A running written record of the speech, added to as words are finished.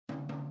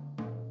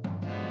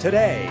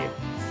Today,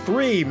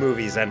 3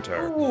 movies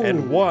enter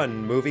and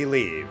 1 movie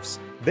leaves.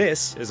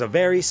 This is a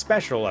very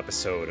special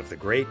episode of the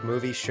Great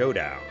Movie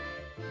Showdown.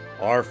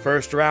 Our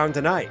first round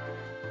tonight,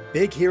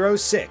 Big Hero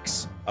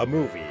 6, a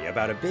movie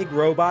about a big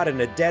robot and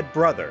a dead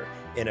brother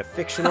in a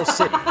fictional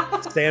city,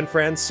 San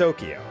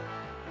Francisco.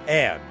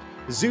 And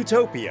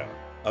Zootopia,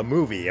 a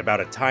movie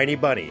about a tiny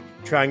bunny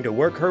trying to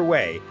work her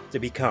way to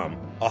become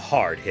a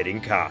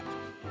hard-hitting cop.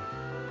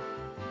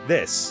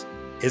 This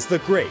is the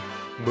Great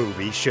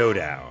Movie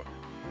Showdown.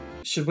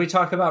 Should we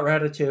talk about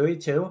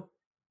Ratatouille too?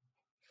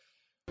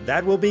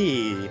 That will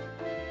be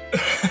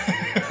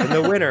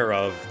the winner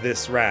of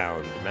this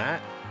round,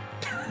 Matt.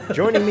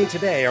 Joining me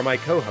today are my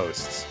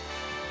co-hosts,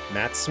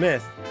 Matt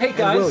Smith Hey,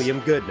 guys. and William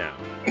Goodnow.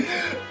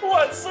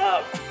 What's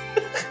up?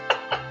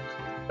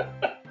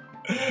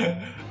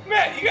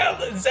 Matt, you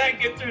gotta let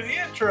Zach get through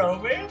the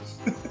intro, man.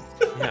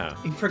 Yeah.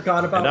 You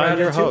forgot about And I'm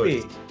your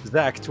Ratatouille. host,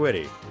 Zach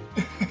Twitty.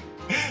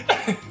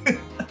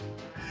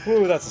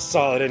 Ooh, that's a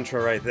solid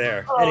intro right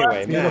there. Oh,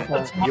 anyway,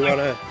 that's Matt, beautiful. you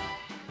wanna...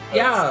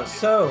 Yeah,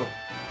 so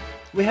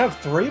we have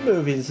 3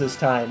 movies this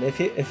time. If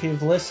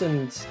you've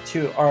listened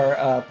to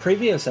our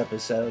previous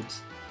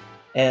episodes,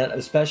 and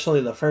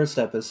especially the first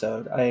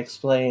episode, I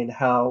explained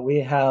how we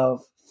have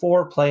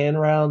 4 play-in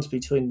rounds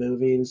between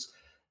movies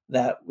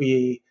that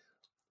we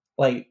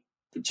like.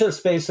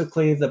 Just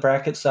basically, the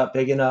bracket's not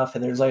big enough,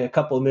 and there's like a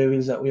couple of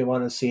movies that we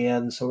want to see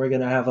in, so we're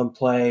gonna have them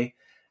play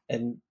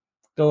and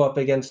go up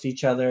against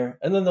each other,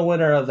 and then the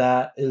winner of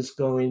that is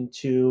going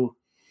to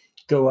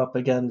go up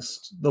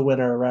against the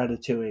winner of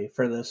Ratatouille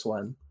for this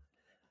one.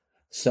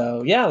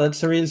 So yeah, that's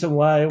the reason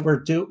why we're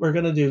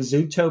going to do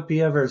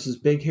Zootopia versus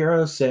Big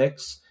Hero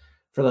 6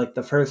 for like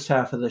the first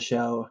half of the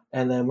show,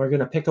 and then we're going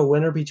to pick a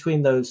winner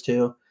between those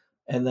two,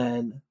 and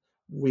then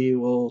we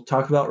will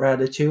talk about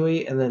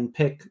Ratatouille, and then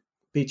pick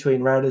between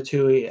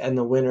Ratatouille and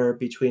the winner of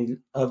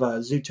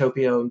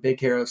Zootopia and Big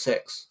Hero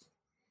 6.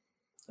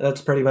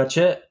 That's pretty much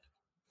it.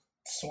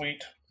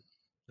 Sweet.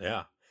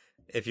 Yeah.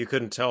 If you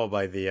couldn't tell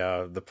by the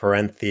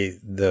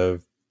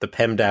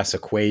PEMDAS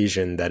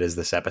equation that is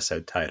this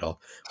episode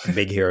title,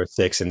 Big Hero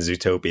 6 and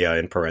Zootopia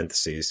in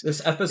parentheses.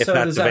 This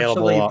episode is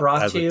actually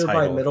brought to you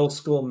by middle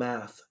school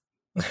math.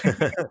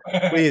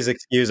 Please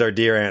excuse our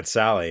dear Aunt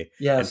Sally.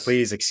 Yes. And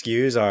please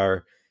excuse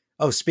our...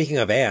 Oh, speaking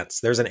of ants,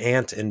 there's an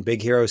ant in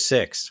Big Hero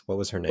 6. What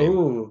was her name?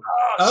 Ooh.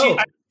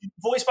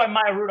 Voiced by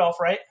Maya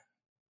Rudolph, right?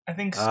 I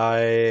think so.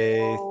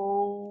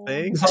 I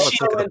think so.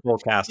 Let's look at the full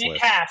cast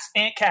list.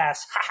 Aunt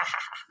Cass.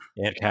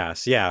 Aunt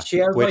Cass, yeah. She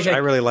has Which like I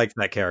really liked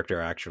that character,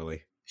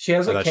 actually. She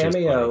has I a thought she was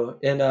cameo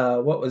in,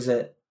 what was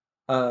it?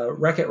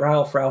 Wreck-It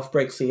Ralph, Ralph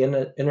Breaks the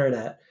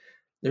Internet.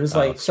 There's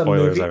like some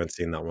spoilers, movie... I haven't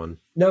seen that one.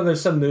 No,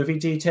 there's some movie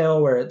detail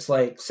where it's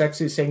like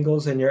sexy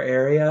singles in your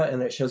area,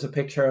 and it shows a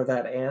picture of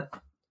that ant.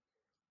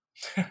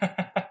 I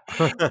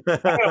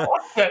gotta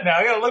watch that now.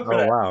 I gotta look for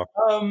that. Oh,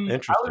 wow.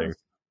 Interesting.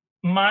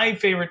 My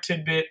favorite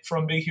tidbit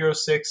from Big Hero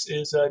 6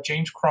 is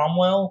James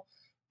Cromwell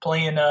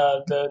playing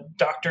the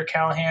Dr.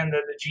 Callahan,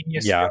 the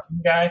genius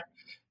guy.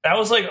 That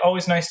was like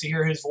always nice to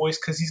hear his voice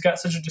because he's got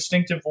such a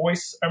distinctive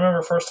voice. I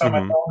remember the first time I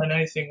saw him in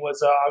anything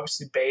was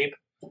obviously Babe.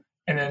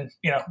 And then,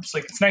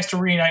 it's nice to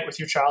reunite with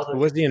your childhood.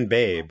 Was he in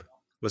Babe?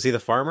 Was he the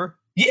farmer?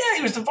 Yeah,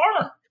 he was the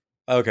farmer.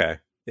 Okay.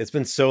 It's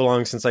been so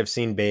long since I've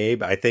seen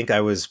Babe. I think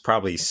I was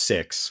probably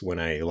 6 when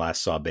I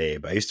last saw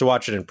Babe. I used to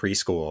watch it in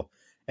preschool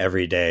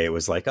every day. It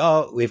was like,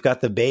 oh, we've got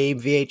the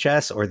Babe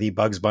VHS or the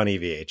Bugs Bunny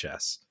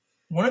VHS.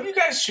 One of you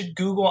guys should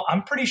Google,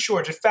 I'm pretty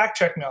sure, just fact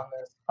check me on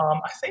this.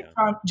 I think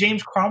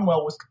James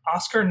Cromwell was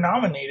Oscar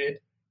nominated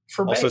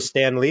for Babe. Also,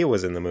 Stan Lee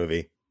was in the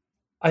movie.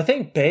 I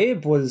think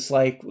Babe was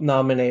like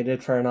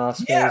nominated for an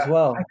Oscar as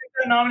well. I think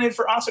they're nominated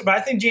for Oscar, but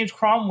I think James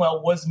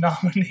Cromwell was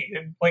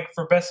nominated like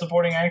for Best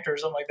Supporting Actor or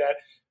something like that.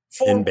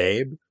 In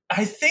Babe?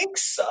 I think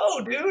so,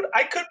 dude.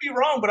 I could be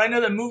wrong, but I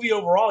know the movie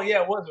overall,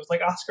 it was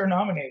like Oscar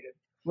nominated.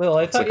 Well,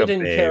 I thought you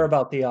didn't care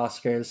about the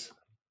Oscars.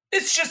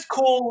 It's just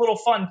cool little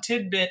fun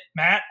tidbit,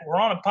 Matt. We're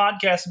on a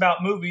podcast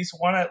about movies.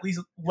 Why not at least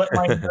let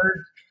my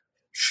nerd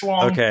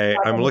schlong... Okay,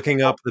 I'm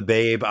looking up the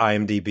Babe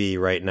IMDb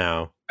right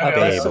now.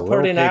 Okay, Babe, a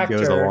little pig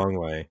goes a long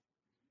way.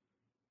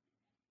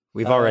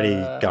 We've already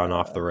gone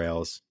off the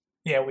rails.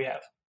 Yeah, we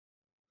have.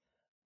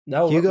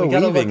 No, Hugo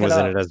Weaving was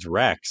in it as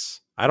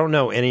Rex. I don't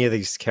know any of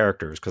these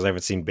characters because I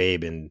haven't seen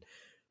Babe in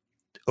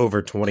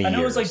over 20 years. I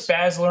know it's like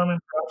Baz Luhrmann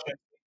production.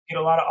 You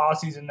get a lot of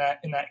Aussies in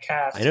that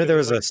cast. I know there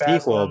was a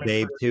sequel,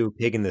 Babe 2,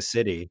 Pig in the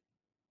City.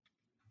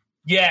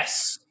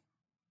 Yes.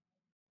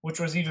 Which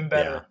was even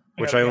better.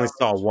 Yeah, which I only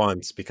saw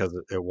once because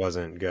it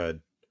wasn't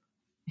good.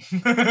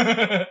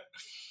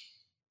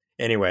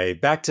 Anyway,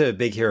 back to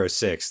Big Hero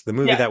 6, the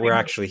movie that we're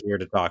actually here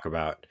to talk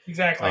about.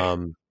 Exactly.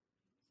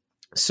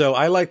 So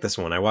I like this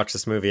one. I watched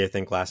this movie, I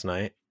think, last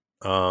night.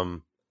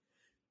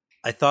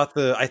 Let's talk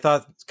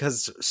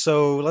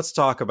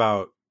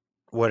about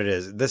what it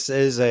is. This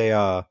is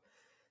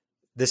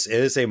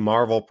a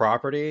Marvel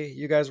property,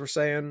 you guys were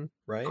saying,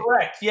 right?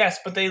 Correct. Yes,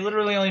 but they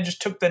literally only just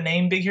took the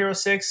name Big Hero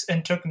 6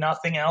 and took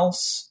nothing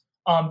else.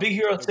 Big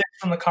Hero 6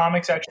 from the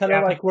comics actually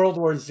kind of like World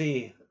War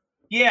Z.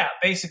 Yeah,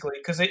 basically,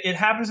 because it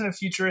happens in a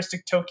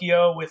futuristic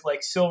Tokyo with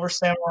like Silver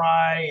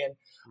Samurai and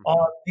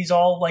these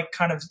all like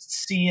kind of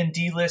C and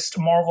D list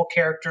Marvel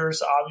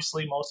characters.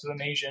 Obviously, most of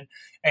them Asian,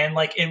 and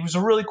like it was a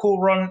really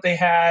cool run that they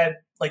had,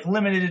 like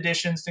limited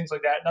editions, things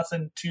like that.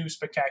 Nothing too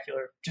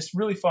spectacular, just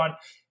really fun.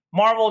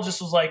 Marvel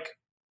just was like,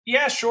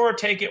 yeah, sure,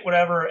 take it,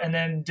 whatever. And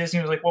then Disney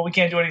was like, well, we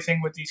can't do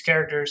anything with these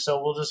characters,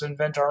 so we'll just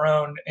invent our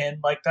own. And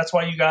like that's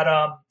why you got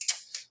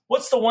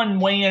what's the one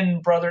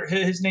Wayne brother?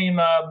 His name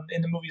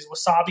in the movie is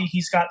Wasabi.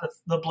 He's got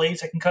the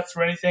blades that can cut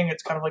through anything.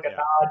 It's kind of like a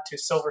nod to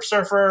Silver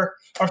Samurai.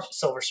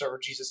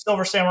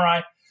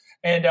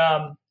 And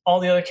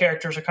all the other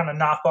characters are kind of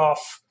knockoff,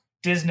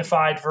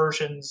 Disney-fied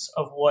versions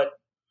of what.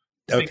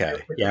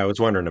 Okay. Yeah, I was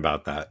wondering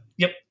about that.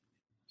 Yep.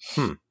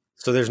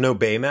 So there's no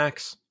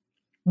Baymax?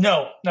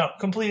 No.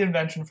 Complete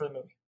invention for the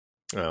movie.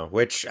 Oh,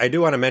 which I do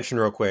want to mention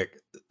real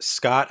quick.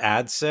 Scott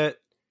Adsit.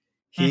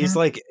 He's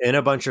like in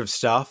a bunch of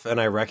stuff,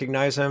 and I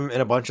recognize him in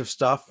a bunch of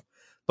stuff,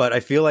 but I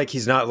feel like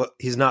he's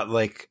not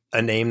like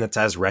a name that's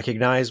as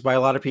recognized by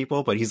a lot of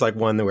people, but he's like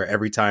one where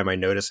every time I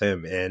notice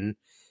him in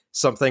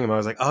something, I'm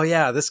always like, oh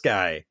yeah, this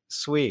guy,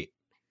 sweet.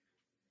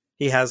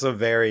 He always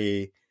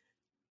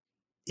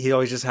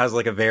just has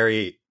like a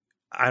very,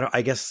 an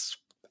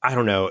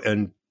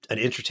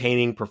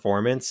entertaining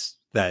performance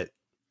that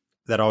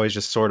always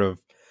just sort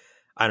of,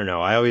 I don't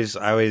know. I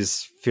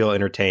always feel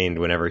entertained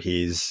whenever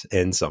he's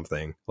in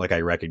something. Like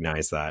I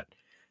recognize that.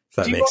 If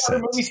that makes sense. Do you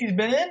know what movies he's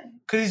been in?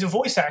 Because he's a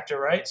voice actor,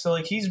 right? So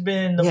like he's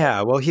been.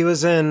 Well, he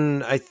was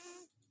in.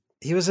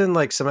 He was in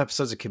like some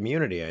episodes of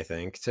Community, I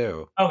think,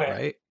 too. Okay.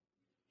 Right.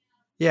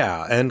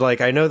 Yeah, and like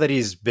I know that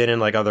he's been in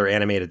like other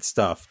animated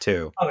stuff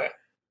too. Okay.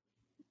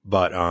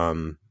 But I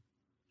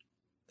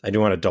do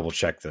want to double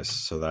check this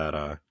so that.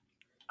 I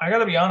got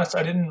to be honest.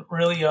 I didn't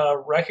really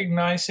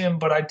recognize him,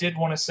 but I did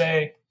want to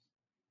say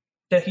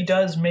that he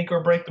does make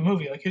or break the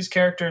movie. Like his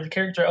character, the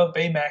character of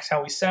Baymax,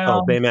 how he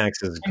sounds. Oh, Baymax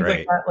is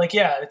great.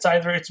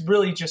 It's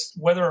really just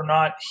whether or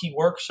not he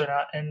works or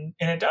not. And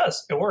it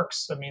does. It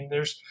works. I mean,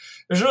 there's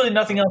really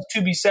nothing else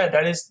to be said.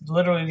 That is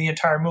literally the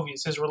entire movie.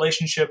 It's his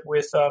relationship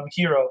with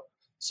Hiro.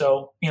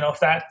 So, if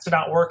that's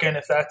not working,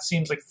 if that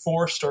seems like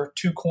forced or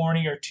too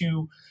corny or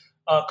too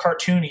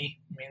cartoony,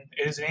 I mean,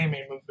 it is an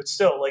animated movie, but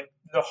still, like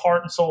the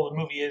heart and soul of the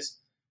movie is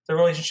the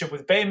relationship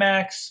with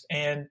Baymax.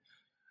 And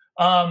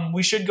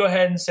we should go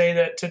ahead and say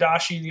that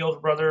Tadashi, the older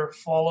brother,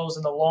 follows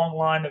in the long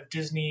line of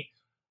Disney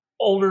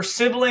older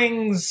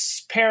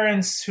siblings,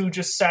 parents who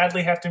just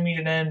sadly have to meet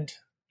an end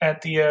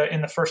at the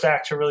in the first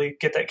act to really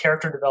get that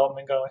character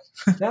development going.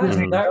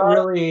 That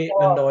really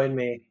annoyed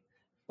me.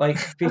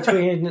 Like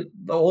between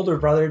the older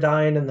brother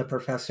dying and the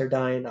professor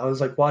dying, I was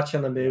like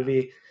watching the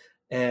movie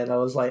and I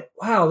was like,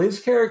 wow,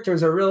 these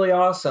characters are really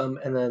awesome.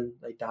 And then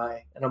they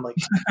die. And I'm like,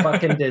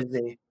 fucking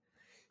Disney.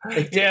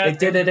 They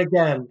did it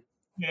again.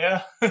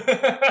 Yeah,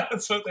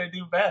 that's what they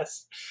do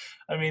best.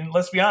 I mean,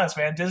 let's be honest,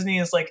 man. Disney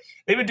is like,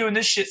 they've been doing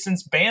this shit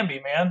since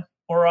Bambi, man.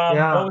 Or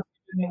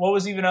what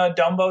was even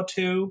Dumbo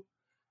 2?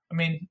 I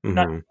mean,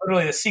 not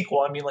literally the sequel.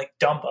 I mean, like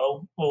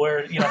Dumbo,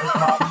 where his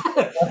mom.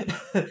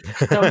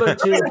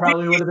 Dumbo 2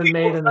 probably would have been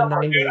made in the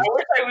 90s. I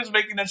wish I was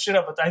making that shit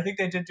up, but I think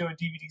they did do a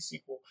DVD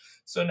sequel.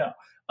 So no,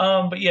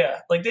 but yeah,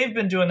 like they've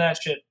been doing that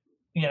shit,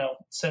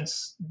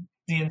 since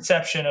the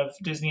inception of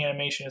Disney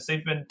animation. Is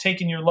they've been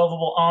taking your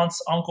lovable aunts,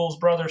 uncles,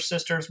 brothers,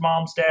 sisters,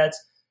 moms, dads,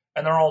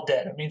 and they're all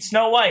dead. I mean,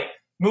 Snow White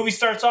movie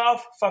starts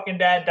off, fucking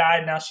dad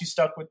died. Now she's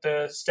stuck with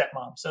the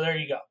stepmom. So there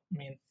you go. I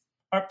mean,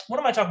 what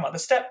am I talking about?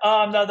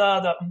 I'm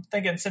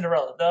thinking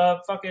Cinderella.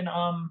 The fucking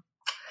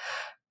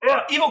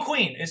Evil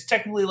Queen is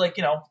technically like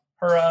her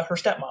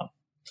stepmom.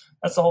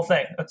 That's the whole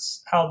thing.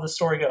 That's how the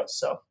story goes.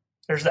 So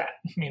there's that.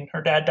 I mean,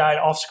 her dad died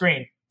off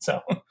screen.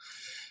 So.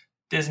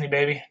 Disney,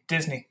 baby.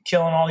 Disney.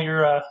 Killing all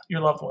your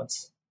loved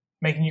ones.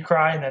 Making you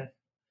cry and then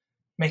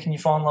making you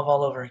fall in love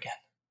all over again.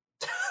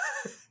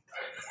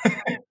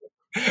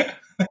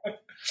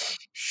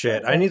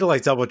 Shit. I need to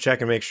double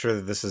check and make sure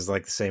that this is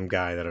the same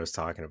guy that I was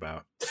talking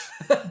about.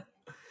 Because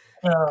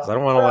I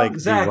don't want to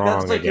Zach, be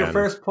wrong that's again. Your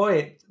first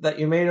point that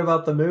you made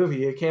about the movie.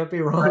 You can't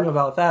be wrong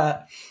about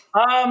that.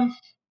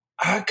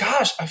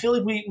 Gosh, I feel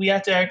like we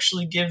have to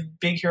actually give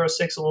Big Hero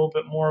 6 a little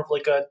bit more of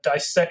a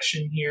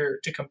dissection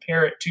here to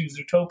compare it to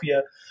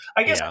Zootopia.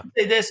 I guess I'd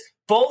say this.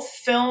 Both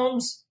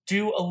films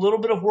do a little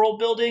bit of world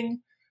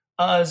building.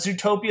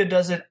 Zootopia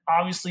does it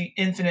obviously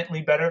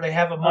infinitely better. They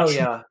have a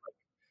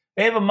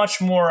much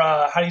more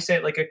how do you say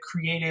it, a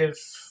creative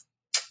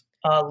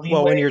leeway.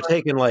 Well, when you're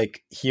taking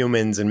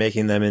humans and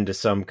making them into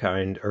some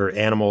kind, or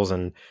animals,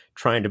 and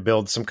trying to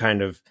build some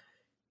kind of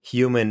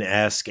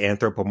human-esque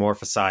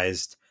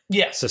anthropomorphized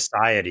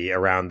society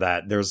around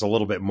that, there's a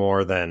little bit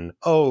more than,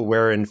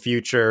 where in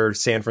future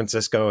San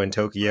Francisco and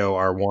Tokyo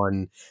are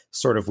one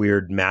sort of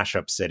weird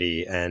mashup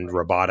city, and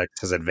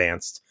robotics has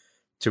advanced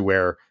to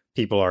where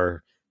people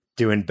are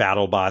doing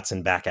battle bots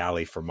in back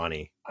alley for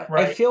money.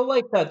 I feel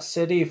like that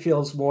city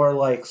feels more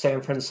like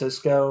San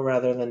Francisco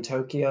rather than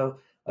Tokyo.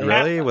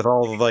 Really? With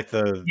all of like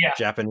the Yeah.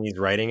 Japanese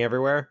writing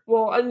everywhere?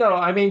 Well, I know.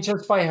 I mean,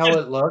 just by how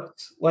it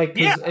looks, like,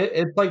 because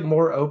it's like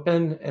more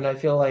open, and I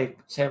feel like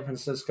San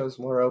Francisco's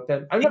more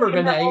open. I've never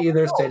been to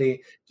either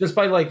city, just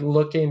by like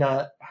looking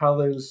at how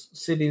those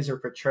cities are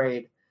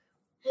portrayed.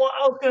 Well,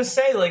 I was going to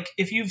say, like,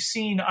 if you've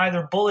seen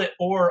either Bullet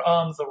or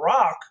The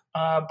Rock,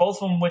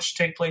 both of them which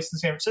take place in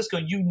San Francisco,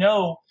 you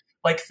know,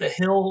 like the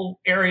hill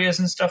areas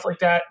and stuff like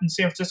that in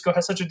San Francisco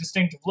has such a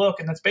distinctive look,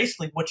 and that's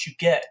basically what you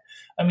get.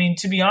 I mean,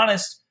 to be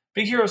honest,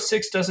 Big Hero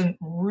 6 doesn't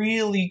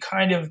really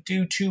kind of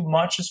do too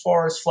much as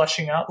far as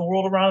fleshing out the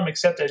world around them,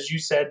 except, as you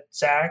said,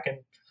 Zach, and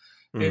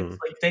it's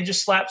like they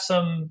just slap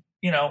some,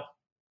 you know,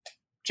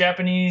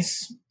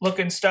 Japanese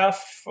looking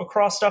stuff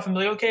across stuff and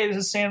be like, okay, this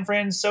is San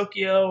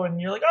Francisco,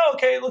 and you're like, oh,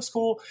 okay, it looks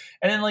cool.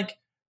 And then, like,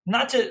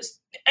 not to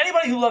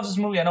anybody who loves this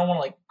movie, I don't want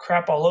to like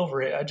crap all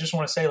over it. I just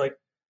want to say, like,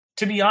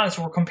 to be honest,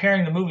 we're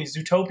comparing the movies.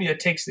 Zootopia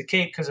takes the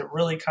cake because it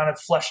really kind of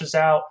fleshes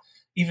out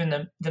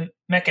even the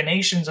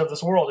machinations of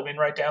this world. I mean,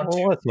 right down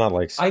to it's not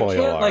like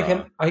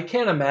spoiler. I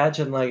can't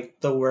imagine like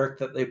the work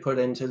that they put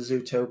into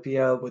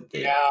Zootopia with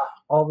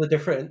all the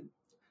different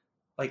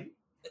like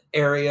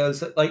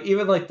areas, like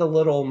even like the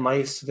little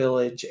mice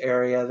village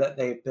area that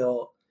they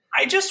built.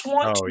 I just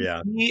want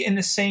to be in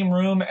the same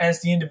room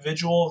as the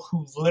individual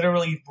who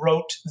literally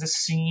wrote the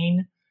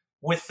scene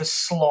with the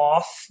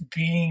sloth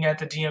being at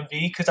the DMV,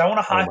 because I want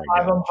to high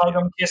five him, hug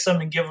him, kiss him,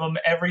 and give him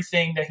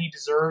everything that he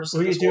deserves.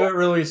 Will you do it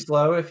really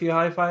slow if you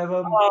high five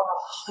him? Oh,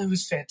 it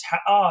was fantastic.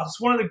 Oh, it's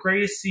one of the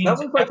greatest scenes. That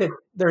was like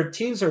their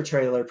teaser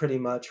trailer, pretty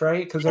much,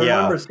 right? Because I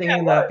remember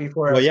seeing that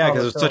before. Well,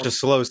 because it was such a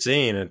slow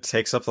scene, it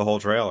takes up the whole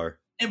trailer.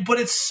 But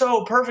it's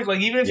so perfect.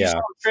 Like, even if you saw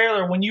the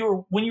trailer, when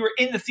you were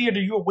in the theater,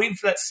 you were waiting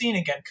for that scene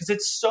again because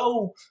it's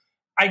so.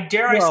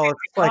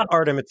 It's like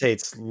art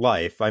imitates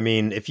life. I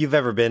mean, if you've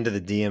ever been to the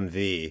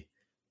DMV.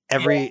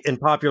 In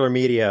popular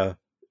media,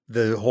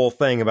 the whole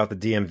thing about the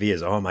DMV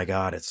is, oh my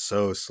God, it's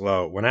so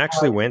slow. When I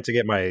actually went to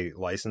get my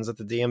license at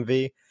the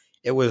DMV,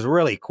 it was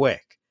really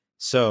quick.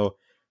 So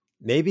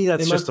maybe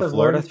that's just a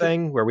Florida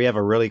thing where we have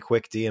a really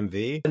quick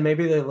DMV. And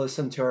maybe they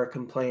listened to our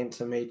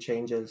complaints and made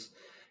changes.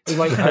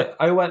 Like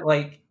I went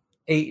like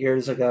 8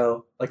 years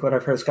ago, like when I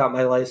first got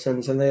my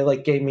license, and they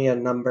like gave me a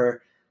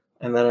number,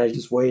 and then I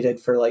just waited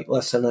for like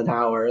less than an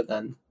hour.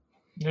 Then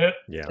it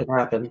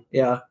happened.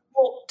 Yeah.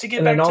 Well, to get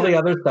and back then all to the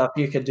other stuff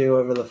you could do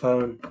over the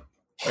phone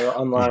or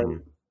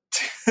online.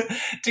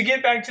 To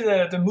get back to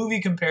the movie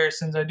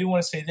comparisons, I do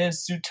want to say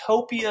this.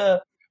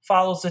 Zootopia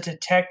follows the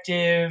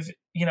detective,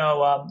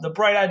 the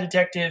bright-eyed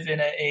detective in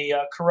a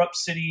corrupt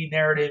city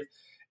narrative,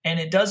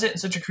 and it does it in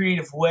such a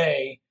creative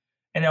way.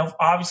 And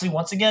obviously,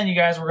 once again, you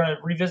guys, we're going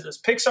to revisit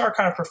this. Pixar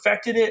kind of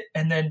perfected it,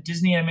 and then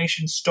Disney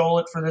Animation stole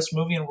it for this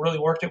movie and really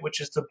worked it, which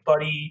is the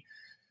buddy,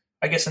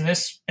 I guess in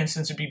this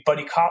instance, it'd be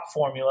buddy cop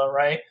formula,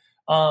 right?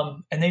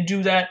 And they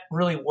do that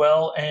really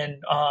well.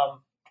 And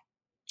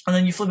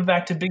then you flip it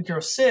back to Big Hero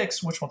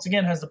 6, which once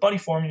again has the buddy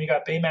formula. You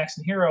got Baymax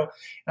and Hero.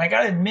 And I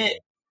got to admit,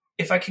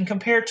 if I can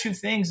compare two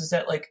things, is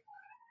that like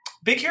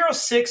Big Hero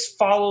 6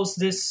 follows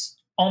this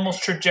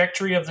almost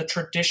trajectory of the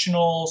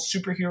traditional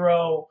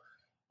superhero,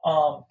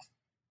 what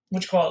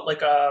you call it?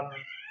 Like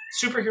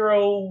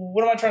superhero,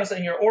 what am I trying to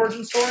say here?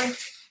 Origin story?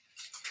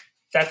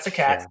 That's the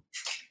cat.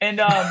 Yeah. And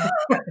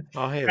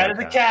that is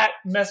a cat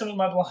messing with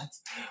my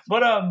blinds.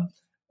 But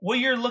what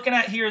you're looking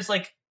at here is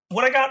like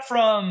what I got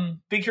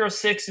from Big Hero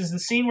 6 is the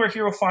scene where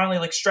Hero finally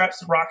like straps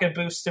the rocket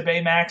boost to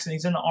Baymax and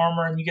he's in the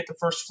armor and you get the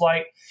first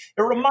flight.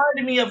 It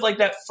reminded me of like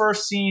that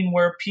first scene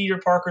where Peter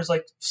Parker's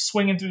like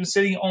swinging through the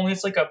city, only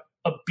it's like a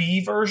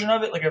B version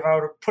of it. Like if I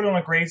were to put it on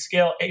a grade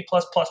scale, A++++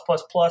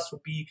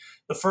 would be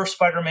the first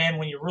Spider-Man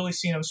when you're really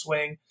seeing him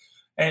swing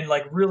and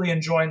like really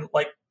enjoying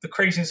like the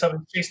craziness of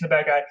him chasing the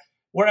bad guy.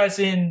 Whereas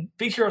in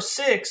Big Hero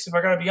 6, if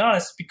I gotta be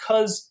honest,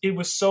 because it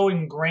was so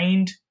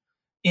ingrained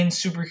in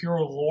superhero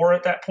lore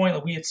at that point,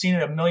 like we had seen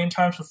it a million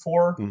times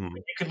before,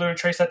 you could literally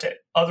trace that to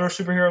other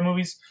superhero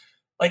movies,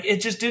 like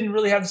it just didn't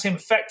really have the same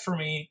effect for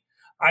me.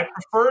 I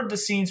preferred the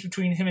scenes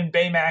between him and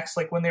Baymax,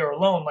 like when they were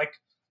alone, like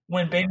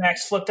when Baymax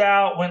flipped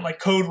out, went like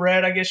code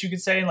red, I guess you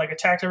could say, and like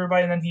attacked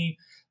everybody, and then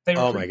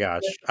my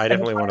gosh, I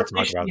definitely want to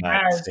talk about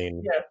that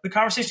scene. Yeah, the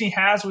conversation he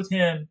has with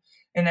him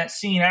in that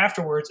scene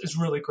afterwards is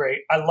really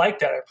great. I like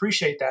that. I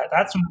appreciate that.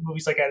 That's when the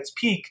movie's like at its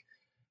peak.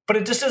 But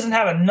it just doesn't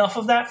have enough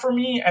of that for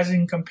me as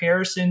in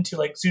comparison to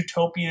like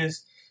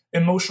Zootopia's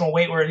emotional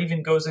weight, where it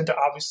even goes into,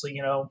 obviously,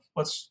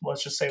 let's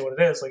just say what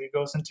it is. Like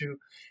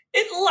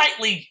it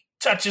lightly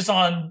touches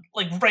on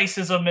like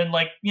racism and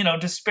like,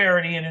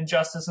 disparity and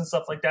injustice and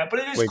stuff like that. But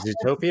it is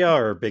Zootopia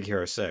or Big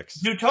Hero 6?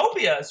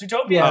 Zootopia.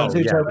 Yeah,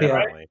 Zootopia.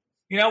 Right?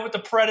 With the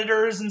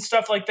predators and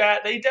stuff like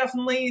that,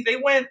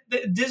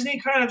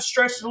 Disney kind of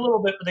stretched it a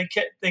little bit, but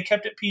they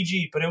kept it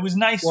PG, but it was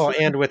nice. Well,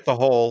 and with the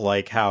whole,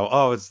 like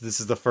how, this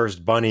is the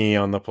first bunny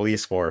on the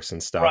police force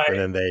and stuff. Right. And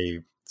then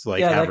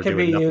they have her that could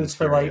be used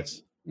for serious.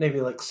 Like maybe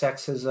like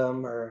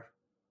sexism or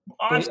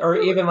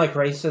even like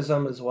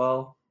racism as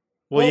well.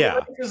 Well, yeah.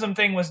 The racism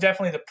thing was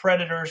definitely the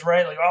predators,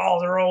 right? Like,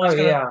 they're always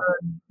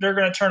they're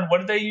going to turn, what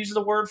did they use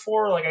the word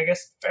for? Like, I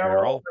guess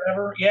feral or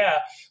whatever. Yeah.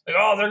 Like,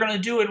 they're going to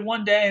do it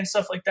one day and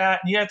stuff like that.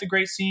 And you have the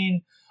great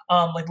scene,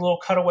 like a little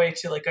cutaway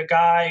to like a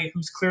guy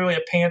who's clearly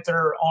a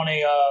panther on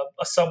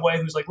a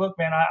subway who's like, look,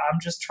 man, I'm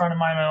just trying to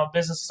mind my own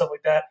business and stuff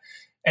like that.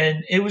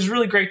 And it was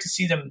really great to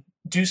see them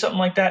do something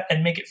like that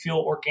and make it feel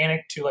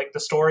organic to like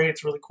the story.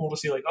 It's really cool to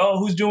see like,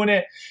 who's doing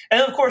it?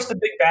 And then, of course, the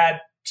big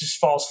bad just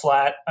falls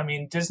flat. I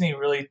mean, Disney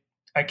really,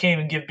 I can't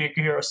even give Big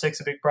Hero 6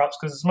 a big props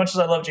because as much as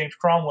I love James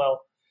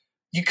Cromwell,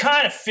 you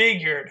kind of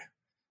figured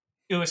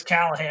it was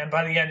Callahan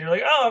by the end. You're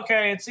like,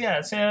 okay, it's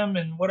him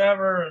and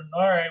whatever. And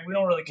all right, we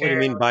don't really care. What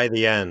do you mean by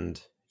the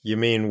end? You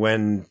mean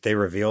when they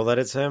reveal that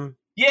it's him?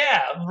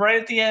 Yeah, right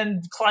at the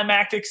end,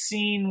 climactic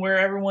scene where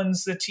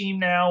everyone's the team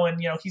now,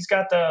 and he's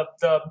got the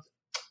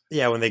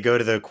when they go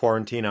to the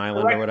quarantine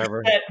island or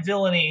whatever. That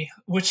villainy,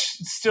 which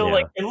still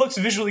like it looks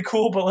visually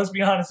cool, but let's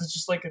be honest, it's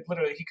just like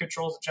literally he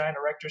controls a giant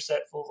erector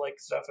set full of like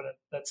stuff, and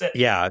that's it.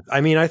 Yeah,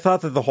 I mean, I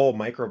thought that the whole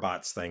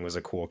microbots thing was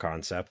a cool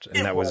concept,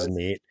 and that was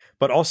neat.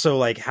 But also,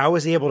 like, how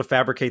was he able to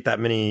fabricate that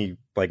many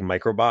like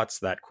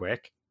microbots that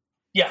quick?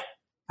 Yeah,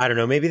 I don't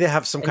know. Maybe they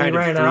have some kind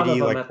of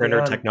 3D like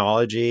printer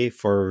technology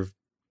for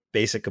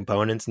basic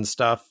components and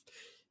stuff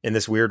in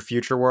this weird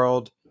future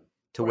world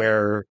to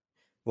where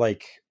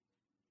like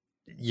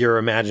your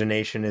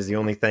imagination is the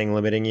only thing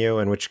limiting you,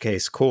 in which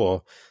case,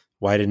 cool.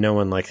 Why did no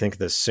one like think of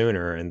this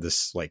sooner? And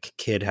this like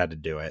kid had to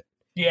do it.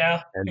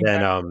 Yeah. And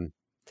then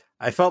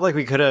I felt like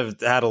we could have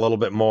had a little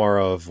bit more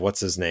of what's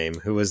his name?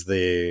 Who was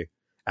the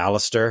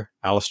Alistair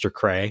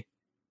Cray?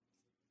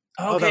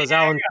 Okay, that was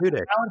Alan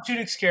Tudyk. Alan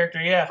Tudyk's character,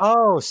 yeah.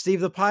 Oh,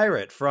 Steve the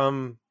Pirate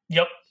from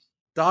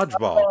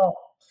Dodgeball.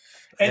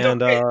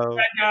 And the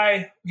bad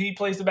guy, he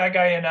plays the bad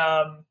guy in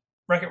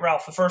Wreck-It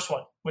Ralph, the first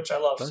one, which I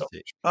love. So.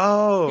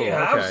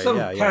 Have some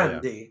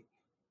candy.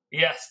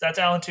 Yes, that's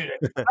Alan Tudyk.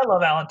 I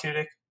love Alan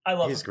Tudyk.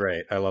 He's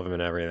great. I love him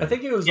in everything. I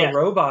think he was a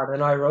robot in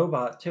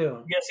iRobot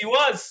too. Yes, he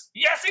was.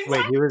 Yes, he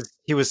was. Wait,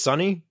 he was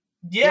Sonny?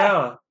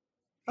 Yeah.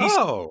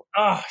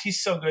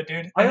 He's so good,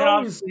 dude. I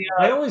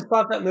always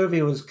thought that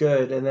movie was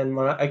good, and then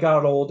when I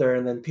got older,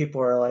 and then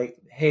people were like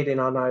hating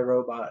on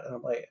iRobot, and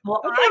I'm like,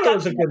 I thought it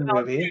was a good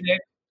movie.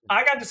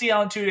 I got to see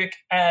Alan Tudyk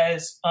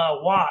as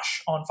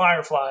Wash on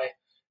Firefly,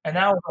 and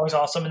that was always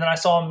awesome. And then I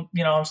saw him,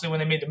 obviously when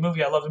they made the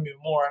movie, I loved him even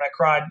more, and I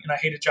cried, and I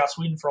hated Joss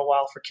Whedon for a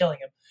while for killing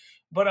him.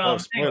 But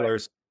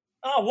spoilers.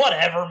 Anyway,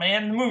 whatever,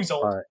 man. The movie's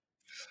old.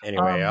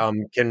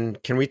 Anyway,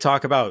 can we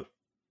talk about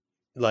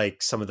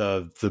like some of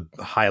the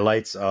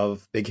highlights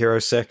of Big Hero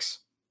 6?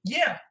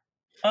 Yeah.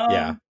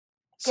 Yeah.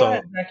 Go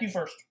ahead, Zach, you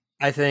first.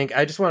 I think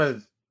I just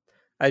want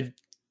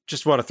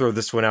to throw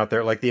this one out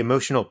there. Like the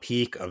emotional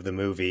peak of the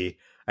movie,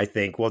 I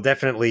think,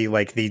 definitely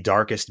like the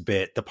darkest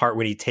bit, the part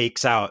when he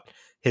takes out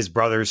his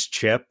brother's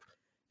chip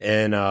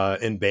in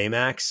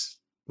Baymax,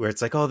 where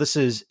it's like, this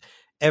is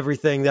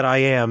everything that I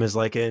am is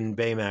like in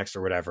Baymax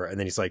or whatever. And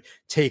then he's like,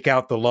 take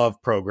out the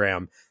love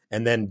program.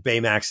 And then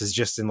Baymax is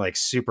just in like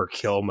super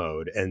kill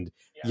mode. And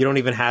you don't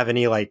even have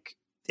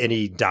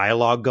any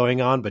dialogue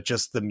going on, but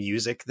just the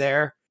music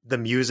there, the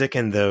music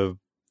and the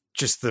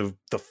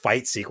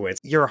fight sequence.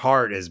 Your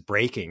heart is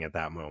breaking at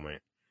that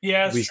moment.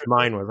 Yeah, at least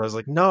mine was. I was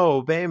like,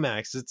 no,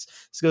 Baymax, this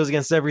goes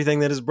against everything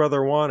that his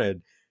brother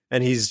wanted.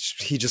 And he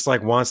just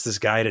like wants this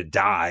guy to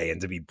die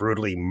and to be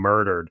brutally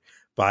murdered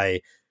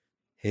by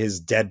his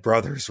dead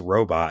brother's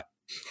robot.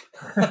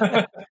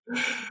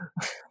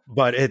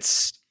 But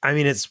it's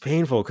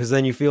painful because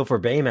then you feel for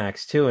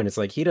Baymax too. And it's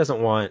like, he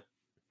doesn't want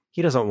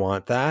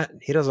that.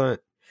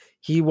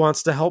 He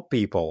wants to help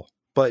people,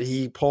 but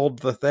he pulled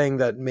the thing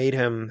that made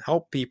him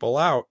help people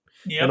out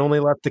and only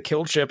left the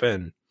kill chip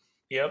in.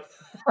 Yep.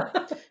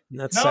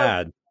 That's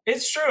sad.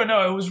 It's true.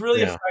 No, it was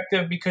really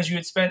effective because you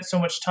had spent so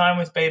much time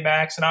with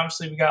Baymax, and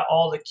obviously we got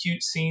all the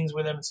cute scenes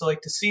with him. So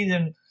like to see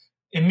them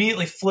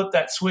immediately flip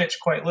that switch,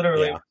 quite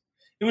literally,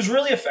 it was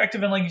really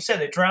effective. And like you said,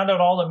 they drowned out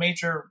all the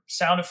major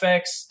sound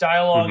effects,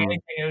 dialogue,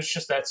 anything. It was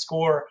just that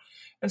score.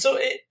 And so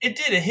it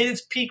did. It hit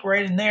its peak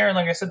right in there. And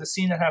like I said, the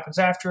scene that happens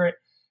after it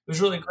was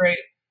really great.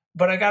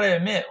 But I got to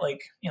admit,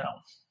 like,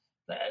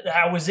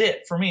 that was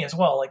it for me as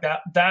well. Like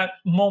that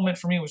moment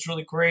for me was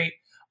really great.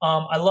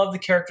 I love the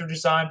character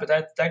design, but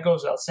that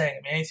goes without saying.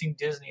 I mean, anything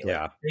Disney,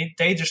 like,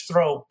 they just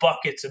throw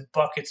buckets and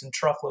buckets and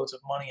truckloads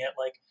of money at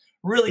like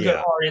really good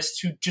artists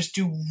who just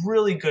do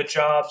really good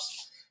jobs.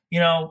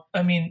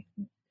 I mean,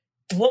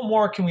 what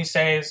more can we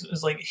say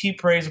is like heap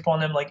praise upon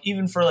them, like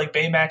even for like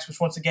Baymax,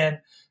 which once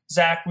again,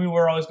 Zach, we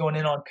were always going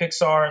in on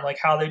Pixar and like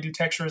how they do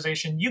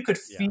texturization. You could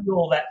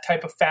feel that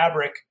type of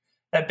fabric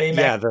that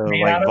Baymax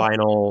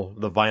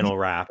the vinyl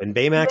wrap. And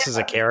Baymax as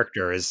a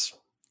character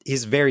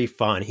he's very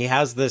fun. He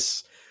has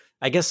this,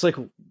 I guess, like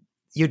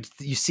you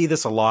see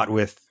this a lot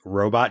with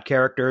robot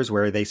characters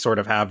where they sort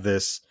of have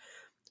this,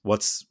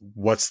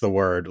 what's the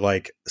word,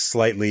 like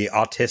slightly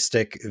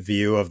autistic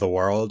view of the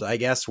world, I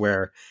guess,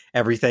 where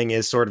everything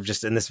is sort of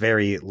just in this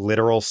very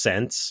literal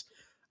sense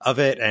of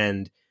it.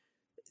 And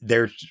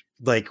they're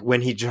like,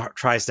 when he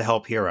tries to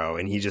help Hero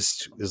and he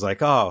just is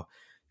like, oh,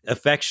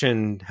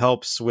 affection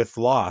helps with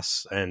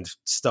loss and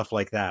stuff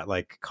like that,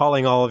 like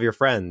calling all of your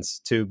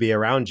friends to be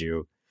around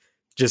you,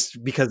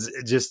 just because,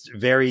 just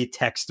very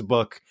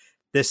textbook,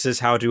 this is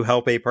how to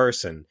help a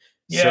person.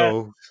 Yeah.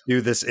 So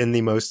do this in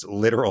the most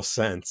literal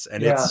sense.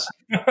 And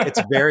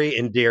it's very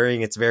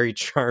endearing, it's very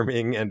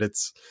charming, and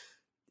it's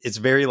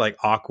very like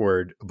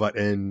awkward, but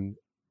in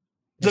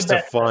just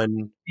a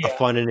fun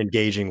and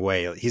engaging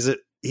way. He's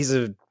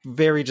a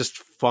very just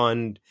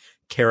fun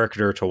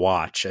character to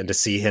watch, and to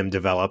see him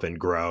develop and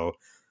grow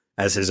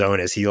as his own,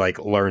 as he like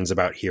learns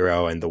about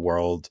Hero and the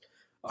world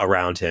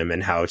around him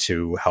and how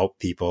to help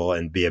people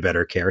and be a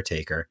better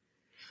caretaker.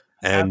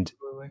 And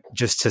Absolutely.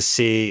 just to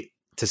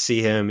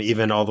see him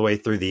even all the way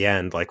through the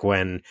end, like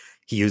when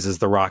he uses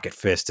the rocket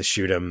fist to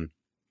shoot him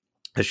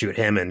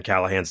and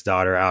Callahan's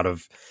daughter out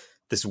of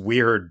this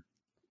weird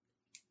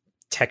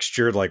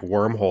textured like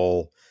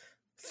wormhole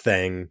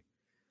thing,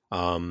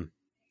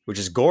 which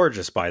is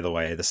gorgeous, by the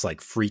way, this like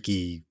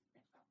freaky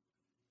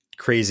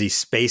crazy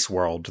space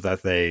world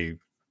that they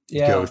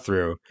go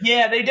through.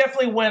 Yeah, they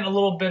definitely went a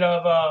little bit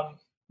of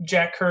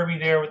Jack Kirby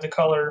there with the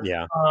color,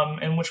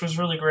 and which was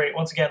really great.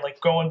 Once again, like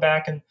going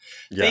back, and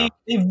they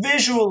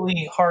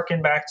visually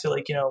harken back to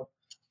like, you know,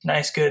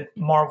 nice good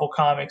Marvel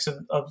comics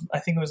of I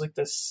think it was like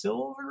the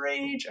Silver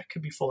Age. I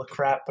could be full of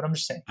crap, but I'm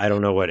just saying. I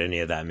don't know what any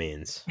of that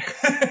means.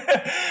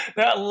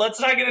 Now, let's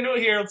not get into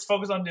it here. Let's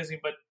focus on Disney.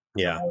 But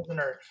I was a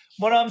nerd.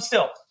 But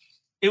still,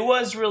 it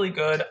was really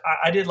good.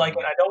 I did like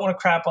it. I don't want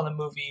to crap on the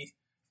movie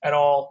at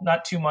all.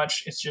 Not too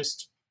much. It's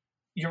just,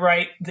 you're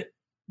right.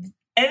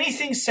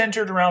 Anything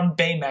centered around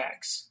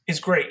Baymax is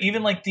great.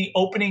 Even like the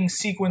opening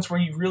sequence where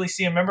you really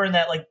see him. Remember in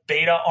that like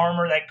beta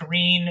armor, that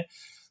green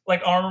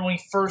like armor when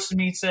he first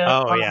meets him.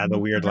 Oh yeah, the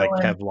weird like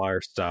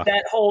Kevlar stuff.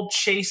 That whole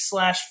chase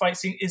 / fight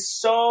scene is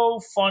so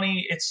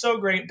funny. It's so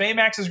great.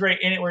 Baymax is great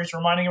in it, where he's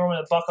reminding everyone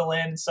to buckle in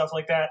and stuff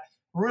like that.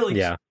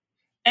 Really,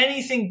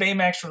 anything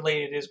Baymax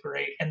related is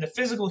great, and the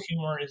physical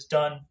humor is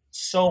done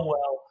so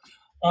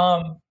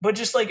well. But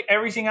just like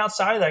everything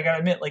outside of that, I gotta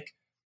admit, like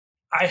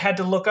I had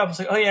to look up. It's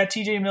like, oh yeah,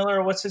 T.J.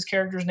 Miller. What's his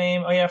character's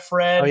name? Oh yeah,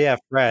 Fred. Oh yeah,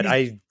 Fred.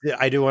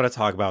 I do want to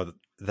talk about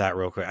that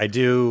real quick.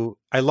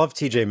 I love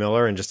TJ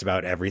Miller and just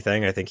about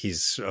everything. I think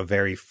he's a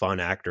very fun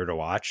actor to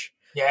watch.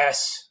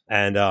 Yes.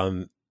 And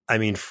I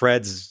mean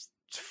Fred's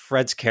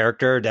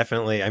character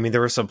definitely, I mean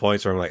there were some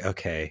points where I'm like,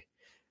 okay,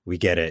 we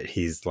get it.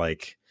 He's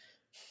like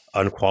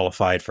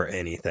unqualified for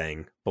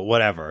anything, but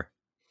whatever.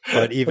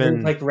 But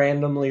even like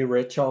randomly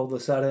rich all of a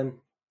sudden.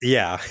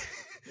 Yeah.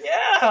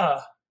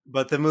 Yeah.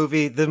 But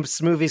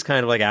this movie's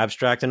kind of like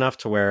abstract enough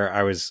to where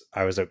I was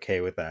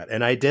okay with that.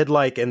 And I did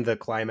like in the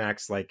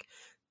climax, like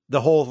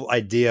the whole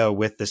idea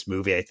with this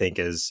movie, I think,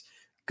 is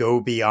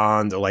go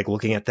beyond like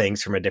looking at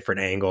things from a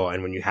different angle.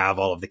 And when you have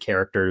all of the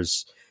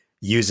characters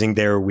using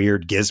their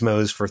weird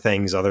gizmos for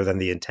things other than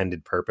the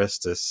intended purpose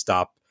to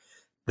stop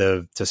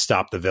the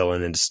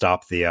villain and to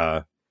stop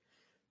the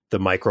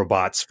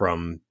microbots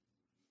from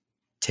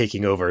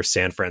taking over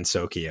San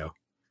Francisco,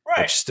 right?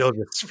 Which still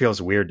just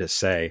feels weird to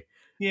say.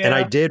 Yeah. And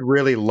I did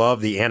really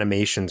love the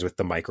animations with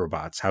the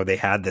microbots, how they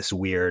had this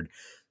weird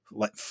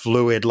like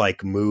fluid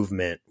like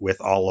movement with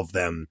all of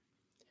them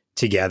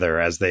together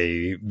as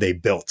they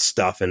built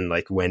stuff, and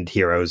like when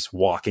Hero's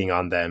walking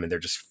on them and they're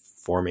just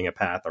forming a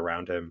path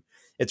around him.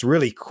 It's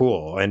really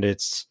cool. And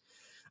it's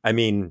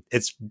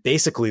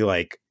basically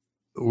like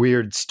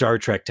weird Star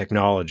Trek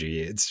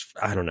technology.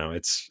 I don't know.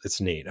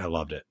 It's neat. I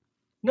loved it.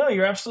 No,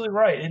 you're absolutely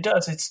right. It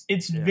does.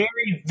 It's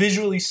very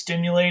visually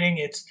stimulating.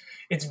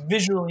 It's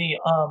visually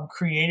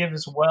creative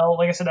as well.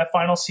 Like I said, that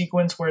final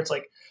sequence where it's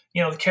like,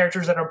 you know, the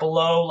characters that are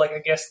below, like I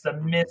guess the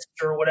mist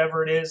or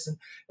whatever it is, and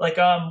like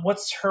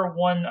what's her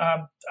one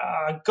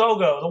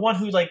Go-Go, the one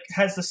who like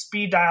has the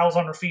speed dials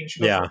on her feet and she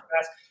goes really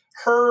fast.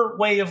 Her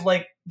way of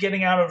like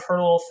getting out of her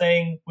little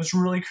thing was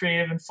really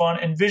creative and fun,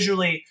 and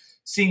visually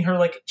seeing her,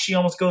 like she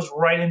almost goes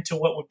right into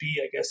what would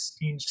be, I guess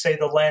you can say,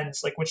 the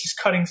lens, like when she's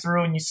cutting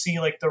through and you see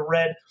like the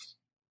red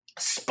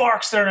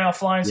sparks that are now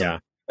flying. So,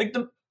 like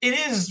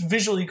it is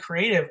visually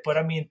creative, but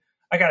I mean,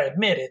 I gotta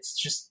admit, it's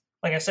just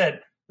like I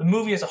said, the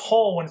movie as a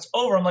whole, when it's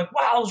over, I'm like,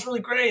 wow, it was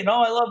really great.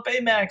 Oh, I love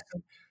Baymax.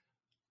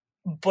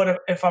 But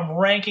if I'm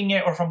ranking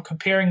it or if I'm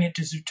comparing it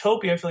to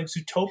Zootopia, I feel like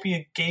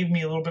Zootopia gave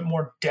me a little bit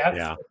more depth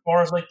as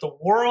far as like the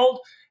world.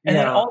 And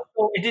then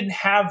also it didn't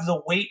have the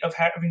weight of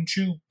having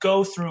to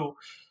go through.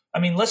 I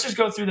mean, let's just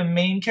go through the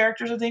main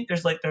characters. I think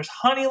there's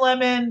Honey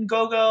Lemon,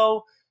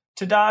 Go-Go,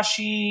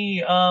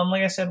 Tadashi.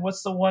 Like I said,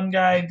 what's the one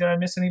guy? Did I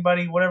miss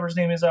anybody? Whatever his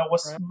name is.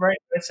 Right?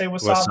 I'd say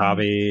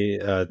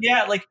Wasabi.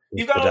 Wasabi. Like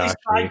you've got all these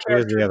side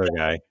characters. Who's the other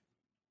guy?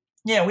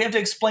 Yeah, we have to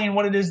explain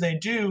what it is they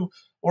do.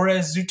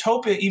 Whereas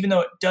Zootopia, even though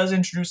it does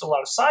introduce a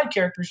lot of side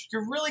characters,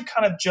 you're really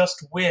kind of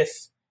just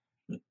with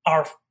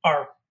our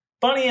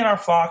Bunny and our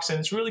Fox, and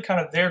it's really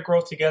kind of their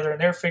growth together, and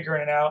they're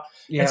figuring it out.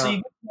 Yeah. And so you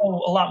get to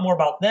know a lot more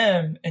about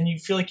them, and you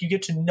feel like you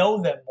get to know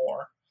them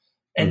more.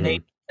 And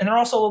they're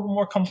also a little bit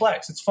more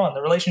complex. It's fun.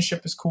 The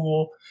relationship is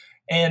cool.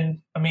 And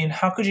I mean,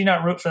 how could you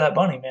not root for that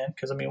bunny, man?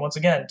 Because I mean, once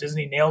again,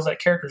 Disney nails that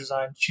character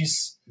design.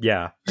 She's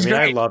I mean, great.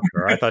 I loved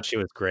her. I thought she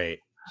was great.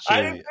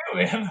 I do too,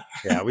 man.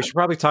 Yeah, we should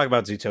probably talk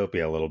about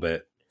Zootopia a little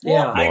bit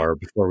Yeah.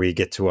 before we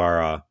get to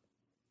our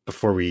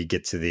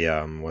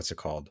the what's it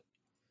called?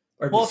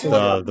 Well,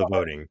 the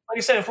voting. Like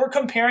I said, if we're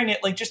comparing it,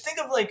 like just think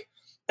of like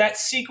that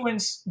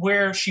sequence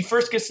where she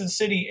first gets to the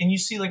city and you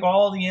see like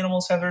all the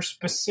animals have their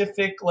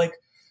specific, like,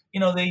 you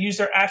know, they use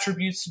their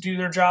attributes to do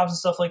their jobs and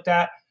stuff like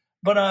that.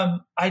 But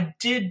I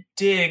did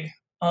dig.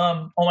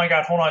 Oh my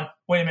God, hold on,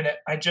 wait a minute.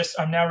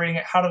 I'm now reading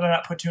it. How did I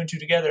not put two and two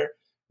together?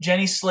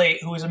 Jenny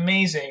Slate, who is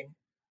amazing.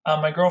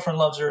 My girlfriend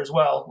loves her as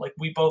well. Like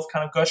we both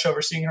kind of gush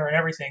over seeing her and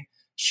everything.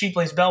 She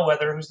plays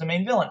Bellwether, who's the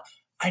main villain.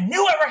 I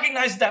knew I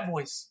recognized that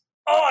voice.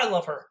 Oh, I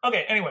love her.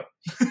 Okay, anyway.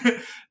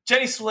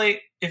 Jenny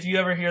Slate, if you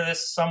ever hear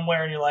this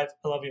somewhere in your life,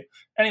 I love you.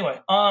 Anyway,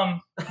 Oh,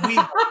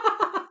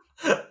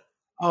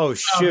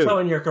 shoot. I'm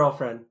showing your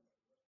girlfriend.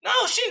 No,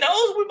 she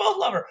knows. We both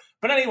love her.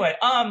 But anyway,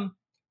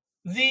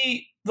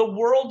 the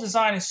world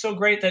design is so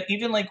great that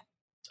even like,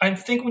 I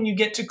think when you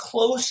get to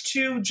close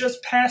to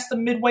just past the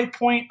midway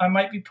point, I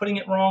might be putting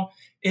it wrong,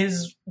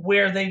 is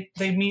where they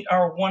meet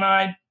our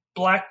one-eyed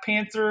Black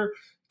Panther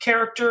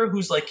character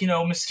who's like, you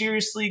know,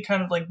 mysteriously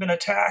kind of like been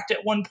attacked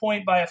at one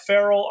point by our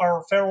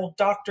feral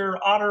Dr.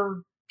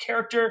 Otter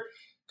character.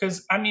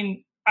 Because, I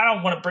mean, I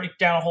don't want to break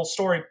down a whole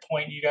story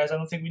point, you guys. I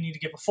don't think we need to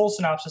give a full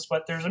synopsis,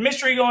 but there's a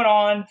mystery going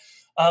on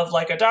of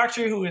like a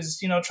doctor who is,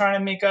 you know, trying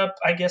to make up,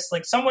 I guess,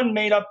 like someone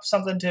made up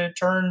something to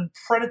turn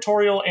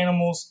predatorial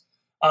animals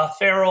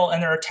feral,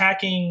 and they're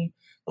attacking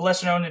the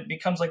lesser known. It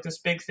becomes like this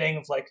big thing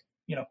of like,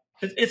 you know,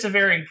 it's a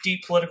very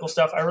deep political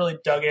stuff. I really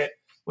dug it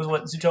with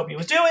what Zootopia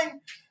was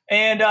doing.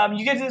 And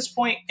you get to this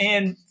point,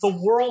 and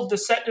the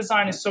set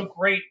design is so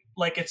great.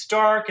 Like it's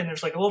dark, and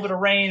there's like a little bit of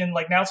rain, and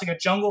like now it's like a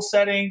jungle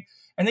setting,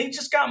 and they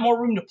just got more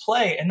room to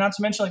play. And not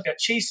to mention, like that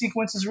chase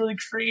sequence is really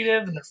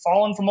creative, and they're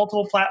falling from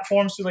multiple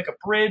platforms through like a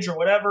bridge or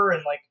whatever,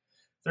 and like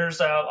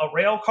there's a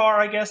rail car,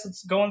 I guess,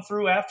 that's going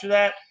through after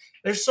that.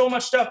 There's so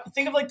much stuff.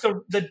 Think of like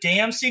the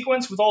dam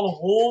sequence with all the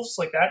wolves,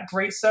 like that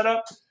great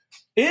setup.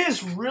 It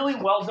is really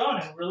well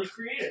done and really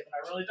creative, and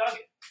I really dug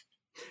it.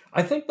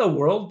 I think the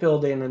world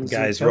building in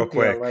Guys, Zootopia, real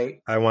quick,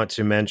 like, I want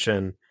to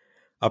mention,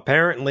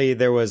 apparently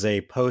there was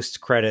a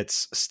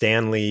post-credits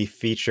Stan Lee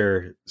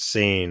feature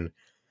scene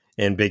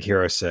in Big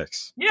Hero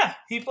 6. Yeah,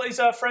 he plays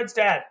Fred's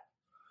dad.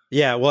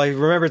 Yeah, well, I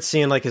remembered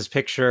seeing like his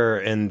picture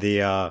in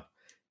the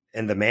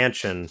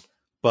mansion,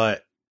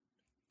 but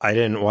I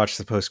didn't watch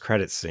the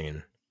post-credits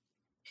scene.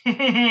 So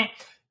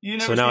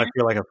now I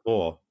feel like a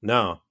fool.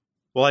 No.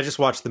 Well, I just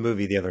watched the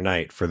movie the other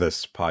night for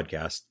this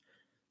podcast.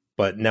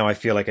 But now I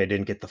feel like I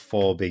didn't get the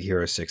full Big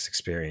Hero 6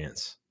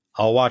 experience.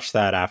 I'll watch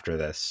that after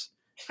this.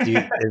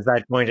 Is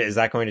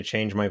that going to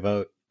change my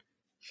vote?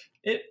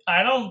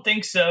 I don't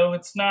think so.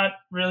 It's not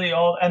really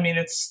all. I mean,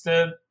 it's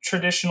the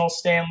traditional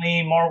Stan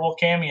Lee Marvel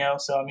cameo.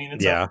 So I mean,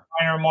 it's a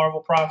minor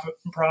Marvel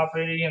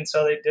property, and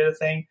so they did a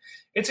thing.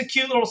 It's a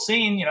cute little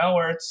scene, you know,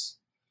 where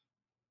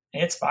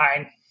it's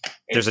fine.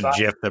 There's a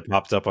GIF that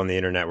popped up on the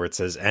internet where it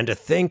says, "And to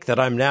think that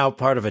I'm now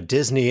part of a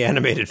Disney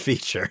animated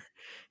feature."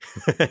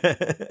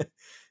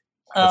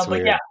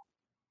 But yeah,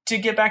 to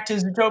get back to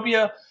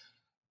Zootopia,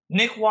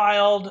 Nick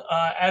Wilde,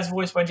 as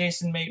voiced by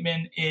Jason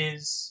Bateman,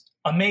 is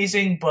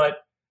amazing. But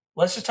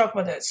let's just talk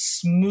about that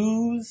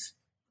smooth,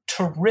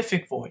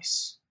 terrific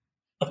voice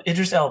of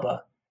Idris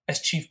Elba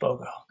as Chief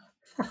Bogo.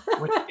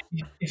 Which,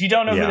 if you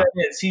don't know who that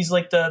is, he's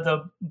like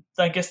the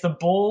I guess the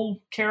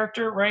bull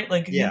character, right?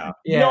 Like you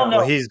don't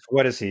know. Well,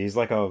 what is he? He's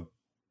like a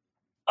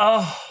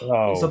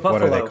he's a buffalo.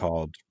 What are they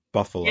called?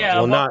 Buffalo. Yeah,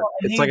 well, buffalo.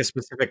 It's like a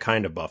specific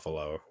kind of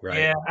buffalo, right?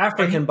 Yeah,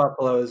 African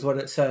buffalo is what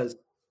it says.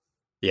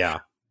 Yeah,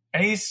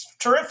 and he's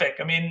terrific.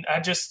 I mean, I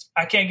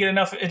can't get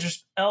enough of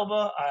Idris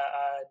Elba.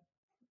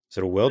 Is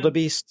it a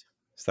wildebeest?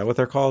 Is that what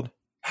they're called?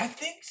 I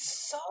think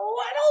so.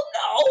 I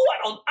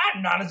don't know.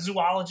 I'm not a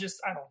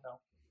zoologist. I don't know.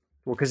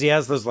 Well, because he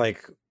has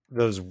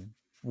those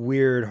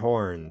weird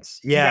horns.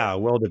 Yeah,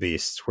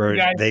 wildebeest,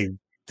 where they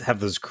have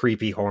those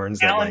creepy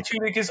horns. Alan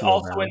Tudyk is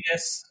also in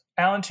this.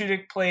 Alan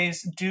Tudyk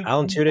plays Duke.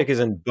 Alan Tudyk is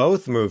in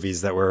both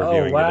movies that we're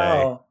reviewing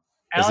today.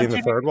 Is he in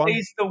the third one?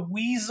 Plays the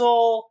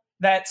weasel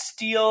that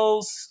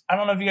steals. I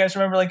don't know if you guys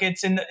remember. Like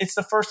it's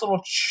the first little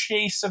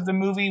chase of the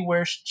movie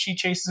where she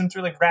chases him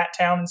through like Rat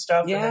Town and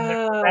stuff. Yeah. And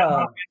then the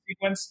Rat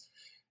sequence.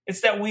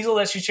 It's that weasel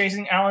that she's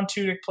chasing. Alan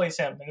Tudyk plays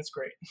him, and it's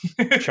great.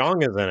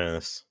 Chong is in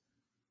this,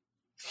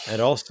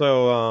 and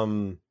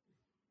also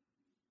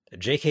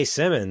J.K.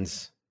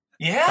 Simmons.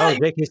 Yeah. Oh,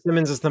 J.K.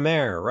 Simmons is the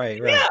mayor. Right.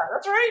 Yeah,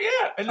 that's right.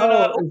 Yeah. And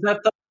then, is that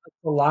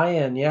the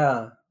lion?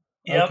 Yeah.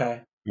 Yep.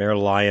 Okay. Mayor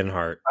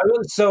Lionheart. I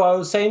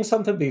was saying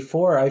something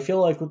before. I feel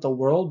like with the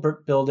world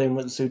building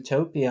with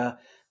Zootopia,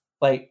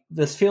 like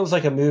this feels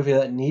like a movie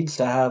that needs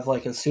to have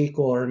like a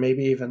sequel or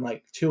maybe even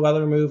like two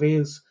other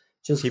movies.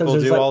 Just people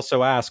do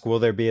also ask, will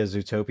there be a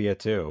Zootopia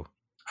 2?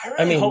 I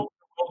really hope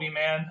there will be,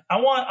 man. I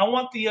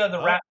want the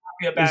Rat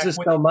Mafia back. Is this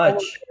so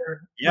much?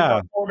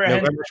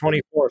 November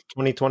 24th,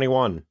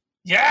 2021.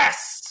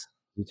 Yes!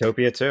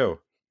 Zootopia 2.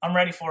 I'm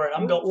ready for it.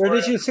 I'm built for it. Where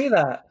did you see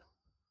that?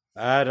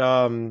 At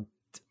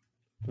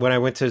when I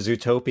went to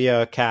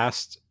Zootopia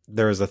Cast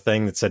there was a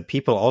thing that said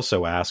people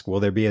also ask, will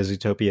there be a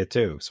Zootopia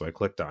 2? So I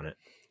clicked on it.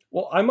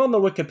 Well, I'm on the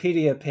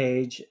Wikipedia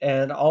page,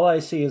 and all I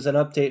see is an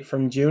update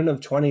from June of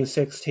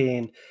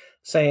 2016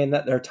 saying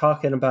that they're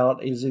talking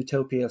about a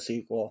Zootopia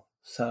sequel.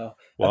 So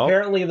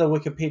apparently the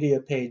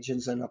Wikipedia page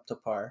isn't up to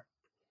par.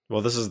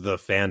 Well, this is the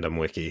fandom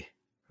wiki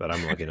that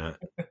I'm looking at.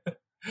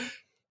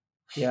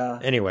 Yeah.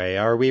 Anyway,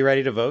 are we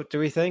ready to vote, do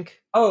we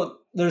think? Oh,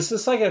 there's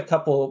just like a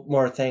couple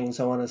more things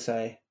I want to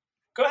say.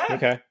 Go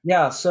ahead. Okay.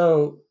 Yeah,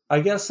 so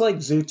I guess like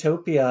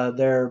Zootopia,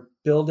 they're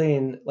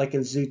building like a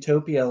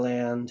Zootopia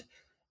land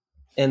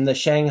in the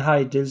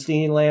Shanghai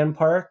Disneyland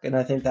park, and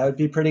I think that would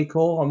be pretty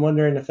cool. I'm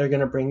wondering if they're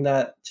going to bring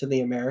that to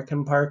the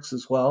American parks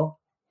as well.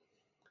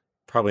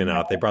 Probably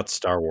not. They brought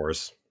Star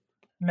Wars.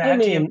 Matt,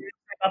 do you have anything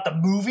about the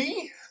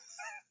movie?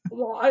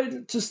 Well,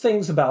 just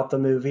things about the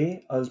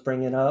movie I was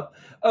bringing up.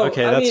 Oh,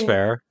 okay, that's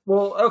fair.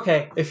 Well,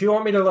 okay, if you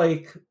want me to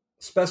like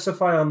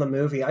specify on the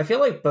movie, I feel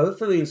like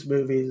both of these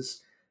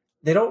movies,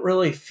 they don't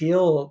really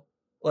feel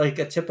like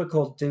a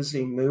typical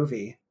Disney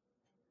movie.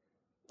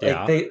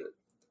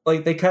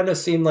 Like they kind of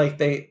seem like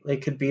they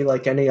could be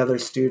like any other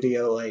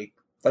studio, like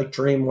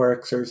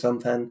DreamWorks or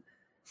something.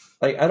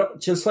 Like I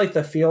don't just like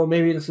the feel.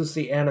 Maybe this is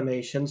the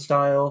animation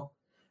style.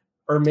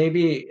 Or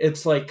maybe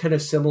it's like kind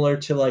of similar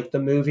to like the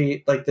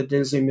movie, like the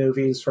Disney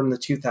movies from the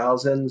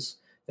 2000s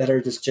that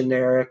are just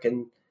generic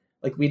and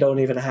like we don't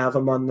even have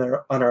them on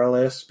our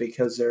list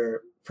because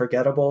they're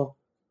forgettable.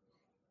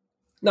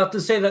 Not to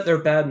say that they're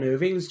bad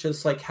movies,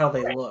 just like how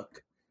they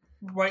look.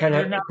 Right.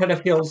 Kind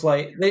of feels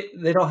like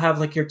they don't have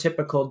like your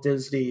typical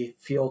Disney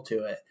feel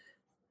to it.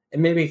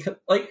 And maybe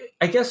like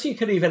I guess you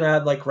could even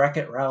add like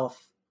Wreck-It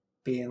Ralph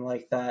being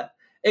like that.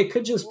 It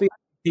could just be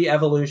the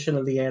evolution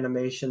of the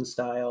animation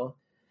style.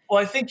 Well,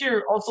 I think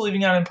you're also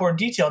leaving out an important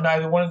detail.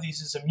 Neither one of these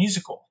is a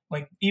musical.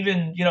 Like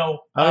even,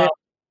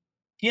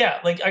 yeah,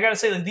 like I gotta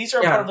say, like these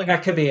are part of like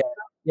that could be it.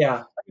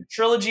 Yeah. A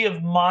trilogy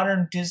of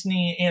modern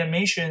Disney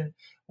animation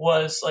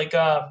was like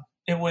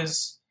it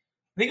was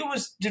I think it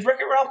was did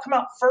Wreck-It Ralph come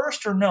out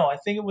first or no? I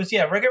think it was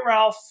Wreck-It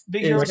Ralph,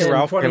 Big Hero 6. Wreck-It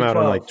Ralph came out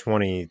in like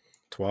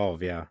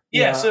 2012,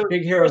 Yeah, so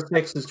Big Hero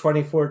 6 is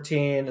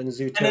 2014 and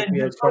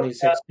Zootopia is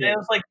 2016. And it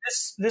was like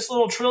this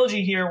little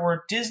trilogy here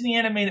were Disney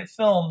animated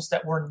films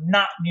that were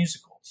not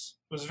musicals.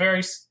 It was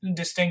very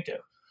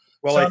distinctive.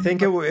 Well, I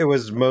think it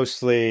was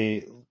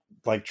mostly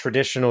like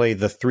traditionally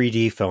the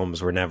 3D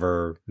films were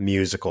never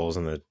musicals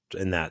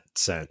in that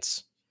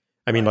sense.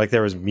 I mean, like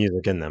there was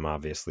music in them,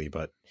 obviously,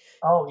 but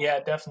oh yeah,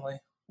 definitely.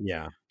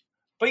 Yeah.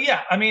 But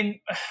yeah, I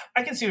mean,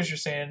 I can see what you're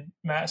saying,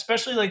 Matt.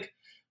 Especially like,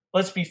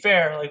 let's be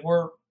fair, like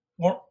we're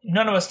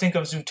none of us think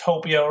of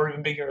Zootopia or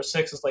even Big Hero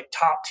 6 as like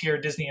top tier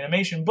Disney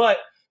animation. But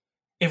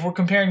if we're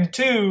comparing the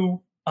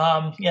two,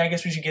 I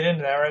guess we should get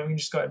into that, right? We can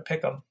just go ahead and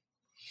pick them.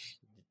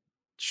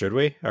 Should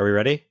we? Are we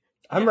ready?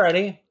 I'm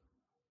ready.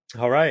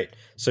 All right.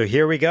 So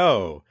here we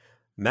go.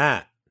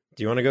 Matt,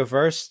 do you want to go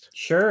first?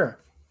 Sure.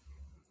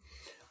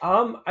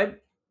 I'm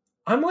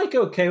like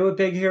okay with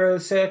Big Hero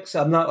 6.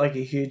 I'm not like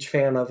a huge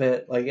fan of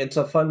it. Like it's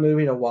a fun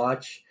movie to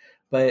watch,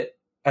 but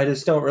I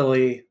just don't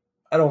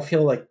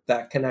feel like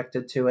that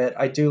connected to it.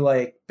 I do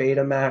like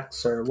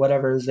Betamax or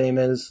whatever his name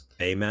is.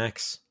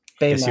 Baymax?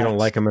 I guess you don't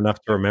like him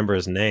enough to remember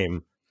his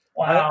name.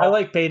 Wow. I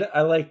like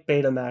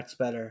Betamax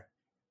better.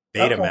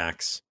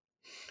 Betamax. Okay.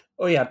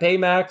 Oh yeah,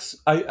 Baymax.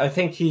 I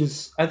think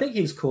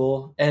he's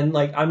cool. And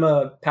like I'm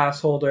a pass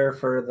holder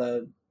for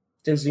the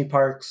Disney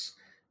parks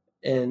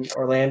in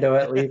Orlando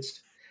at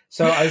least.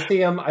 So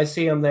I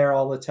see him there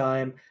all the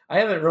time. I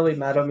haven't really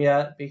met him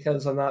yet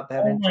because I'm not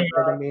that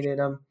interested in meeting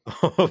him.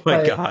 Oh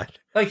my God.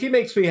 Like he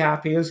makes me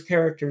happy. His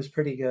character is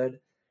pretty good.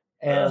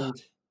 And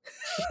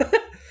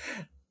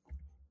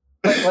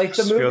but like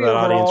the movie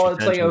overall,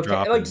 it's like okay.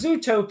 Dropping. Like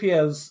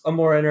Zootopia is a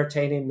more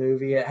entertaining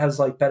movie. It has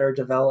like better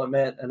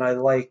development and I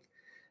like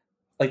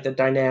the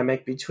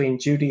dynamic between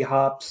Judy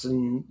Hopps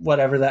and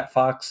whatever that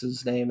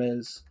fox's name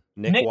is.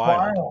 Nick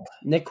Wilde.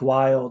 Nick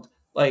Wilde.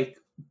 Like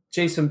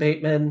Jason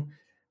Bateman.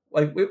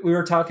 Like we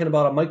were talking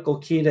about a Michael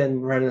Keaton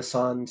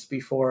renaissance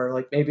before.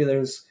 Like maybe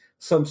there's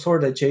some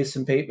sort of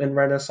Jason Bateman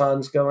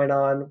renaissance going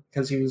on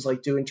because he was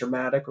like doing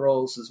dramatic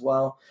roles as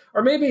well.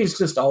 Or maybe he's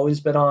just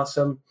always been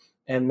awesome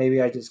and maybe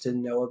I just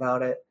didn't know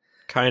about it.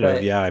 Kind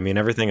of, yeah. I mean,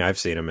 everything I've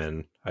seen him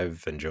in,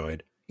 I've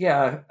enjoyed.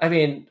 Yeah, I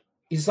mean,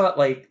 he's not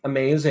like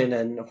amazing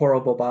and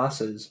Horrible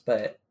Bosses,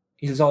 but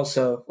he's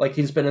also like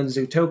he's been in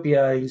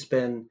Zootopia, he's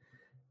been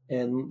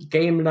in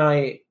Game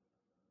Night.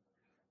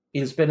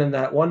 He's been in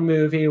that one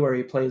movie where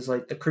he plays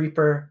like the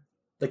creeper,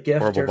 the gift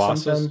Horrible or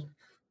Bosses. Something.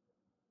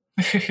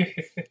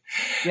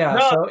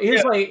 So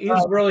he's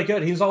really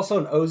good. He's also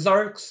in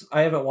Ozarks.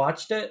 I haven't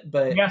watched it,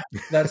 but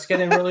that's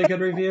getting really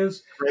good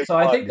reviews. So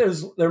I think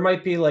there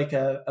might be like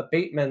a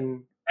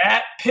Bateman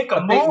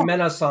Bateman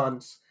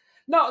renaissance.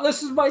 No,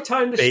 this is my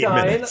time to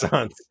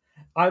shine.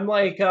 I'm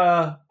like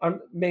I'm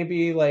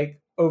maybe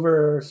like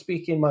over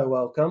speaking my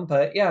welcome,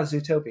 but yeah,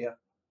 Zootopia.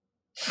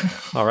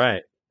 All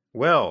right.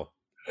 Will.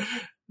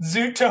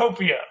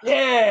 Zootopia.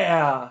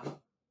 Yeah.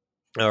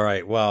 All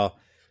right. Well,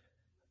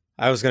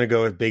 I was going to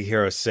go with Big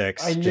Hero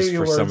 6 I knew just you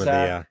for were, some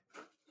Zach.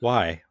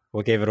 Why?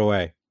 What gave it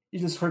away? You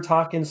just were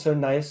talking so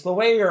nice. The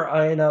way you're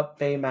eyeing up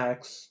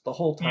Baymax the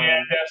whole time. Yeah,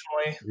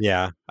 definitely.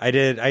 Yeah, I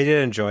did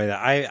enjoy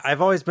that.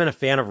 I've always been a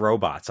fan of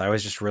robots. I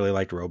always just really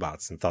liked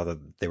robots and thought that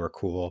they were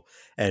cool.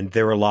 And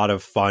there were a lot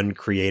of fun,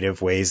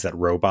 creative ways that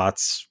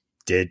robots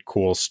did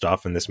cool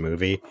stuff in this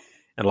movie,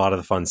 and a lot of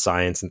the fun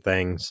science and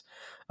things.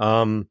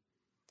 It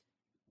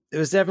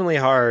was definitely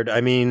hard.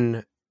 I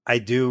mean, I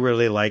do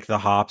really like the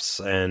Hops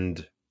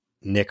and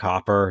Nick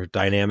Hopper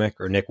dynamic,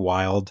 or Nick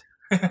Wilde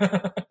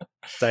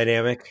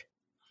dynamic.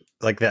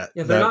 Like that.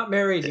 Yeah, they're not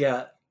married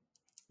yet.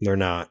 They're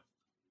not.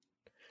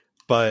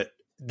 But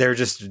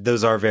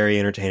those are very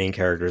entertaining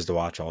characters to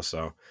watch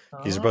also.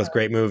 These are both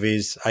great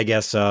movies. I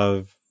guess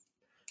well,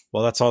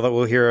 that's all that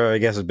we'll hear. I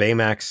guess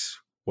Baymax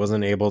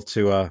wasn't able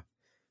to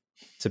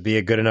be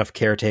a good enough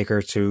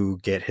caretaker to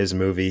get his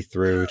movie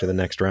through to the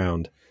next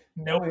round.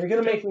 Nope. You're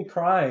going to make me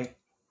cry.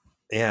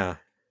 Yeah.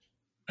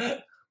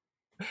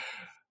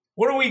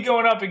 What are we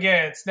going up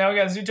against? Now we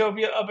got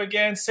Zootopia up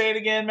against. Say it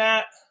again,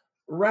 Matt.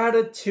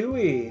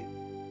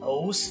 Ratatouille.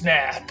 Oh,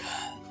 snap.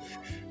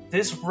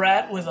 This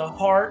rat with a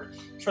heart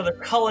for the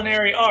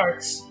culinary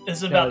arts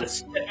is about to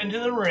step into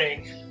the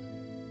ring.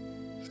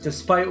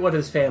 Despite what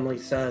his family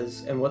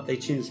says and what they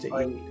choose to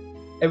eat.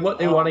 And what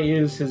they want to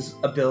use his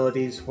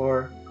abilities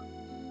for.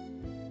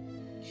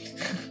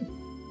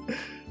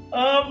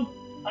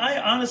 I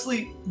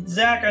honestly,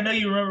 Zach, I know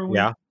you remember.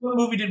 What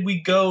movie did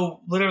we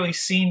go literally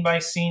scene by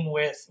scene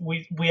with?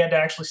 We had to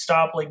actually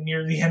stop like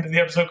near the end of the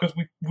episode because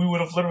we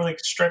would have literally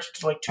stretched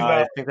to like 2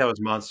 hours. I think that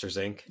was Monsters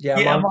Inc.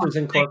 Yeah, Monsters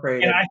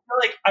Incorporated. And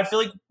I feel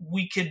like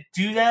we could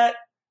do that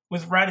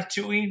with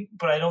Ratatouille,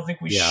 but I don't think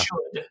we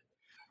should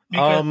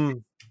because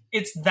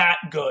it's that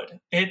good.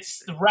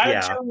 It's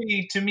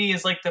Ratatouille to me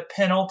is like the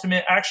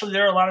penultimate. Actually,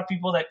 there are a lot of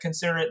people that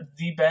consider it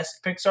the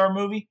best Pixar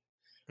movie.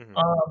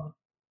 Mm-hmm.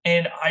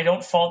 And I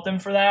don't fault them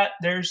for that.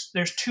 There's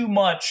too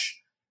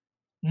much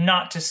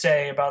not to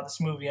say about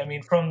this movie. I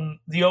mean, from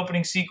the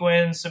opening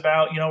sequence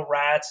about,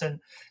 rats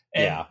and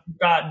you've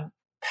got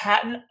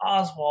Patton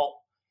Oswalt.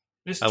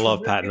 I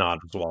love Patton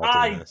Oswalt.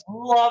 I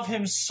love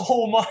him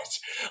so much.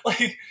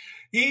 Like,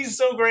 he's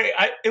so great.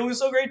 It was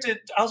so great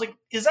I was like,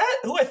 is that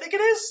who I think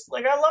it is?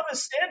 Like, I love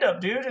his stand-up,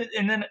 dude.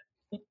 And then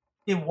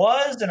it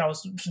was, and I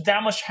was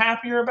that much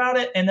happier about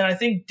it. And then I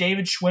think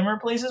David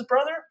Schwimmer plays his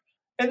brother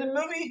in the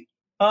movie.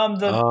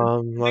 Let's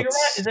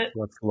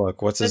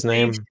look. What's his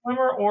name?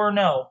 Schwimmer or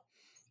no?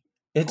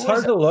 It's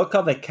hard to look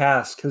on the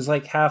cast because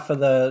like half of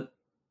the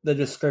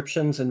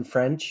description's in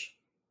French.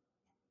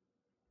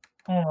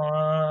 Hold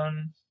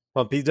on.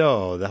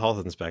 Pompidou, the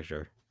health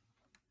inspector.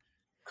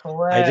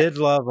 Correct. I did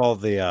love all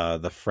the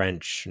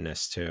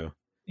Frenchness too.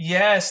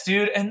 Yes,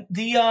 dude, and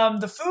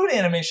the food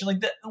animation,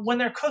 like when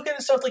they're cooking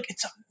and stuff, like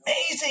it's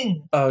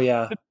amazing. Oh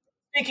yeah.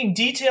 Making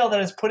detail that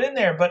is put in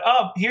there. But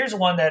here's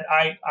one that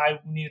I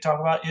need to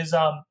talk about is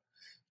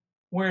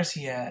where is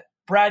he at?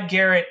 Brad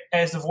Garrett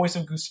as the voice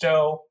of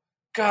Gusteau.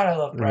 God, I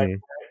love Brad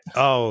Garrett.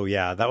 Oh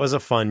yeah, that was a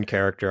fun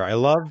character. I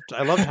loved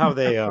how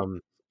they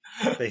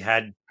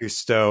had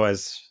Gusteau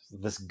as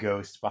this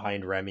ghost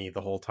behind Remy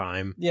the whole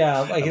time. Yeah,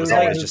 like it was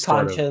like his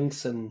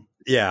conscience and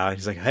yeah,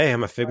 he's like, hey,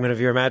 I'm a figment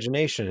of your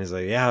imagination. He's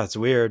like, yeah, it's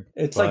weird.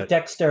 It's like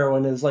Dexter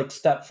when his like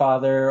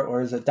stepfather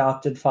or his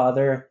adopted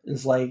father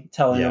is like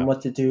telling him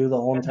what to do the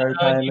whole entire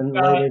time in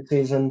later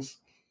seasons.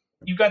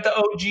 You got the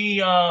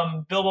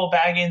OG Bilbo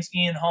Baggins,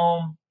 Ian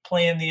Holm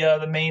playing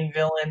the main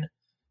villain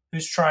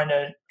who's trying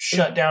to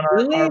shut down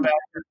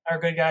our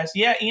good guys.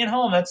 Yeah, Ian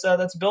Holm. That's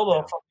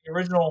Bilbo from the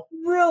original.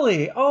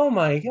 Really? Oh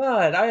my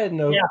god, I had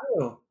no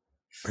clue.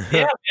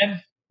 Yeah,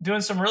 man,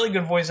 doing some really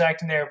good voice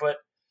acting there. But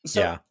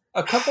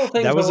a couple of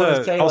things that was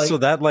also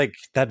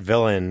that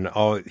villain.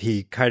 Oh,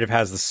 he kind of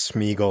has the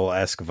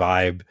Smeagol-esque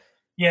vibe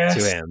to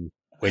him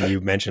when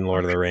you mention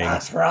Lord of the Rings.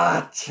 That's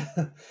right.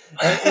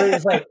 And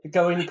he's like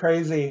going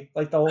crazy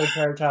like the whole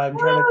entire time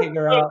trying to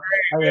figure out,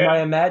 am I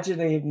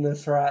imagining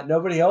this rat?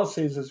 Nobody else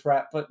sees this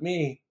rat but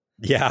me.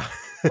 Yeah.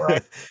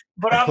 Right.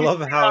 But I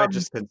love how it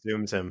just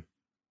consumes him.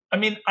 I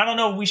mean, I don't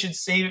know if we should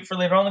save it for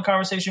later on in the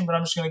conversation, but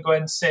I'm just going to go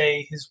ahead and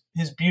say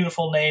his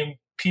beautiful name,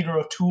 Peter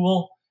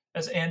O'Toole,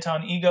 as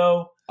Anton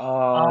Ego.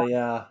 Oh,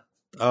 yeah.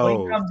 When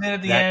he comes in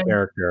at the end,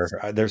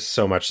 character, there's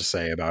so much to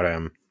say about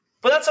him.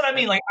 But that's what I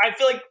mean. Like, I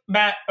feel like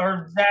Matt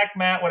or Zach,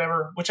 Matt,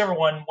 whatever, whichever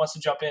one wants to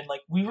jump in. Like,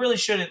 we really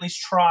should at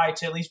least try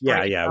to at least. We've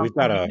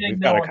got to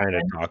kind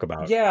of talk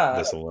about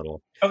this a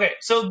little. Okay,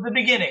 so the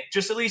beginning,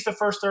 just at least the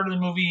first third of the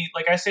movie.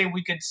 Like I say,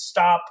 we could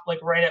stop like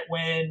right at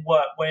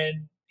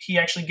when he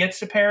actually gets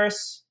to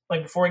Paris,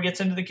 like before he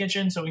gets into the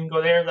kitchen, so we can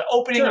go there. The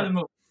opening of the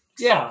movie.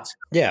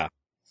 Yeah.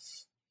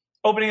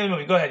 Opening of the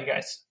movie. Go ahead, you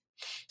guys.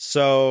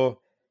 So,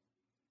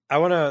 I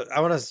want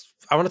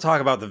to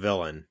talk about the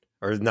villain.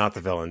 Or not the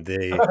villain.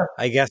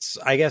 I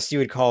guess you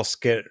would call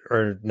Skit,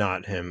 or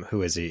not him.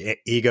 Who is he?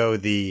 Ego,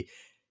 the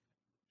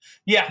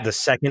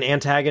second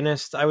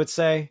antagonist, I would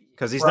say,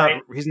 because he's not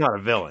a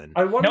villain.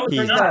 I wonder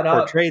he's not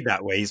portrayed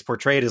that way. He's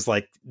portrayed as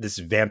like this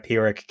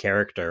vampiric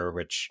character,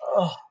 which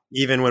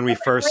even when we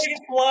first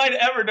line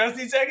ever doesn't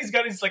he?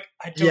 He's like,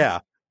 I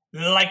don't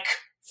like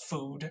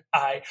food.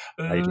 I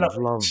I love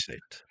love it.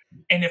 it.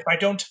 And if I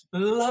don't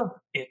love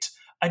it,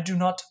 I do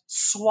not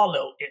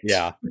swallow it.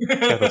 Yeah,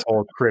 got this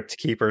whole crypt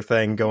keeper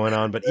thing going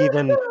on. But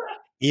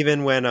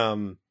even when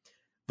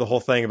the whole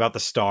thing about the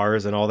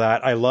stars and all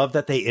that, I love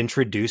that they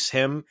introduce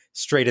him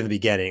straight in the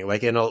beginning.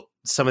 Like in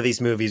some of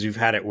these movies, we've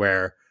had it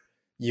where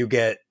you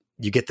get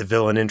the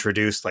villain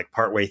introduced like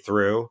partway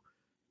through.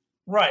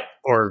 Right.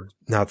 Or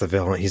not the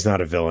villain. He's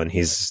not a villain.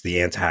 He's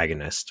the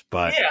antagonist.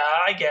 But yeah,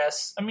 I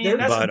guess. I mean,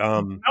 I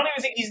don't even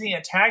think he's the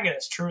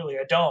antagonist. Truly,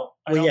 I don't.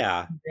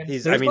 Yeah.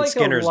 There's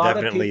Skinner's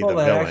definitely the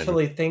villain. That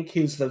actually think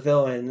he's the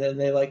villain, and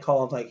they like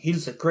call him like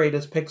he's the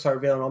greatest Pixar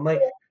villain. I'm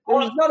like,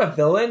 he's not a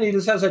villain. He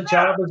just has a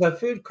job as a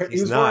food critic.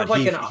 He's not.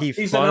 He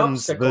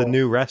funds the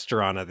new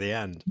restaurant at the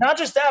end. Not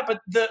just that, but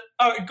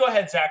go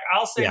ahead, Zach.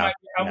 I'll say I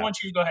want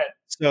you to go ahead.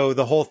 So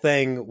the whole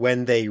thing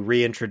when they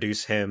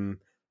reintroduce him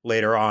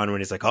later on,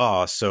 when he's like,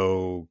 "Oh,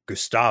 so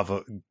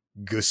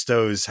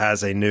Gusto's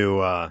has a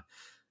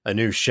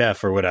new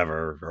chef or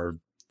whatever, or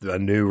a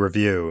new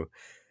review,"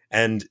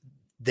 and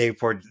they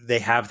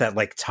have that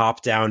like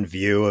top down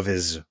view of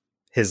his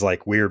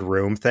like weird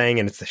room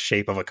thing, and it's the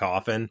shape of a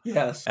coffin.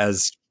 Yes,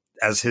 as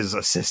his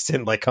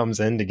assistant like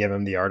comes in to give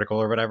him the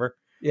article or whatever.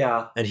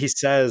 Yeah, and he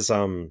says,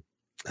 "Oh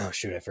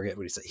shoot, I forget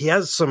what he said." He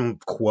has some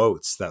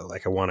quotes that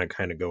like I want to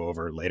kind of go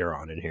over later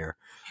on in here.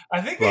 I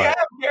think they have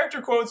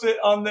character quotes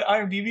on the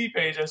IMDb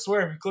page. I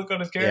swear, if you click on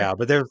his character. Yeah,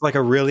 but there's like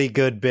a really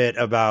good bit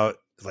about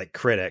like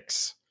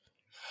critics.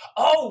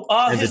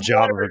 And his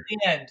job at the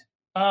end.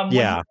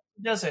 Yeah,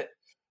 he does it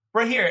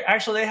right here.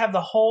 Actually, they have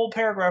the whole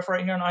paragraph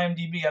right here on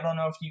IMDb. I don't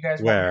know if you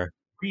guys want to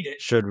read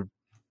it.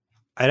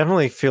 I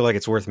definitely feel like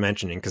it's worth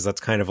mentioning because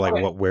that's kind of like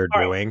what we're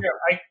doing.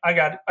 I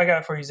got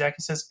it for you, Zach.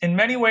 He says, in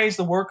many ways,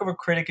 the work of a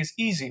critic is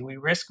easy. We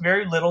risk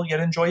very little, yet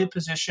enjoy a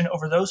position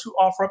over those who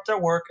offer up their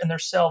work and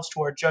themselves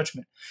to our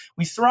judgment.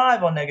 We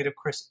thrive on negative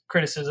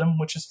criticism,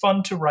 which is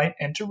fun to write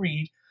and to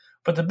read.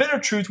 But the bitter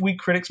truth we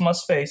critics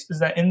must face is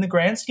that in the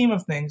grand scheme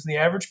of things, the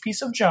average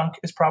piece of junk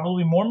is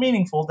probably more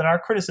meaningful than our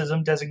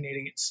criticism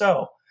designating it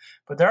so.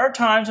 But there are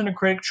times when a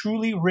critic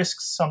truly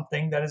risks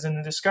something that is in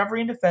the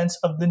discovery and defense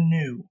of the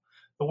new.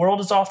 The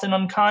world is often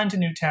unkind to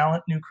new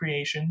talent, new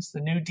creations,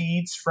 the new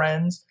deeds,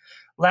 friends.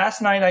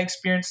 Last night I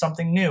experienced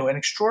something new, an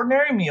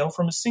extraordinary meal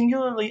from a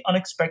singularly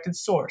unexpected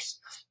source.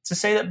 To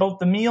say that both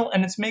the meal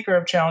and its maker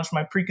have challenged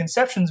my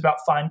preconceptions about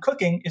fine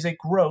cooking is a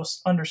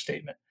gross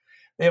understatement.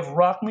 They have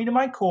rocked me to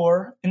my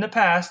core. In the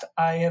past,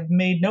 I have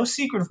made no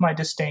secret of my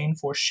disdain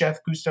for Chef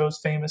Gusteau's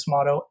famous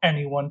motto,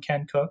 anyone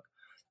can cook.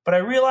 But I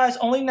realize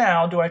only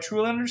now do I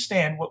truly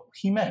understand what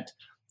he meant.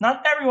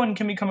 Not everyone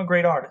can become a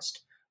great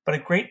artist. But a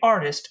great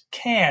artist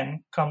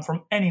can come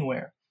from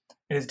anywhere.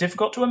 It is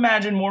difficult to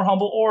imagine more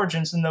humble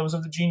origins than those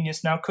of the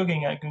genius now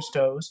cooking at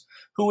Gusteau's,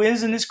 who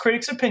is, in this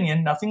critic's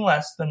opinion, nothing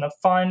less than the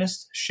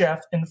finest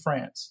chef in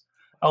France.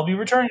 I'll be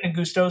returning to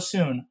Gusteau's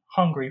soon,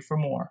 hungry for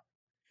more.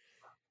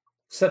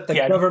 Except the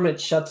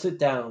government shuts it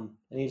down,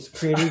 and he's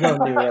creating a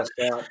new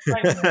restaurant.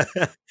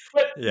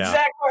 But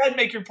Zach, go ahead and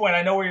make your point.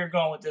 I know where you're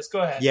going with this. Go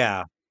ahead.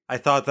 Yeah, I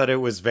thought that it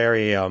was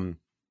very...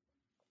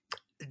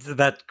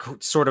 that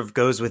sort of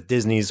goes with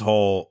Disney's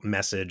whole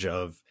message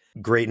of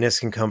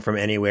greatness can come from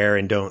anywhere,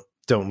 and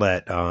don't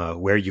let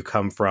where you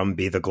come from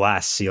be the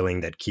glass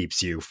ceiling that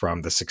keeps you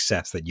from the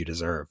success that you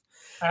deserve.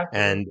 Absolutely.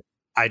 And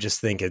I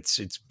just think it's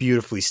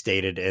beautifully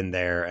stated in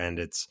there, and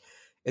it's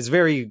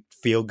very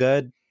feel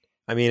good.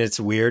 I mean, it's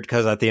weird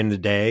because at the end of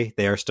the day,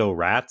 they are still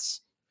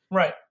rats,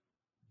 right?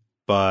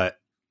 But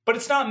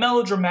it's not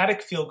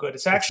melodramatic feel good.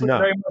 It's actually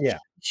very much a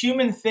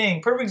human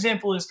thing. Perfect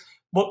example is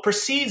what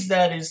precedes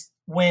that is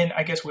when,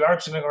 I guess we are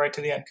just going to go right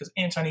to the end because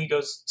Anton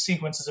Ego's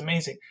sequence is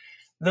amazing.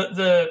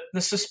 The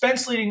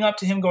suspense leading up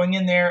to him going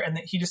in there, and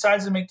that he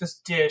decides to make this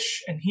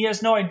dish, and he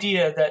has no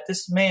idea that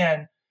this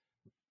man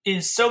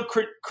is so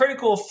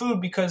critical of food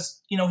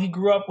because he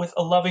grew up with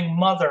a loving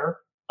mother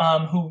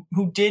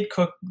who did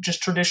cook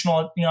just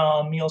traditional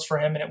meals for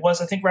him, and it was,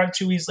 I think,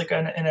 Ratatouille is like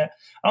in a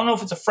I don't know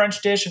if it's a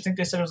French dish. I think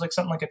they said it was like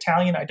something like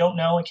Italian. I don't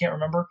know. I can't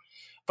remember.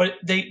 But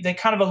they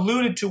kind of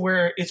alluded to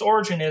where its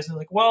origin is. And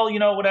like, well,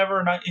 whatever.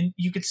 And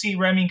you could see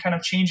Remy kind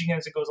of changing it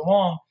as it goes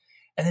along.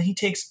 And then he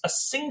takes a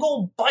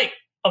single bite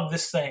of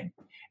this thing.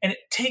 And it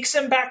takes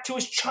him back to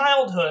his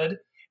childhood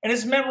and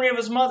his memory of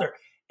his mother.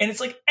 And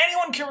it's like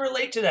anyone can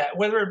relate to that,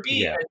 whether it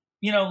be,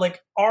 like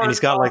art. And he's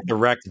got like the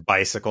wrecked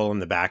bicycle in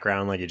the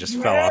background. Like it just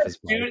fell off his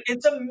bike. Dude,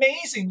 it's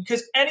amazing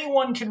because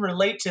anyone can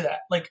relate to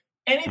that. Like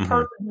any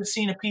person who's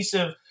seen a piece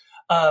of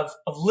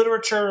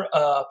literature,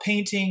 a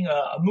painting,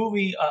 a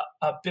movie,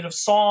 a bit of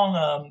song,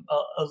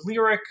 a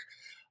lyric,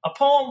 a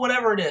poem,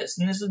 whatever it is.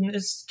 And in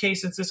this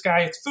case, it's this guy,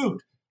 it's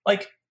food.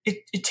 Like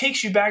it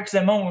takes you back to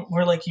that moment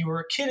where like you were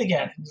a kid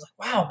again. And it's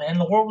like, wow, man,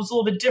 the world was a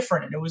little bit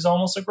different. And it was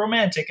almost like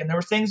romantic and there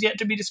were things yet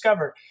to be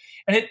discovered.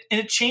 And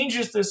it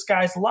changes this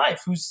guy's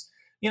life who's,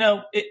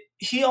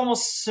 he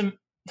almost,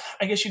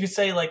 I guess you could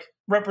say, like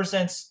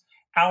represents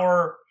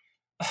our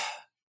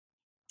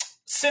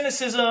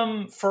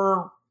cynicism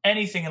for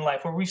anything in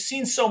life, where we've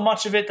seen so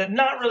much of it that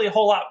not really a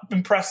whole lot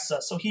impresses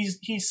us. So he's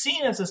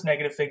seen as this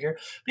negative figure,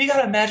 but you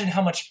got to imagine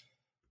how much.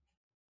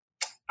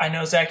 I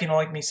know, Zach, you don't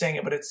like me saying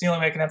it, but it's the only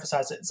way I can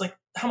emphasize it. It's like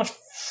how much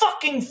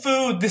fucking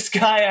food this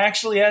guy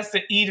actually has to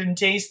eat and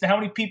taste, and how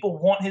many people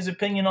want his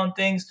opinion on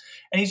things.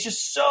 And he's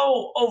just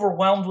so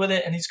overwhelmed with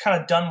it, and he's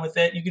kind of done with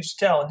it. You could just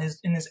tell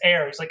in his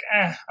air. He's like,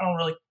 I don't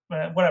really,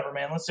 whatever,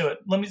 man. Let's do it.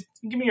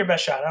 Give me your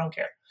best shot. I don't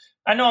care.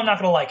 I know I'm not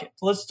going to like it.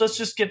 So let's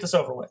just get this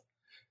over with.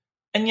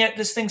 And yet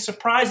this thing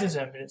surprises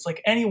him. And it's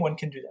like anyone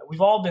can do that. We've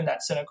all been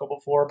that cynical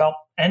before about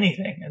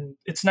anything. And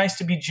it's nice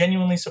to be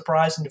genuinely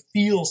surprised and to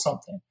feel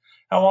something.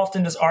 How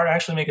often does art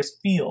actually make us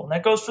feel? And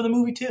that goes for the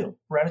movie too.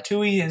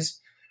 Ratatouille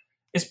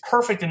is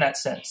perfect in that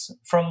sense.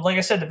 From, like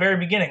I said, the very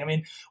beginning. I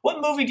mean,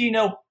 what movie do you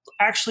know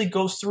actually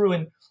goes through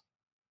and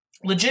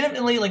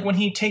legitimately, like when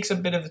he takes a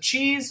bit of the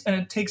cheese and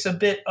it takes a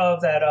bit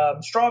of that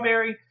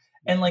strawberry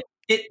and like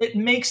it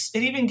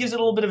even gives it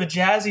a little bit of a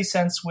jazzy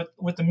sense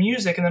with the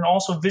music, and then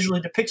also visually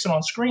depicts it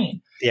on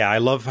screen. Yeah, I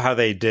love how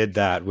they did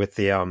that with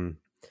the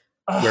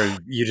where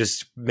you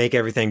just make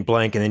everything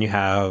blank, and then you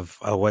have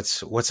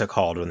what's it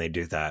called when they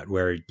do that,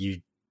 where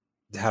you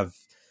have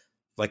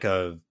like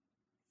a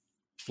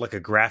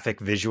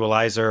graphic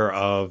visualizer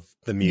of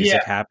the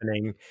music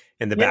happening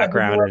in the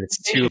background, and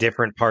it's two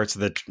different parts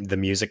of the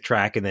music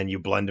track, and then you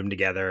blend them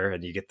together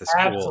and you get this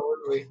cool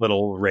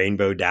little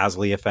rainbow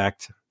dazzly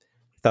effect.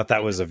 I thought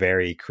that was a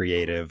very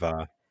creative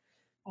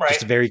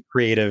just a very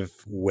creative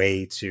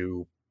way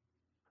to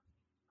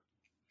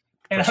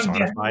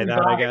personify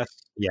that, I guess.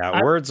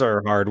 Yeah, words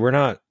are hard. We're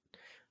not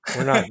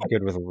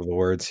good with the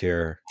words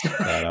here.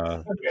 But,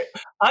 okay.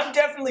 I'm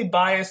definitely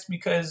biased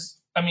because,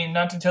 I mean,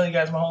 not to tell you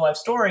guys my whole life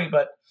story,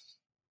 but,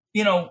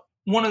 you know,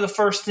 one of the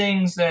first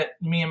things that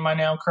me and my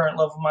now current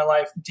love of my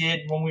life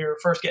did when we were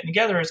first getting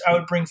together is I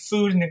would bring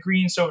food and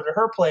ingredients over to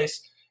her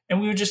place,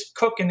 and we would just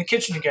cook in the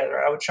kitchen together.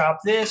 I would chop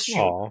this, she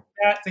would cook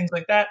that, things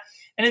like that.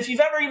 And if you've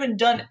ever even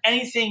done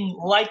anything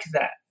like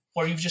that,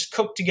 or you've just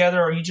cooked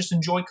together, or you just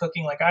enjoy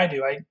cooking like I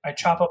do, I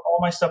chop up all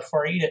my stuff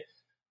before I eat it.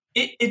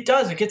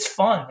 It gets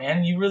fun,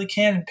 man. You really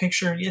can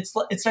picture.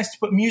 It's nice to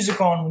put music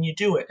on when you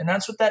do it, and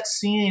that's what that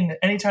scene.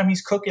 Anytime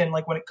he's cooking,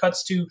 like when it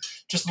cuts to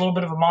just a little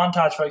bit of a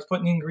montage while he's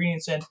putting the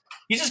ingredients in,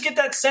 you just get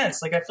that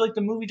sense. Like I feel like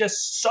the movie does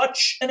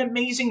such an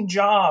amazing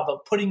job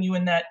of putting you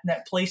in that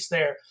place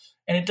there,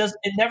 and it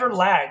never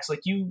lags.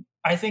 Like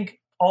I think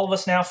all of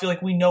us now feel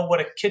like we know what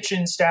a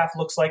kitchen staff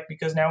looks like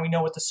because now we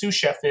know what the sous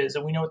chef is,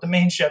 and we know what the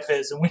main chef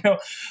is, and we know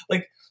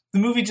like the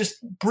movie just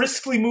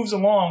briskly moves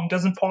along,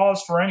 doesn't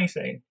pause for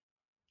anything.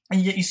 And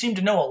yet you seem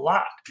to know a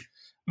lot.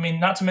 I mean,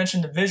 not to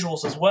mention the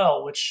visuals as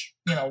well, which,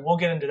 you know, we'll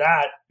get into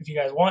that if you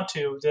guys want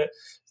to.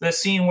 The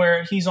scene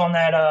where he's on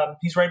that,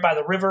 he's right by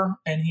the river,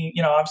 and he,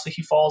 you know, obviously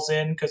he falls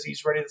in because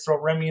he's ready to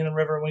throw Remy in the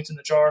river when he's in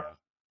the jar.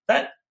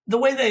 The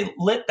way they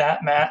lit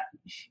that, Matt,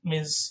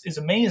 is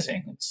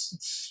amazing.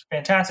 It's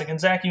fantastic. And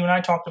Zach, you and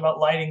I talked about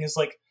lighting is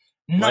like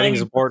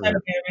 90% of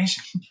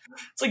animation.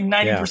 It's like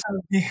 90% of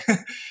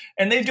the,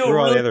 and they do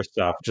all the other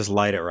stuff. Just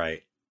light it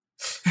right.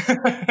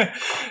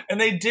 And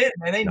they did,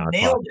 man. They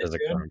nailed it.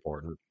 Physics are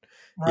important.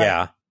 Right.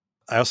 Yeah,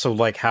 I also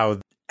like how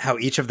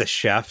each of the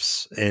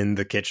chefs in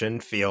the kitchen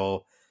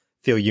feel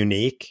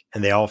unique,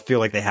 and they all feel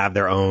like they have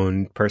their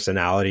own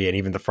personality, and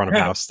even the front of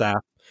house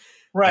staff.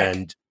 Right,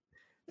 and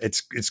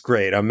it's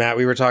great. Matt,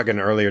 we were talking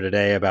earlier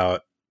today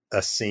about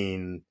a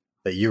scene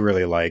that you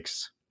really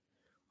liked.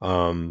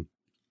 The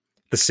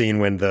scene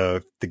when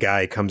the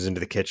guy comes into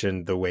the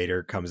kitchen, the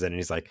waiter comes in, and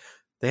he's like,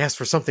 "They asked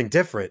for something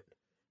different."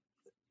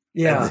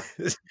 Yeah.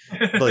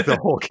 Like the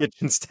whole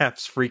kitchen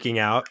staff's freaking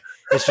out.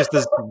 It's just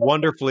this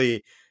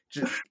wonderfully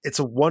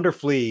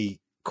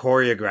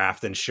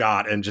choreographed and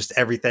shot, and just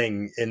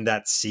everything in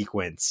that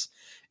sequence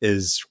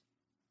is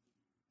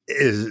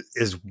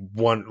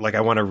one, like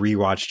I want to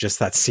rewatch just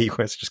that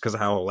sequence just because of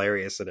how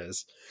hilarious it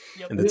is.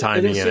 Yep. And the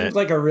timing in it. It seems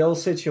like a real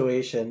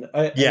situation.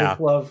 I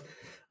love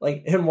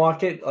like him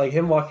walking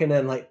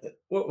in, like,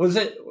 what was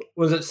it?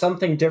 Was it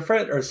something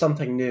different or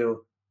something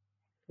new?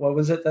 What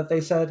was it that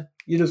they said?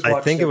 You just watched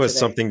I think it was today.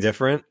 something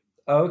different.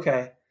 Oh,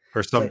 okay.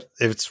 Or something.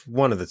 It's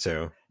one of the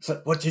two.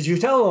 So what did you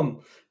tell him?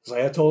 It's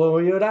like, I told him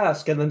what you would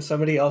ask, and then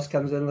somebody else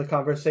comes into the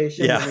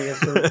conversation and he has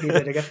to repeat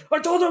it again. I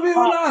told him you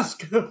would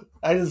ask.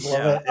 I just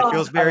love it. It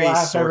feels very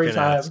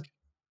Sorkin-esque.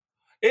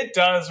 It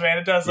does, man.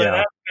 It does.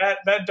 Like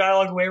that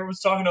dialogue the way everyone's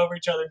talking over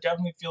each other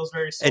definitely feels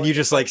very Sorkin. And you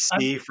just like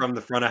see from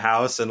the front of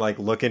house and like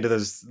look into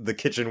the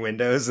kitchen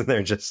windows, and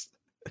they're just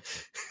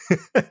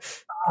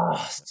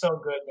oh,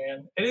 so good,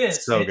 man. It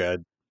is so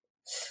good.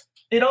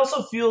 It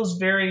also feels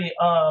very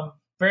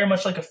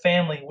much like a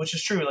family, which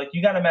is true. Like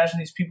you got to imagine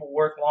these people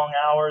work long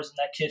hours in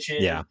that kitchen.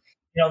 Yeah.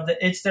 You know,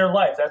 it's their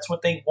life. That's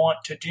what they want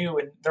to do.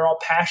 And they're all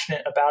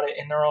passionate about it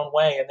in their own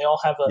way. And they all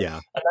have a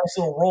nice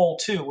little role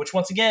too, which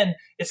once again,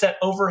 it's that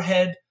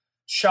overhead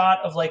shot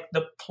of like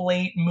the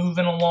plate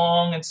moving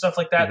along and stuff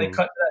like that. Mm-hmm. They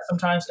cut that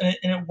sometimes and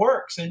it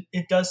works.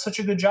 It does such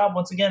a good job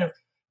once again of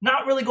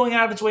not really going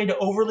out of its way to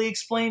overly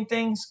explain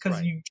things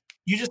because you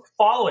you just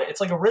follow it.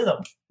 It's like a rhythm.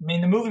 I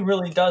mean, the movie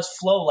really does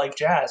flow like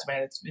jazz,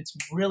 man. It's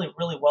really,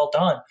 really well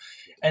done.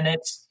 And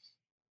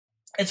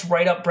it's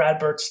right up Brad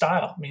Bird's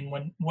style. I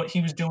mean, what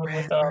he was doing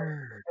with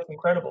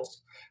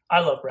Incredibles. I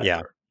love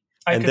Brad Bird.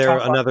 And there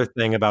another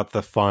thing about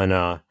the fun,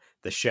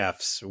 the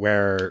chefs,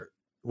 where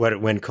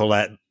when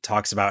Colette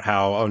talks about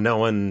how no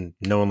one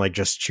like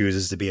just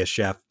chooses to be a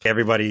chef.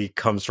 Everybody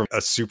comes from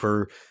a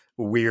super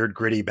weird,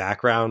 gritty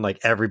background. Like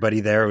everybody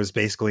there was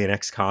basically an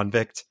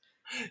ex-convict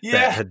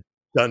that had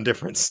done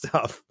different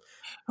stuff.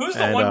 Who's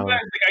the one guy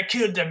like, I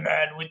killed a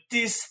man with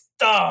this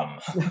thumb?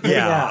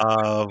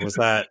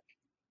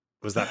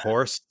 Was that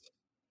Horst?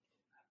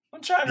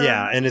 I'm trying to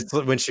remember. And it's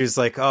when she was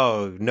like,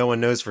 "Oh, no one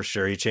knows for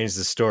sure. He changes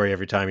the story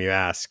every time you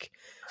ask."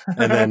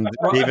 And then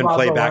they even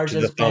play back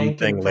to the thumb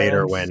thing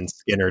later when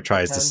Skinner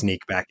tries to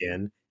sneak back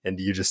in, and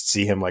you just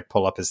see him like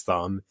pull up his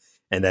thumb,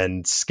 and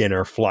then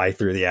Skinner fly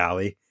through the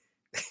alley.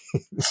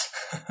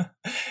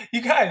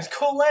 You guys,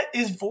 Colette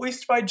is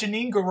voiced by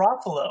Janine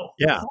Garofalo.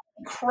 Yeah,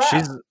 holy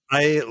crap!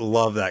 I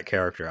love that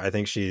character. I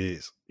think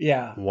she's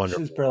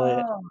wonderful. She's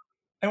brilliant.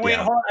 And wait,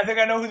 hold on. I think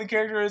I know who the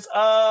character is.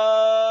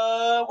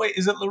 Wait,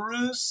 is it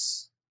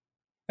LaRousse?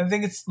 I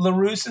think it's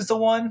LaRousse is the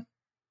one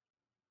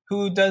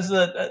who has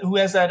that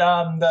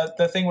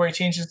the thing where he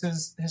changes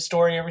his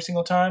story every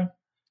single time.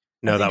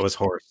 No, that was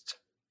Horst.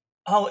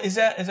 Oh, is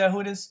that who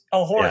it is?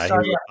 Oh, Horst.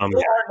 Will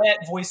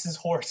Arnett voices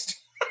Horst.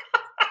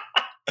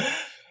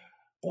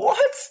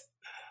 What?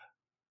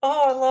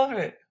 Oh, I love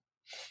it.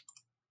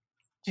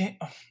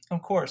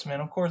 Of course, man.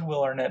 Of course,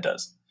 Will Arnett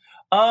does.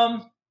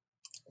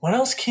 What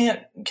else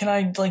can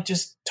I like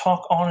just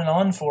talk on and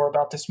on for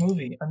about this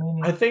movie? I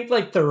mean, I think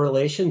like the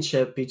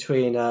relationship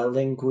between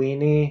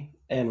Linguini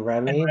and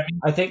Remy,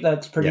 I think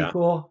that's pretty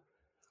cool.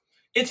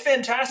 It's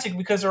fantastic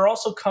because they're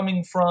also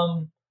coming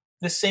from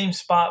the same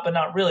spot, but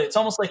not really. It's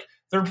almost like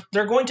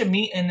they're going to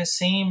meet in the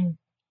same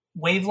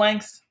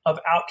wavelength of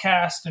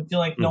outcast and feel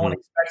like no one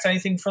expects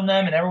anything from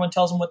them, and everyone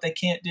tells them what they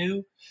can't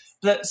do.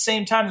 But at the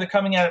same time, they're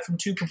coming at it from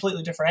two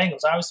completely different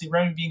angles. Obviously,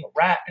 Remy being a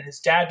rat and his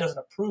dad doesn't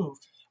approve.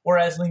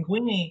 Whereas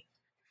Linguini,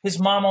 his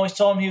mom always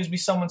told him he was be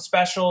someone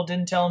special,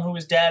 didn't tell him who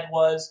his dad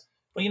was.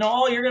 But, you're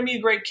going to be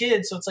a great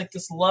kid. So it's like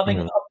this loving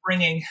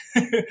upbringing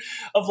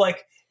of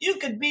like, you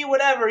could be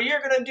whatever. You're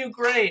going to do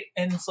great.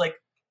 And it's like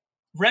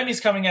Remy's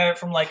coming at it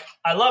from like,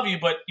 I love you,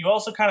 but you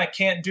also kind of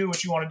can't do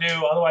what you want to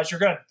do. Otherwise, you're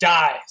going to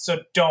die. So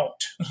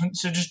don't.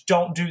 So just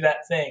don't do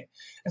that thing.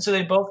 And so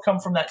they both come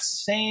from that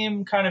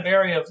same kind of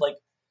area of like,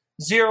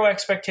 zero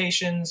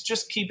expectations,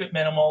 just keep it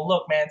minimal.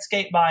 Look, man,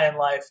 skate by in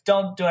life.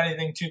 Don't do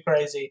anything too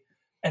crazy.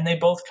 And they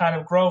both kind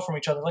of grow from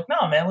each other. Like,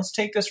 no, man, let's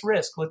take this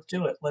risk. Let's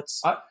do it.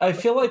 I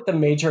feel like the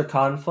major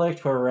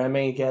conflict where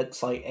Remy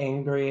gets like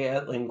angry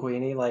at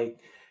Linguini, like,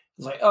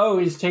 it's like, oh,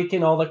 he's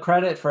taking all the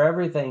credit for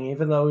everything,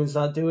 even though he's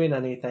not doing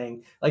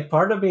anything. Like,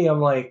 part of me,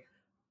 I'm like,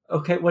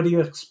 okay, what do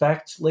you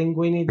expect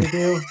Linguini to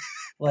do?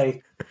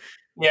 Like,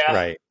 yeah,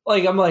 right.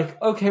 Like, I'm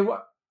like, okay,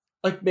 what?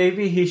 Like,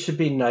 maybe he should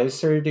be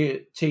nicer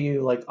to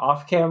you, like,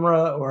 off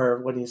camera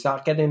or when he's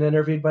not getting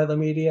interviewed by the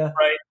media.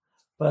 Right.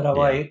 But I'm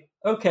like,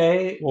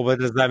 okay. Well, but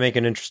does that make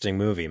an interesting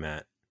movie,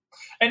 Matt?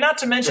 And not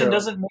to mention,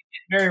 doesn't make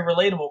it very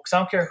relatable because I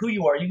don't care who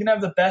you are. You can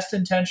have the best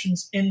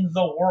intentions in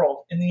the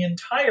world, in the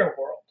entire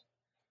world.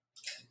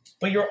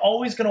 But you're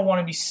always going to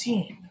want to be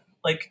seen.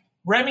 Like,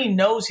 Remy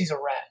knows he's a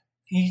rat.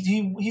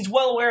 He's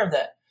well aware of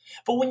that.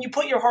 But when you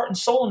put your heart and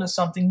soul into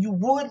something, you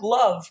would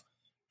love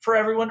for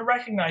everyone to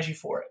recognize you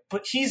for it.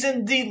 But he's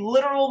in the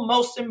literal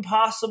most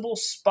impossible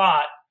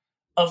spot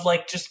of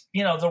like just,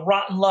 the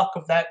rotten luck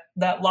of that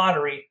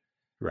lottery.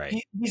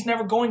 Right. He's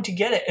never going to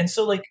get it. And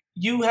so like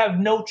you have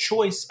no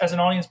choice as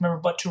an audience member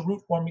but to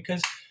root for him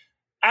because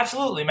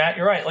absolutely, Matt,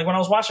 you're right. Like when I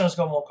was watching, I was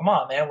going, well, come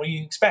on, man, what do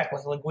you expect?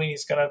 Like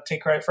Linguini's going to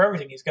take credit for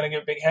everything. He's going to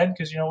get a big head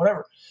because,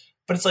 whatever.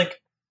 But it's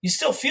like you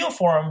still feel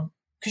for him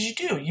because you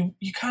do.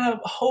 You kind of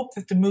hope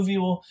that the movie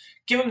will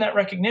give him that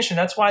recognition.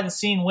 That's why the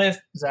scene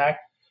with Zach,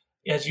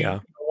 as you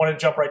want to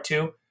jump right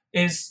to,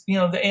 is,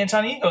 the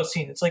Anton Ego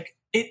scene. It's like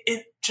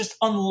it just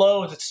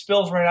unloads. It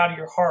spills right out of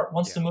your heart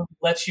once the movie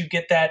lets you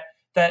get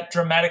that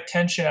dramatic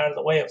tension out of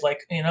the way of like,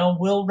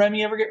 will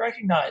Remy ever get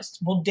recognized?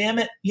 Well, damn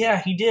it.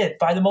 Yeah, he did.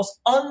 By the most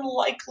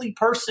unlikely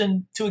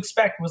person to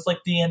expect was like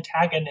the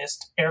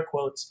antagonist, air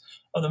quotes,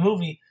 of the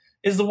movie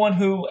is the one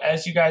who,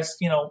 as you guys,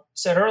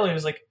 said earlier,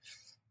 is like,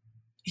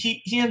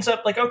 he ends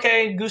up like,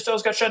 okay,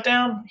 Gusto's got shut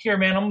down. Here,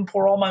 man, I'm going to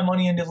pour all my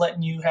money into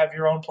letting you have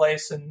your own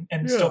place and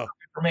still come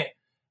for me.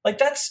 Like,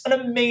 that's an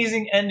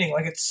amazing ending.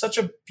 Like, it's such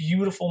a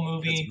beautiful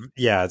movie.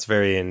 It's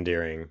very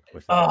endearing.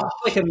 With that.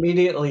 Like,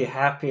 immediately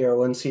happier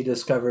once he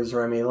discovers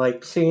Remy.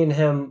 Like, seeing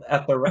him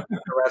at the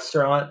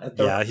restaurant.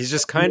 He's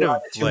just kind of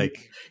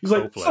like, he's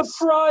hopeless. Like,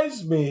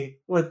 surprise me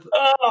with.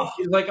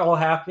 He's like all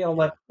happy. I'm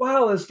like,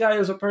 wow, this guy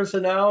has a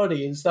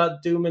personality. He's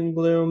not doom and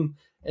gloom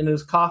in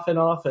his coffin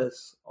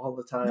office all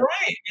the time.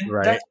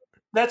 Right. And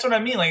that's what I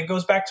mean. Like, it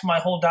goes back to my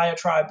whole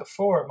diatribe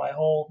before, my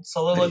whole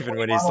soliloquy. Even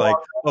when he's like,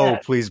 "Oh,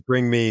 please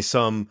bring me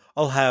some.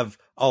 I'll have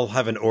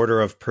an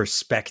order of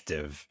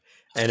perspective,"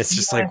 and it's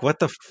just like, what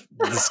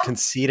this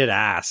conceited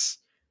ass.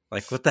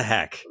 Like, what the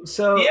heck?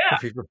 So Yeah.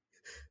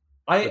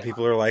 The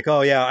people are like,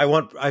 oh yeah,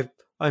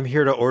 I'm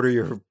here to order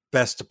your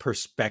best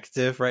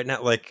perspective right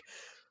now. Like,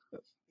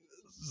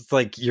 it's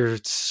like you're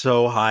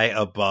so high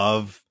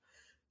above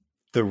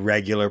the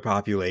regular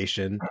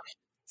population.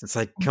 It's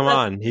like, come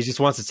on, he just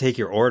wants to take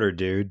your order,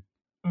 dude.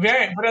 But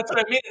that's what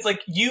I mean. It's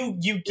like you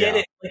get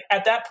it. Like,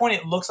 at that point,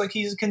 it looks like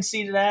he's a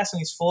conceited ass and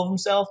he's full of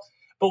himself.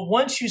 But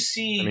once you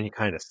see, I mean, he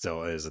kind of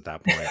still is at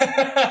that point.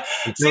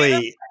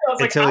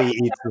 until he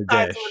eats the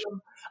dish.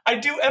 I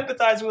do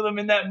empathize with him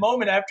in that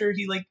moment after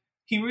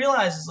he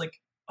realizes, like,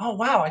 oh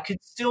wow, I could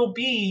still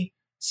be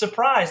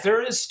surprised.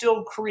 There is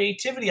still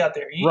creativity out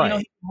there. You know,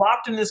 he's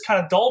locked into this kind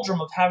of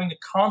doldrum of having to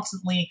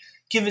constantly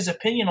give his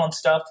opinion on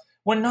stuff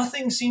when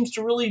nothing seems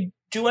to really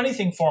do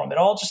anything for him. It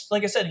all just,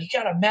 like I said, you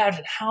got to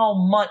imagine how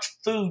much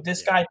food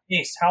this guy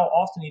tastes, how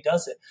often he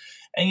does it.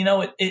 And, you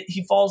know,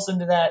 he falls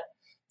into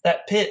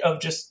that pit of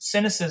just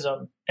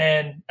cynicism.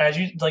 And as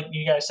you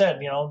guys said,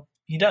 you know,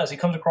 he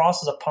comes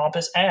across as a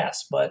pompous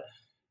ass, but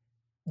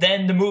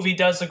then the movie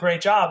does a great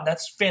job. And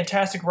that's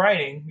fantastic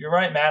writing. You're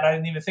right, Matt. I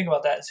didn't even think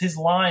about that. It's his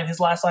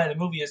last line of the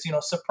movie is, you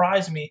know,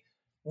 surprise me.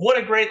 What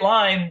a great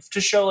line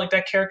to show like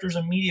that character's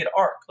immediate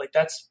arc. Like,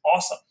 that's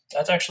awesome.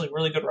 That's actually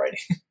really good writing.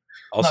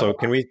 Also,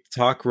 can we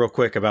talk real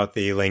quick about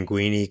the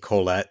Linguini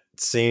Colette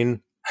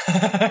scene?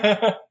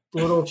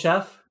 Little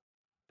chef,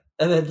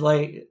 and then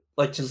like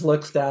just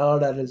looks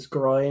down at his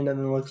groin and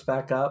then looks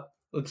back up.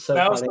 Looks so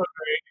funny. Was so great.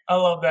 I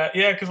love that.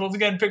 Yeah, because once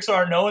again,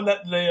 Pixar knowing that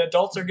the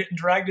adults are getting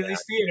dragged to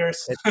these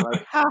theaters. It's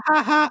like, ha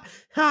ha ha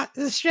ha!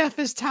 The chef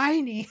is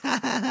tiny.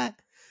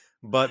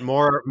 But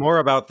more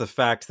about the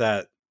fact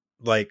that,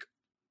 like,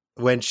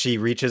 when she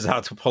reaches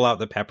out to pull out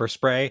the pepper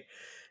spray,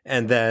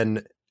 and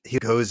then he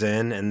goes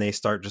in and they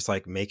start just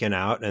like making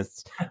out, and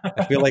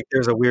I feel like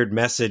there's a weird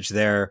message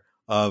there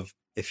of,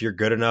 if you're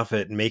good enough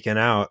at making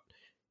out,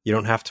 you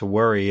don't have to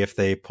worry if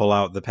they pull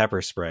out the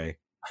pepper spray.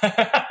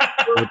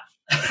 A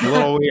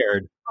little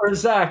weird. Or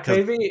Zach,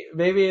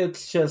 maybe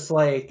it's just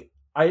like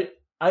I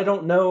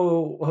don't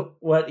know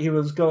what he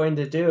was going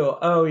to do.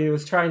 Oh, he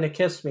was trying to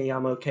kiss me.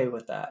 I'm okay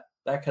with that.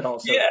 That could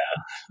also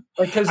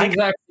because he's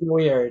acting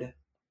weird.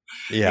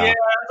 Yeah, that's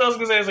what I was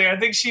gonna say. Like, I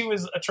think she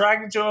was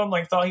attracted to him,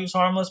 like thought he was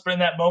harmless, but in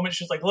that moment,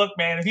 she's like, "Look,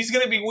 man, if he's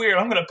gonna be weird,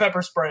 I'm gonna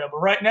pepper spray him. But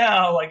right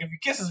now, like, if he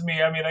kisses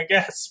me, I mean, I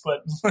guess,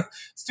 but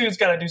this dude's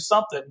got to do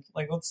something.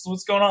 Like,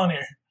 what's going on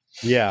here?"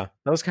 Yeah,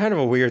 that was kind of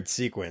a weird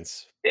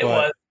sequence. It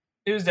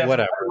was definitely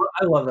whatever.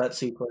 I love that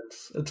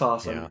sequence. It's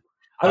awesome. Yeah.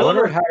 I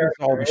wonder how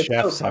all the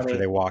chefs so after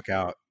they walk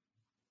out.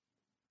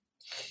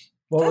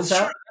 What was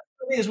that? True.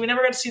 Is we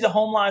never got to see the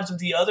home lives of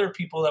the other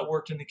people that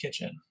worked in the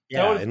kitchen.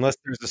 Yeah, unless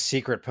there's a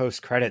secret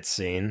post-credits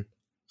scene.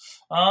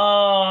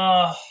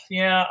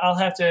 Yeah, I'll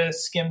have to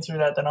skim through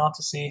that. Then I'll have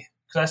to see,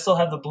 because I still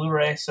have the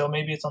Blu-ray, so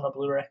maybe it's on the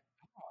Blu-ray.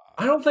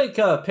 I don't think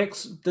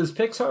does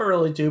Pixar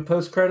really do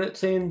post-credit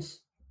scenes?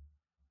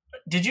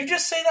 Did you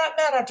just say that,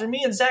 Matt? After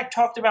me and Zach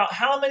talked about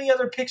how many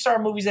other Pixar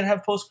movies that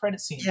have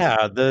post-credit scenes?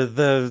 Yeah,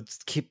 the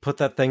put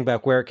that thing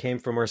back where it came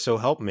from, or So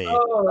Help Me.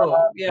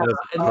 Oh, yeah.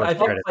 And I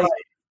think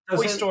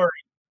Toy Story.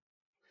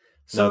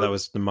 So, no, that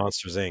was the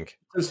Monsters, Inc.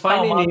 Does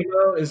Finding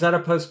Nemo, is that a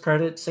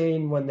post-credit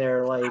scene when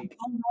they're like, I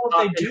don't know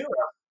if they do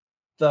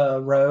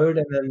the road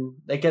and then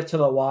they get to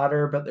the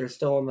water, but they're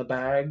still in the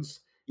bags?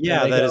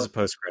 Yeah, that is a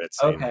post-credit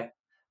scene. Okay.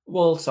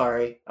 Well,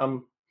 sorry.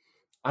 I'm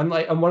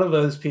one of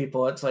those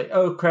people. It's like,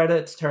 oh,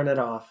 credits, turn it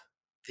off.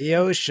 The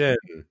ocean.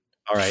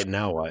 All right,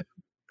 now what?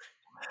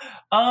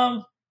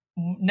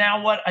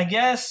 Now what? I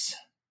guess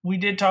we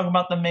did talk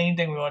about the main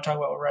thing we want to talk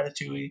about with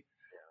Ratatouille.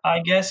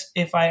 I guess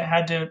if I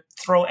had to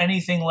throw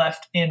anything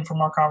left in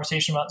from our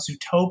conversation about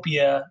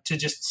Zootopia to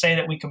just say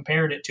that we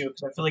compared it to,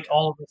 because I feel like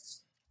all of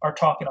us are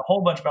talking a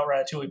whole bunch about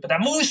Ratatouille, but that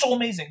movie's so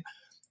amazing.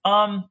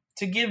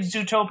 To give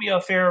Zootopia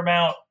a fair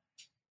amount,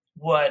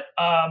 what?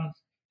 I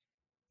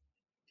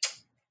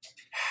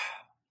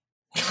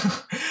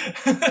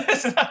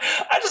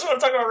just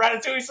want to talk about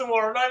Ratatouille some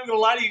more. I'm not even going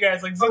to lie to you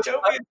guys. Like,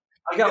 Zootopia.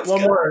 I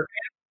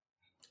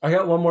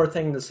got one more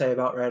thing to say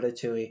about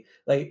Ratatouille.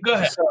 Like, go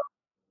ahead. So,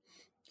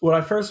 when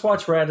I first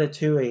watched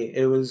Ratatouille,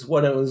 it was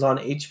when it was on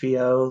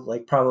HBO,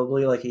 like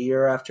probably like a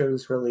year after it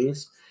was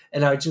released.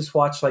 And I just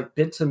watched like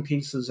bits and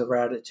pieces of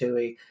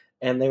Ratatouille,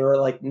 and they were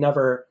like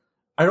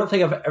I don't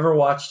think I've ever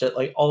watched it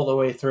like all the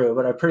way through,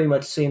 but I pretty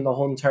much seen the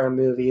whole entire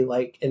movie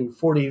like in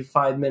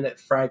 45-minute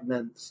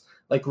fragments,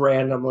 like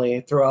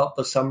randomly throughout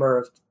the summer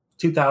of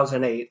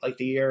 2008, like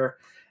the year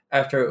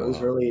after it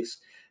was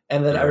released.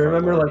 And then I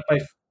remember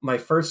like my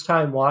first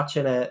time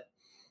watching it,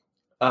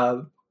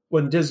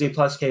 when Disney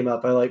Plus came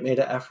up, I like made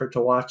an effort to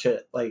watch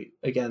it like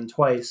again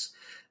twice.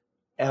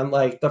 And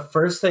like the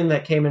first thing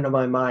that came into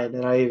my mind,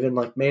 and I even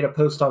like made a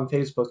post on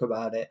Facebook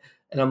about it.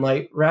 And I'm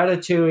like,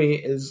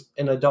 Ratatouille is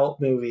an adult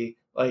movie.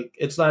 Like,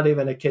 it's not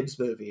even a kid's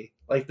movie.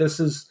 Like,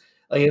 this is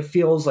like, it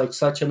feels like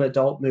such an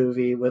adult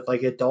movie with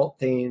like adult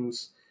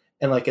themes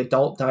and like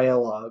adult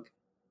dialogue.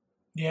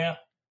 Yeah.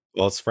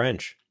 Well, it's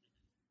French.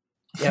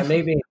 Yeah,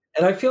 maybe.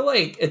 And I feel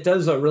like it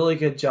does a really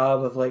good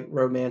job of like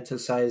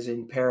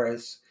romanticizing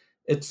Paris.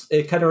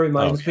 It kind of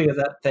reminds me of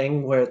that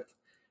thing with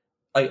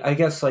I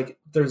guess like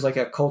there's like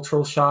a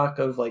cultural shock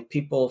of like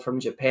people from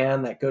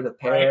Japan that go to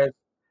Paris, Right.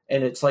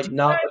 and it's like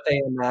not what they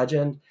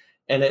imagined.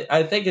 And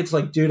I think it's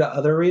like due to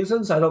other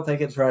reasons. I don't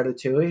think it's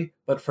Ratatouille,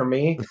 but for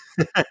me,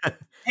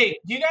 Hey,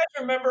 do you guys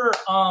remember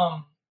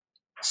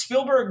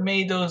Spielberg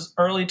made those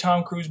early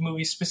Tom Cruise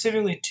movies,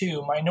 specifically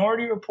two,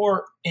 Minority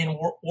Report and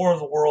War of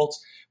the Worlds,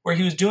 where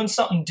he was doing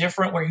something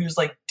different, where he was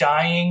like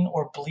dyeing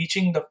or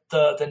bleaching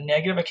the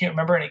negative. I can't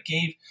remember, and it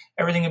gave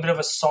everything a bit of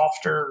a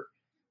softer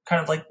kind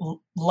of like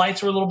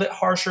lights were a little bit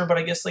harsher, but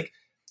I guess like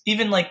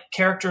even like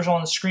characters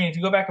on the screen, if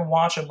you go back and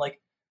watch them, like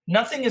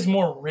nothing is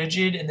more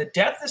rigid, and the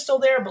depth is still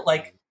there, but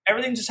like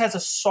everything just has a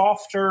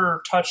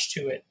softer touch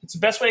to it. It's the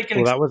best way I can.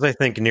 Well, that was, I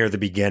think, near the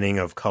beginning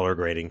of color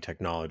grading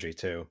technology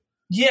too.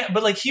 Yeah,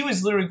 but like he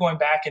was literally going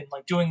back and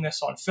like doing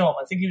this on film.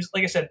 I think he was,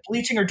 like I said,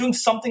 bleaching or doing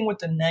something with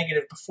the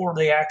negative before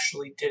they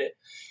actually did it.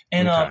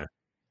 And Okay.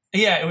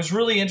 yeah, it was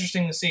really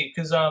interesting to see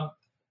because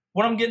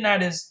what I'm getting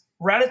at is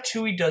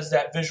Ratatouille does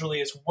that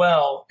visually as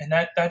well, and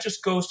that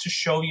just goes to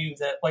show you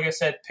that, like I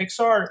said,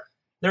 Pixar,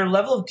 their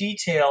level of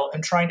detail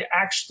and trying to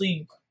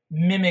actually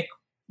mimic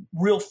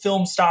real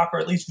film stock or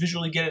at least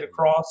visually get it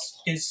across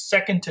is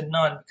second to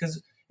none.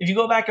 Because if you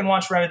go back and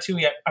watch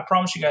Ratatouille, I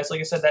promise you guys, like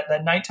I said,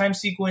 that nighttime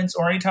sequence,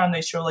 or anytime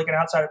they show like an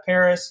outside of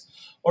Paris,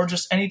 or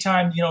just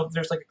anytime, you know,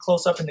 there's like a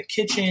close up in the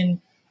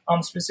kitchen,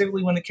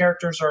 specifically when the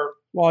characters are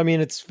Well, I mean,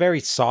 it's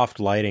very soft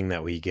lighting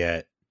that we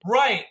get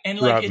right, and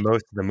throughout like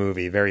most of the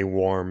movie. Very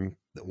warm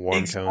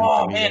tones.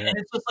 oh man, and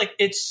it's just like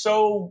it's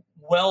so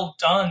well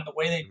done the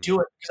way they do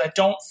it, because I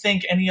don't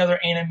think any other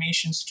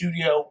animation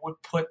studio would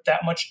put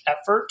that much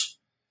effort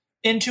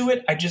into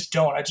it. I just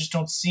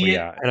don't see it.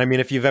 Yeah, and I mean,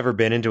 if you've ever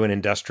been into an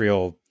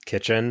industrial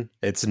kitchen,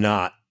 it's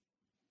not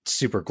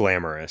super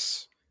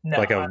glamorous. No,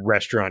 like a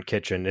restaurant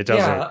kitchen. It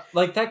doesn't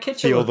like that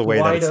kitchen feel the way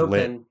that it's open.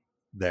 lit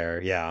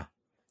there. Yeah.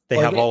 They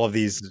Like have all of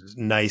these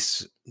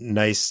nice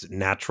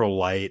natural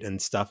light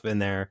and stuff in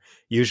there.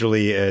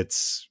 Usually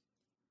it's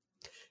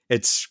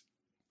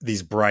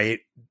these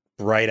bright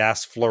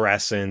ass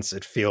fluorescents.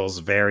 It feels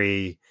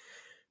very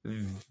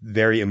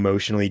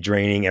emotionally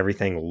draining.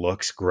 Everything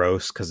looks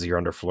gross because you're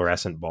under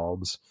fluorescent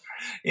bulbs.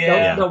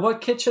 Yeah. No, what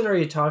kitchen are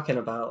you talking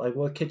about? Like,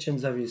 what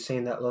kitchens have you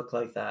seen that look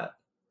like that?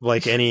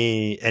 Like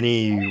any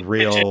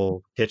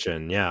real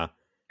kitchen, yeah.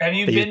 Have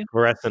you They been use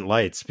fluorescent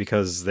lights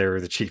because they're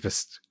the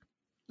cheapest.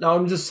 No,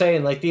 I'm just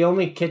saying, like, the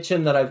only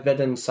kitchen that I've been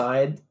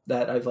inside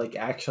that I've, like,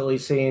 actually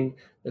seen,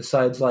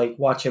 besides, like,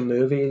 watching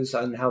movies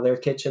on how their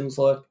kitchens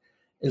look,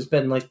 has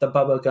been, like, the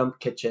Bubba Gump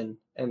kitchen.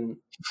 And,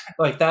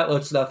 like, that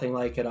looks nothing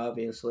like it,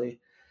 obviously.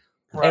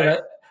 right? And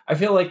I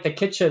feel like the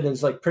kitchen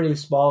is, like, pretty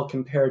small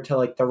compared to,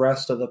 like, the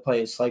rest of the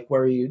place, like,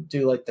 where you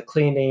do, like, the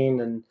cleaning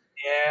and,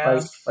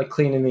 Yeah. like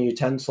cleaning the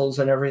utensils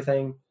and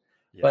everything.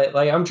 Yeah. But,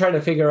 like, I'm trying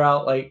to figure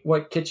out, like,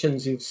 what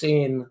kitchens you've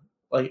seen,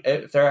 like,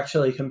 if they're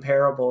actually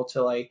comparable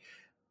to, like,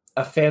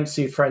 a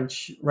fancy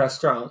French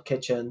restaurant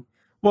kitchen.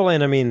 Well,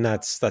 and I mean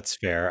that's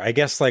fair. I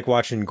guess like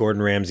watching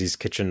Gordon Ramsay's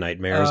Kitchen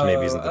Nightmares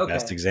maybe isn't the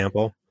best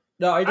example.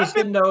 No, I just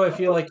didn't know if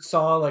you like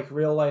saw like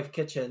real life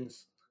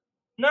kitchens.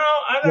 No,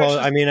 Well,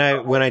 I mean,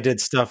 when I did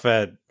stuff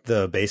at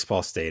the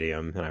baseball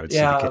stadium, and I would see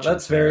the kitchens.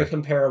 That's very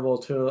comparable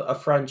to a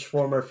French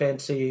former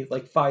fancy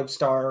like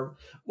 5-star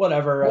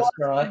whatever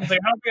restaurant. I don't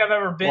think I've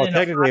ever been. Well, in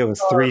technically, it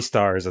was 3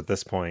 stars at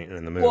this point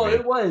in the movie. Well,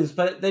 it was,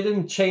 but they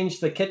didn't change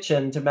the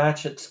kitchen to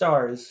match its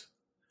stars.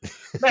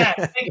 Matt,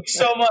 thank you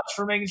so much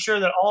for making sure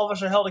that all of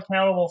us are held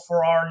accountable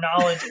for our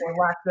knowledge or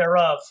lack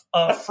thereof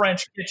of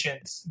French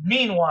kitchens.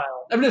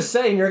 Meanwhile, I'm just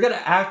saying, you're going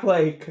to act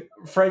like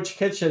French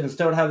kitchens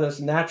don't have this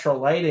natural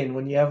lighting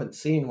when you haven't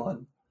seen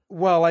one.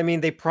 Well, I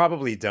mean, they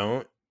probably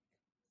don't.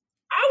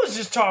 I was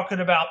just talking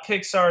about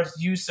Pixar's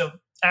use of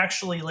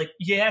actually, like,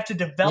 you have to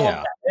develop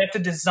that. You have to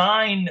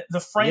design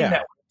the frame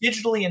that would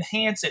digitally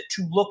enhance it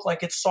to look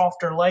like it's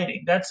softer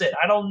lighting. That's it.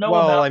 I don't know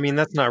about... Well, I mean,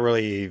 that's not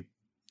really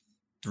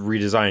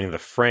redesigning the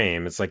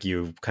frame. It's like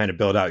you kind of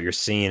build out your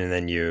scene and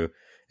then you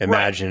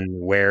imagine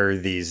where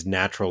these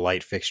natural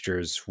light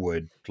fixtures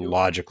would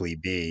logically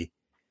be.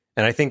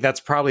 And I think that's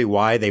probably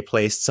why they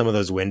placed some of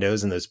those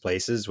windows in those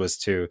places, was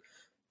to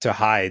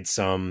hide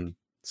some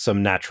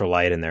natural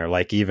light in there.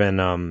 Like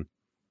even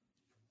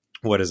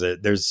what is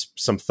it? There's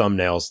some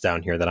thumbnails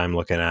down here that I'm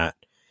looking at,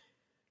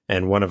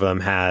 and one of them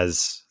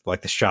has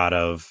like the shot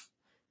of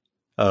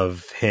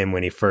him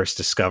when he first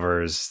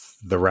discovers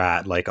the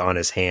rat, like on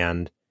his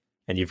hand.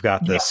 And you've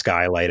got the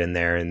skylight in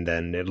there, and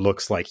then it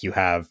looks like you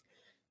have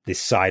the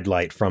side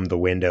light from the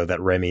window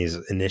that Remy's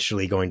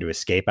initially going to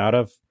escape out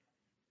of,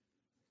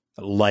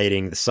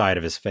 lighting the side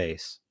of his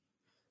face.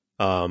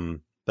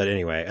 But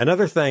anyway,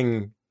 another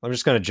thing, I'm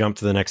just going to jump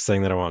to the next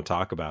thing that I want to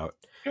talk about,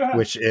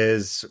 which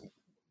is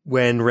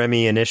when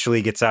Remy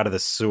initially gets out of the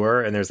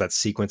sewer, and there's that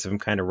sequence of him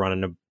kind of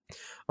running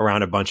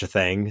around a bunch of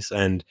things,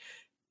 and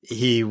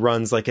he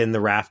runs like in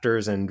the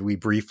rafters, and we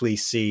briefly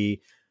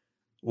see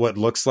what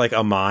looks like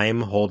a mime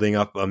holding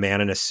up a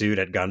man in a suit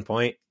at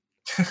gunpoint.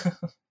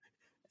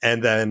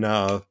 And then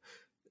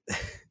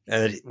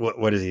and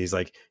what is he? He's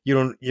like, you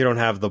don't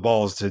have the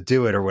balls to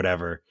do it or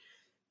whatever.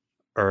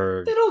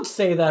 or They don't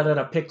say that in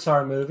a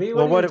Pixar movie.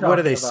 well, what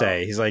do they about?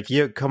 say? He's like,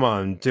 "You come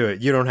on, do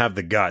it. You don't have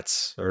the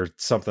guts," or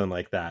something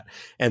like that.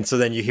 And so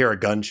then you hear a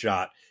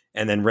gunshot,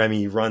 and then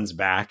Remy runs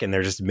back, and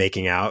they're just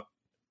making out,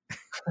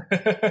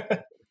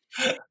 but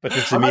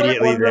just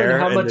immediately there.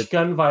 How much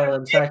gun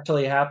violence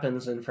actually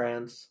happens in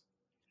France?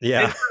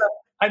 Yeah,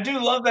 I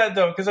do love that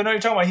though, because I know you're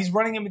talking about. He's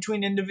running in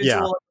between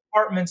individual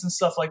apartments and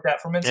stuff like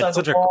that from inside. It's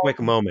such a quick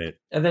moment,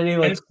 and then he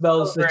like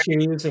smells the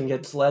cheese and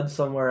gets led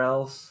somewhere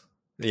else.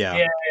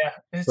 Yeah.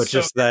 But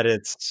just that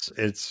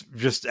it's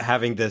just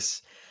having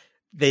this.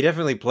 They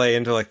definitely play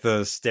into like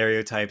the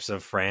stereotypes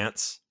of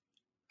France.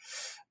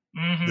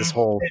 Mm-hmm.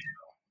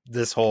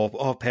 This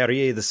whole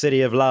Paris, the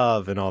city of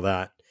love, and all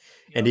that.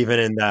 Yep. And even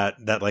in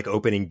that like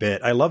opening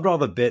bit, I loved all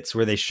the bits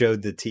where they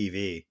showed the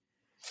TV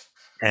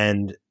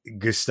and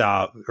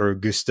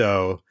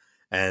Gusteau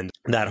and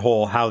that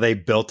whole how they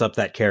built up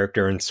that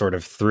character and sort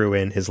of threw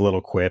in his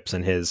little quips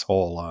and his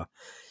whole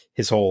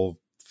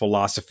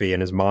philosophy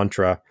and his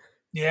mantra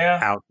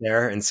out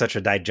there in such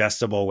a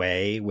digestible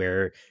way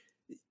where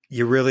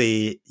you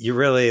really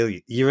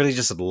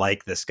just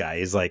like this guy.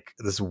 He's like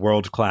this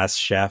world-class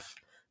chef,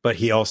 but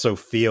he also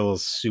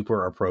feels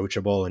super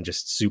approachable and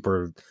just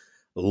super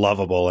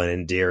lovable and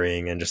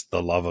endearing, and just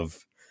the love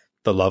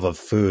of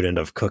food and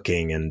of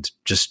cooking and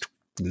just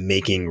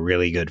making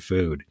really good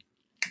food.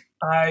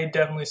 I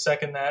definitely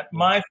second that.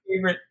 My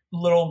favorite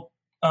little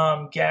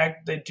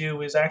gag they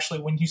do is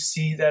actually when you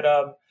see that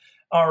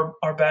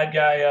our bad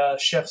guy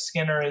Chef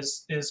Skinner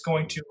is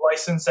going to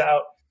license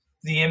out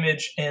the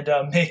image and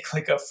make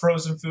like a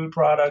frozen food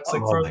products,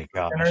 like frozen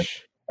dinner.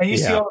 And you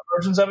see all the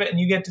versions of it, and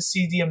you get to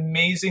see the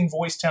amazing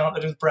voice talent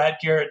that is Brad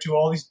Garrett do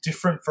all these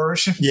different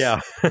versions. Yeah,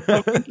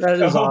 that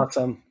is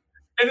awesome.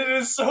 And it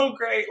is so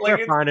great. Like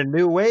they're finding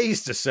new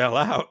ways to sell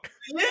out.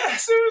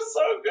 Yes, it was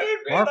so good,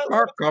 man.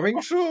 Mark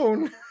coming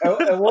soon.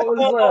 And what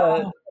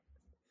was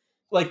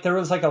like there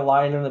was like a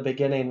line in the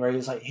beginning where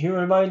he's like, he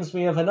reminds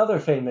me of another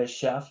famous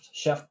chef,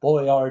 Chef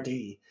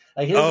Boyardee.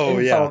 Like his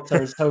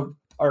insults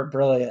are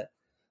brilliant.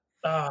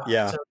 So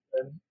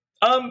good.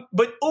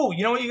 But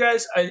you know what, you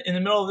guys? In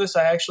the middle of this,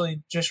 I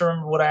actually just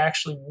remember what I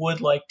actually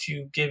would like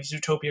to give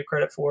Zootopia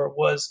credit for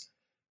was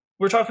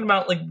we're talking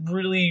about like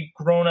really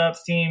grown up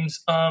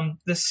themes.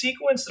 The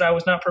sequence that I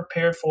was not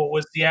prepared for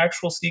was the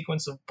actual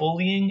sequence of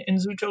bullying in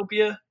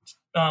Zootopia.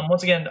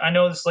 Once again, I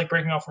know this is like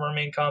breaking off from our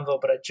main convo,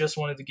 but I just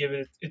wanted to give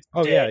it its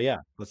day.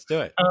 Let's do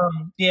it.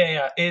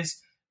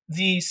 Is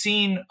the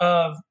scene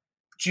of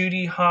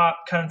Judy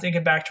Hop kind of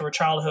thinking back to her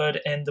childhood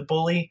and the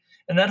bully.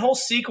 And that whole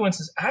sequence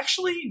is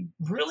actually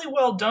really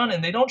well done,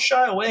 and they don't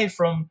shy away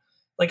from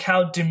like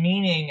how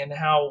demeaning and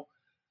how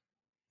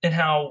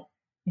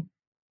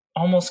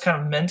almost kind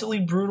of mentally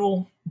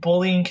brutal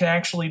bullying can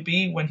actually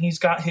be when he's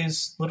got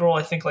his literal,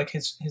 I think like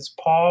his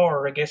paw,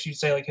 or I guess you'd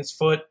say like his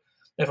foot,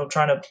 if I'm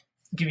trying to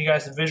give you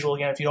guys the visual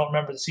again, if you don't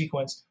remember the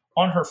sequence,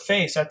 on her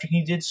face after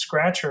he did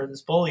scratch her,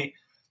 this bully,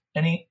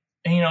 and she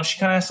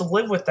kind of has to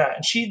live with that,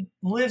 and she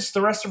lives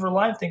the rest of her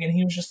life thinking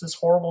he was just this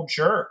horrible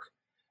jerk.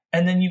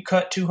 And then you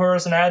cut to her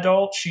as an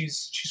adult.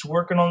 She's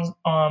working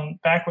on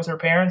back with her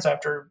parents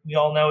after we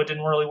all know it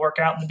didn't really work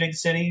out in the big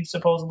city,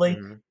 supposedly.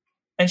 Mm-hmm.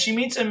 And she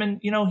meets him,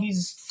 and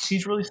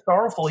he's really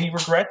sorrowful. He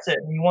regrets it,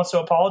 and he wants to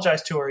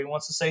apologize to her. He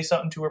wants to say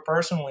something to her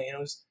personally.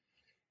 And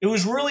it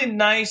was really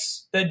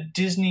nice that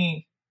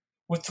Disney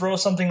would throw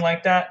something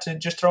like that to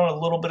just throw in a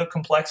little bit of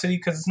complexity,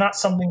 because it's not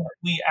something that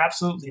we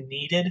absolutely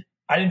needed.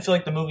 I didn't feel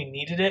like the movie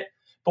needed it,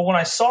 but when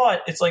I saw it,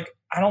 it's like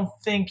I don't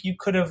think you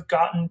could have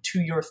gotten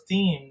to your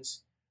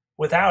themes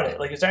without it.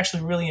 Like, it's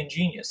actually really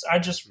ingenious. I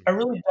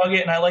really dug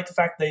it, and I like the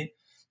fact they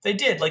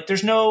did. Like,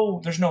 there's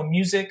no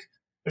music,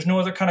 there's no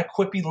other kind of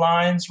quippy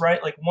lines,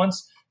 right? Like,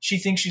 once she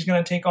thinks she's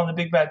going to take on the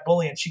big bad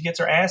bully, and she gets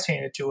her ass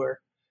handed to her,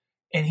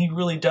 and he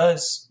really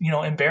does,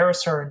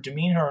 embarrass her and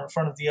demean her in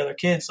front of the other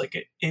kids. Like,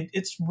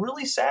 it's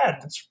really sad.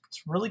 It's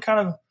really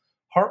kind of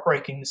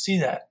heartbreaking to see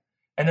that.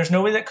 And there's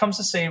nobody that comes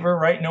to save her,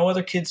 right? No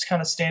other kids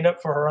kind of stand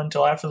up for her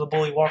until after the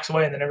bully walks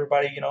away, and then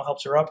everybody,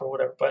 helps her up or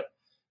whatever. But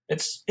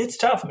it's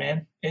tough,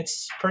 man.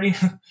 It's pretty.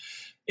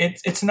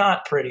 It's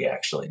not pretty,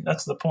 actually.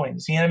 That's the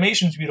point. The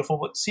animation's beautiful,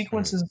 but the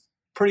sequence is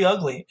pretty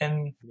ugly.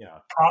 And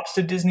props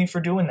to Disney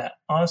for doing that.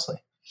 Honestly.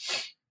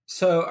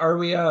 So are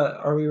we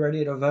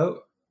ready to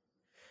vote?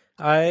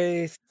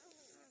 I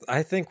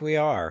think we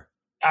are.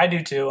 I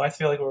do too. I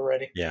feel like we're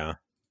ready. Yeah.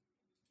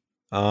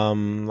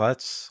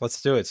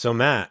 Let's do it. So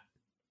Matt.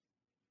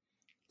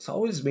 It's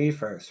always me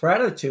first.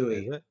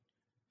 Ratatouille.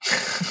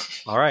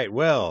 All right,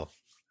 Will.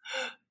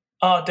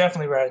 Oh,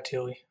 definitely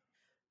Ratatouille.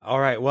 All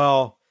right,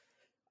 well,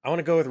 I want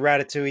to go with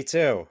Ratatouille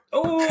too.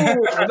 Oh,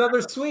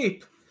 another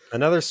sweep.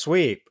 Another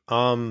sweep.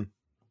 As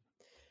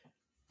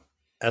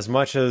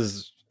much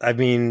as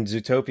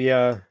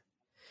Zootopia,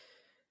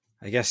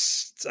 I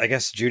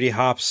guess Judy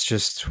Hopps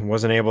just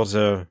wasn't able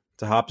to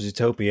hop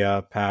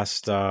Zootopia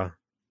past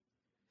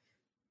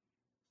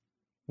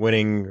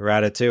winning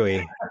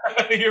Ratatouille.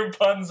 Your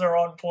puns are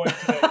on point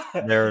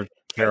today.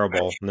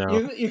 terrible.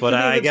 No, You but could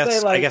I even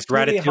say, guess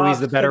like, Ratatouille's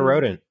the better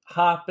rodent.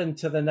 hop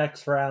into the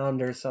next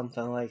round or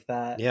something like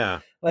that. Yeah.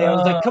 Like, I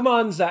was like, come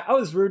on, Zach. I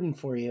was rooting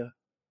for you.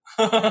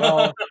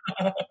 Well,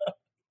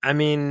 I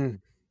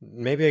mean,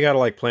 maybe I gotta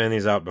like plan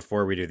these out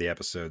before we do the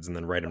episodes and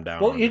then write them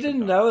down. well, you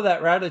didn't know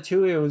that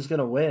Ratatouille was going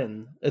to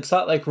win. It's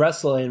not like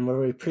wrestling where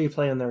we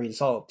pre-plan the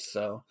results.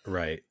 So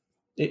right.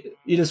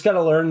 You just got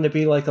to learn to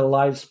be like a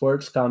live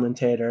sports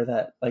commentator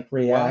that like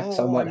reacts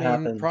on what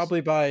happens.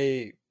 Probably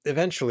by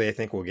eventually, I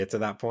think we'll get to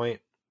that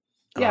point.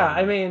 Yeah,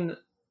 I mean,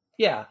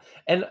 yeah,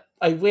 and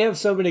we have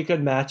so many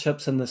good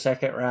matchups in the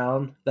second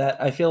round that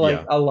I feel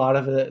like a lot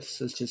of this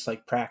is just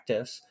like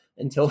practice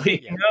until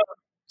we.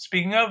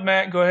 Speaking of,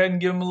 Matt, go ahead and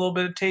give them a little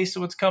bit of taste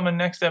of what's coming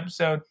next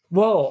episode.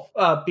 Well,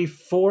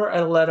 before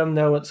I let them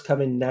know what's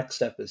coming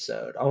next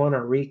episode, I want to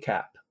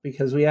recap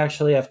because we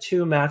actually have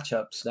 2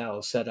 matchups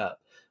now set up.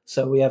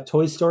 So we have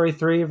Toy Story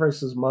 3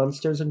 versus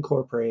Monsters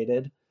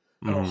Incorporated.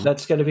 Mm-hmm.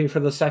 That's going to be for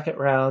the second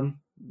round,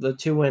 the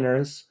 2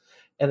 winners.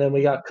 And then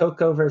we got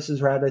Coco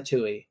versus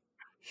Ratatouille.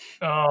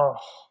 Oh.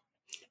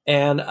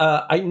 And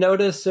I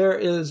noticed there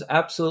is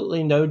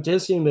absolutely no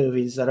Disney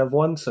movies that have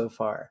won so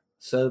far.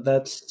 So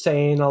that's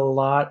saying a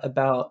lot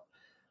about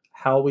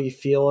how we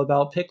feel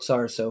about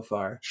Pixar so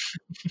far.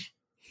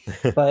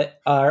 But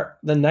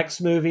the next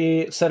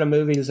set of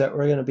movies that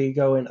we're going to be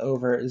going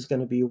over is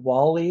going to be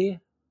WALL-E,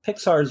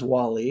 Pixar's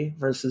WALL-E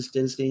versus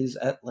Disney's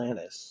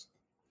Atlantis.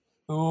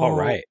 Ooh. All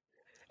right.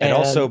 And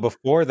also,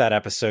 before that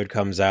episode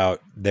comes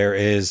out, there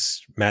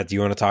is, Matt, do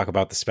you want to talk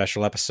about the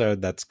special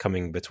episode that's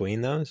coming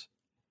between those?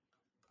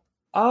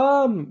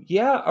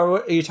 Yeah.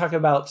 Are you talking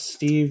about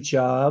Steve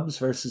Jobs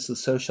versus The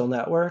Social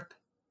Network?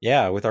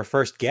 Yeah, with our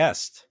first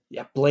guest.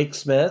 Yeah, Blake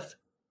Smith.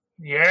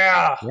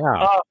 Yeah.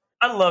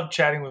 I love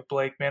chatting with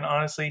Blake, man.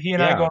 Honestly, he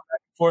and I going back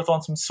and forth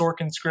on some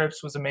Sorkin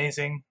scripts was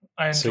amazing.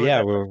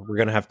 We're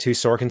going to have 2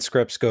 Sorkin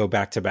scripts go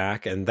back to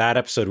back, and that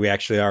episode we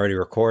actually already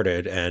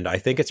recorded, and I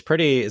think it's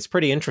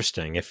pretty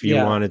interesting if you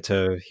wanted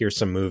to hear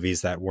some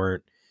movies that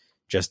weren't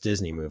just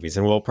Disney movies.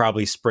 And we'll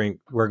probably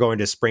we're going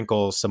to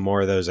sprinkle some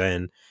more of those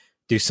in,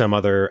 do some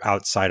other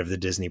outside of the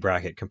Disney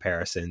bracket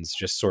comparisons,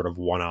 just sort of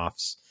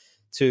one-offs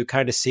to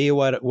kind of see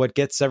what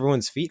gets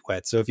everyone's feet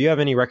wet. So if you have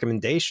any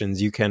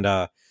recommendations, you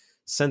can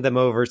send them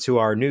over to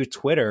our new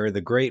Twitter,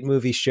 the Great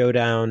Movie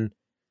Showdown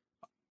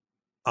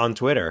on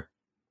Twitter.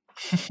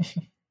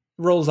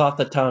 Rolls off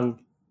the tongue.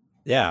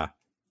 Yeah.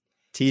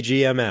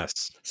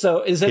 TGMS.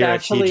 So is it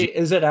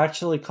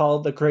actually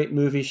called the Great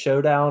Movie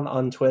Showdown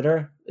on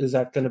Twitter? Is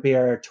that going to be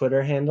our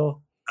Twitter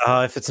handle?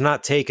 If it's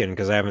not taken,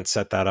 because I haven't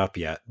set that up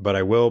yet, but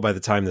I will by the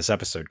time this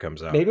episode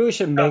comes out. Maybe we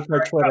should make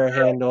our Twitter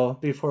handle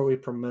before we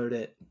promote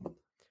it.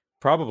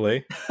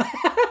 Probably.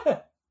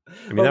 I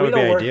mean, that would be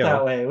ideal.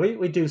 That way.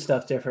 We do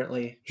stuff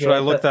differently. Should I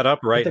look that up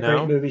right now? The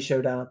Great Movie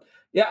Showdown.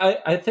 Yeah,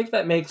 I think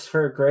that makes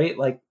for great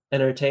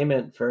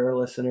entertainment for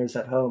listeners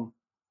at home.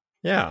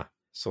 Yeah.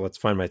 So let's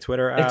find my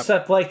Twitter app.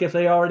 Except if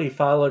they already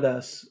followed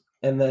us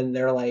and then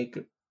they're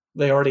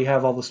they already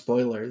have all the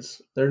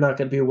spoilers. They're not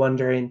going to be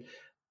wondering,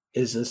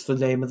 is this the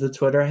name of the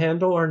Twitter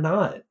handle or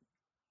not?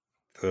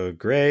 The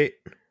Great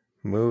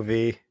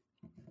Movie.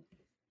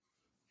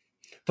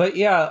 But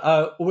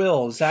yeah,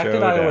 Will, Zach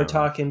Showdown. and I were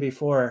talking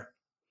before,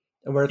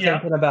 and we're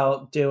thinking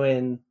about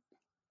doing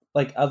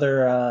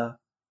other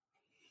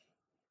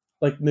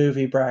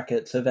movie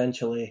brackets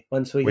eventually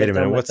once we Wait get a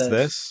minute, done with what's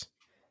this?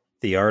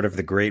 The Art of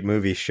the Great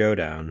Movie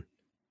Showdown.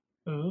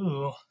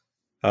 Ooh.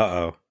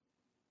 Uh-oh.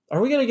 Are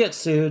we going to get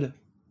sued?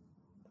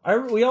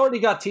 We already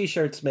got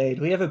T-shirts made.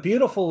 We have a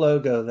beautiful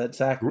logo that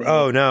Zach made.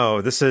 Oh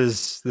no, this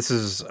is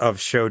of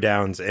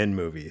showdowns in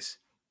movies.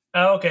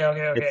 Oh, okay.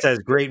 It says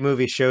Great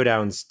Movie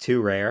Showdowns Too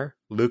Rare,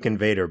 Luke and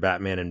Vader,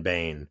 Batman and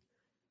Bane,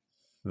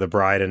 The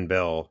Bride and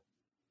Bill.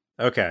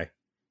 Okay.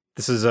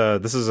 This is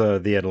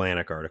the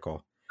Atlantic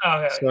article.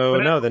 Okay. So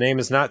no, the name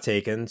is not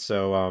taken,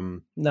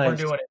 so nice. We're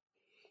doing it.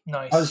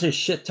 Nice. I was just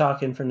shit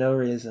talking for no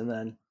reason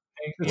then.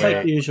 It's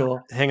like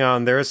usual. Hang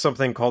on, there is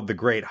something called the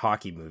Great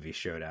Hockey Movie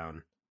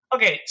Showdown.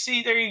 Okay,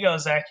 see, there you go,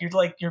 Zach.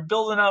 You're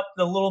building up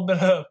the little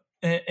bit of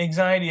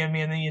anxiety in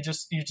me, and then you're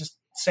just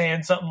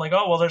saying something like,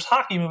 "Oh, well, there's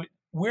hockey movie.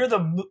 We're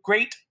the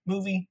Great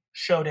Movie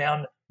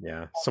Showdown."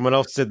 Yeah, someone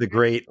else did the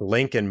Great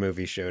Lincoln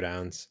Movie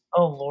Showdowns.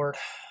 Oh Lord.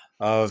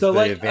 Of the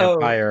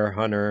vampire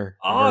hunter.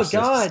 Oh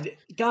God!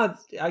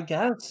 I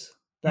guess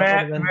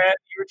Matt, you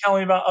were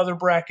telling me about other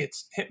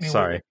brackets. Hit me.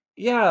 Sorry. With it.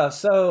 Yeah,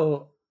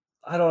 so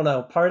I don't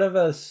know. Part of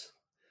us,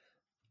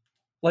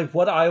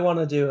 what I want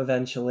to do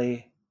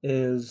eventually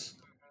is,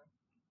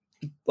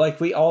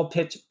 we all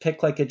pick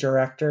a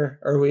director,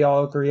 or we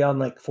all agree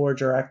on 4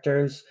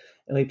 directors,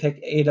 and we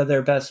pick 8 of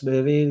their best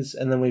movies,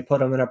 and then we put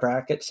them in a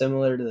bracket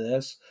similar to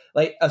this.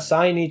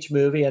 Assign each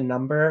movie a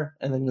number,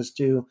 and then just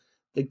do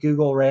the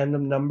Google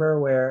random number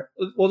where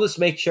we'll just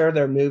make sure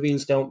their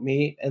movies don't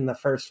meet in the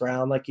first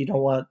round. You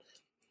don't want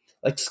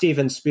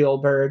Steven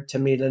Spielberg to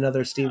meet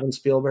another Steven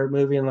Spielberg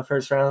movie in the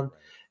first round.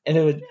 And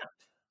it would,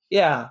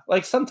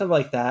 something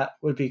like that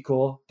would be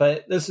cool.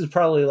 But this is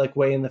probably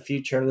way in the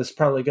future. This is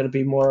probably going to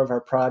be more of our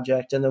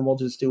project. And then we'll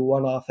just do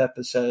one-off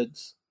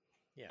episodes.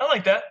 I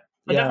like that.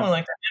 I definitely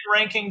like that. And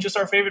ranking just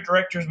our favorite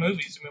directors'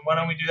 movies. I mean, why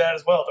don't we do that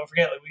as well? Don't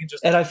forget, like we can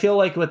just. And I feel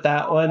like with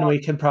that one, we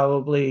can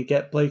probably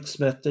get Blake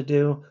Smith to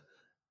do.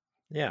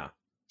 Yeah.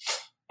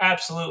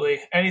 Absolutely.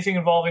 Anything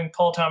involving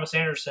Paul Thomas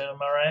Anderson,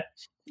 am I right?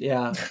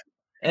 Yeah.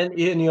 And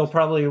you'll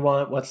probably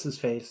want what's his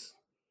face.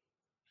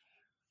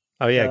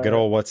 Oh yeah, good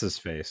old what's his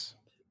face.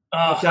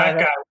 Oh, that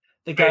guy.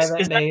 The guy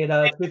that made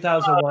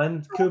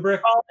 2001 Kubrick.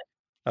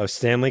 Oh,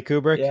 Stanley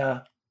Kubrick?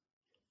 Yeah.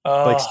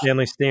 Like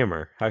Stanley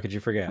Stammer. How could you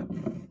forget?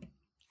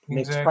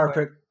 Makes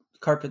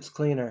carpets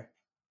cleaner.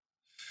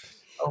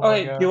 Oh,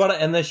 wait, do you want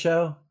to end this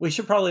show? We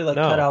should probably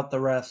cut out the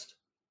rest.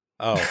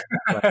 Oh.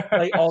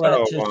 Like all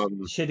that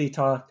shitty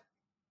talk.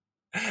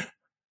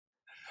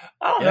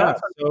 Yeah,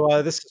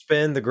 so this has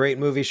been the Great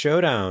Movie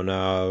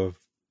Showdown.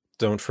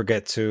 Don't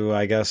forget to,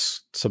 I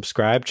guess,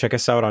 subscribe. Check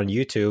us out on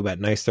YouTube at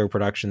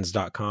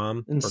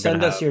nicethrowproductions.com. And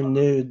send us your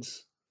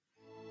nudes.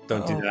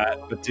 Don't do that.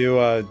 But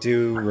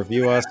do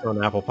review us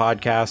on Apple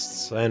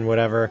Podcasts and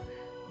whatever.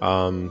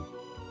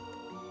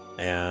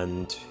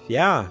 And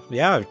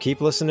yeah,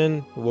 keep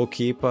listening. We'll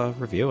keep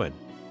reviewing.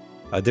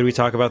 Did we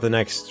talk about the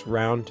next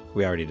round?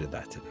 We already did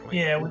that, didn't we?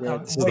 Yeah,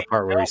 this is the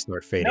part where we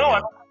start fading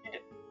out.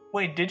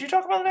 Wait, did you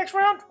talk about the next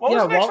round? What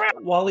was the next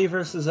round? Wall-E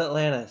versus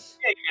Atlantis.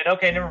 Yeah, you did.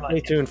 Okay, never mind.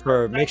 Stay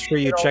tuned make sure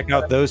you check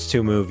out those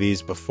two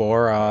movies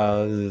before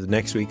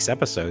next week's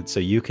episode, so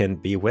you can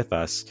be with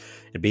us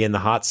and be in the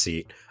hot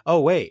seat.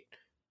 Oh wait,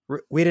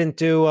 we didn't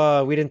do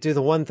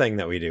the one thing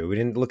that we do. We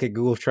didn't look at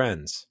Google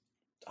Trends.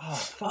 Oh,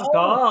 fuck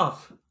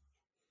off.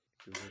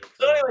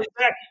 So anyway,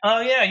 Zach,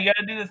 you got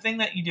to do the thing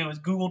that you do is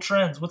Google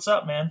Trends. What's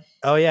up, man?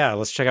 Oh yeah,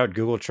 let's check out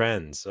Google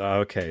Trends.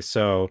 Okay,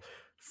 so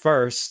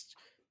first,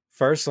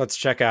 let's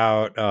check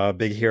out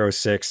Big Hero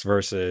 6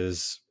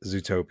 versus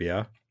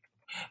Zootopia.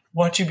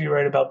 Why don't you be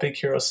right about Big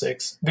Hero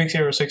 6? Big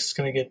Hero 6 is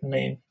going to get the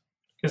main.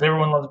 Because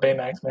everyone loves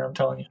Baymax, man, I'm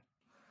telling you.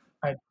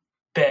 I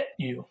bet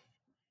you.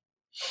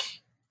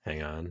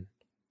 Hang on.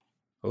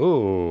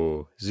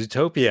 Ooh,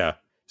 Zootopia.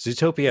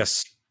 Zootopia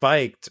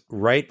spiked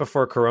right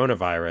before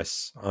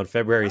coronavirus on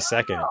February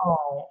 2nd.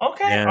 Oh,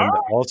 okay. And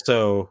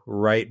also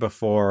right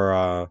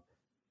before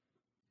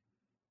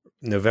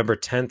November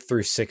 10th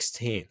through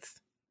 16th.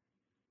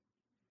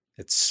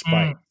 It's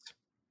spiked.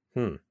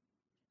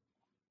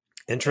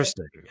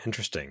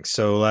 Interesting.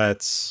 So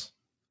let's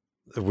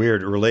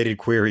weird related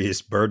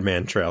queries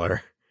Birdman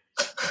trailer.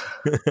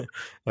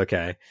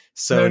 Okay.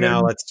 So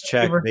now let's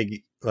check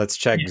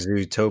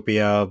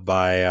Zootopia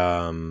by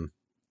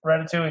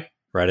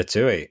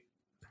Ratatouille.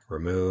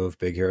 Remove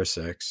Big Hero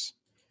 6.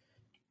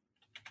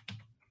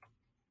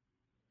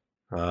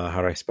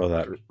 How do I spell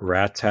that?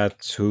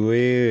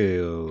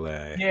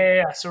 Ratatouille.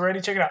 Yeah. So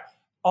ready? Check it out.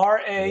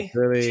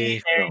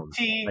 Ratatouille.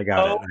 I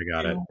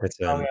got it. It's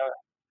in.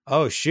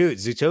 Oh shoot!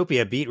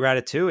 Zootopia beat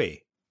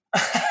Ratatouille.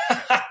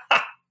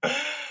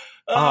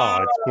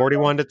 It's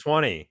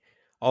 41-20.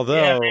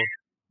 Although,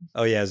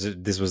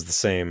 this was the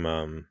same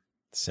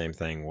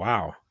thing.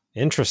 Wow,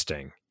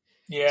 interesting.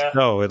 Yeah.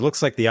 So it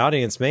looks like the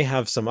audience may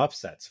have some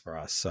upsets for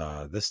us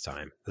this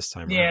time.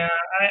 Yeah,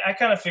 I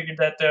kind of figured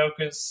that though,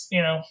 because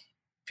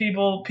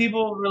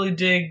people really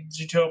dig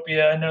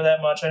Zootopia. I know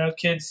that much. I know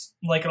kids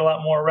like it a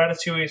lot more.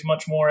 Ratatouille is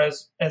much more,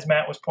 as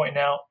Matt was pointing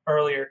out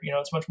earlier.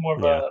 It's much more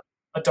of a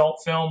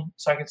adult film,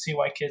 so I can see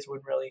why kids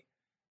would really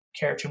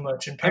care too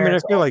much. And I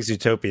feel like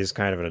Zootopia is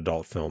kind of an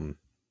adult film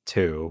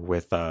too,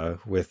 with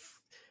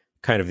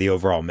kind of the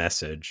overall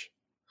message.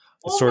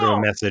 It's sort of a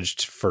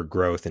message for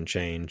growth and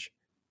change.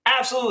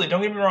 Absolutely,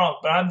 don't get me wrong,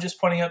 but I'm just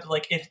pointing out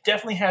that it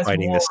definitely has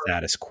fighting more the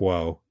status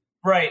quo,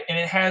 right? And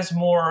it has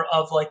more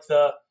of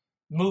the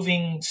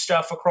moving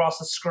stuff across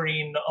the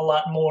screen, a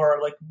lot more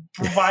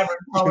vibrant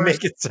colors. You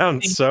make it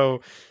sound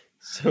so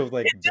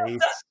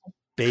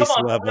base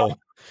level.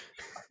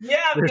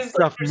 Yeah, there's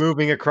stuff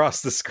moving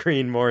across the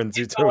screen more in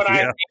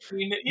Zootopia.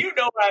 You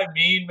know what I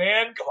mean,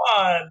 man. Come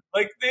on.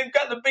 They've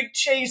got the big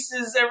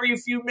chases every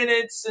few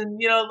minutes,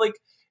 and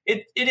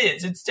it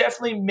is. It's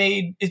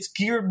definitely it's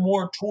geared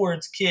more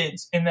towards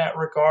kids in that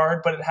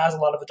regard, but it has a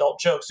lot of adult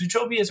jokes.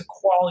 Zootopia is a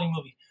quality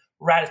movie.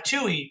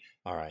 Ratatouille.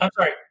 All right. I'm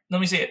sorry. Let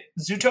me say it.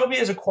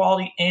 Zootopia is a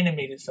quality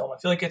animated film. I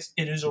feel like it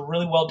is a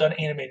really well done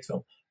animated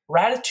film.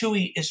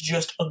 Ratatouille is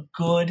just a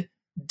good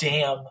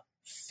damn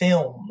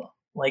film.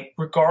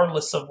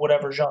 Regardless of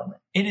whatever genre,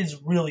 it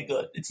is really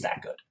good. It's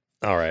that good.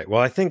 All right.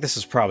 Well, I think this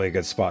is probably a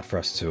good spot for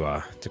us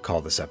to call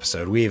this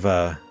episode. We've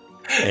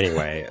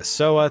anyway.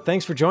 So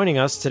thanks for joining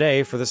us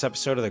today for this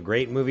episode of the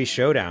Great Movie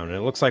Showdown. And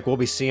it looks like we'll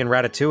be seeing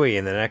Ratatouille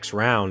in the next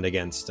round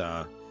against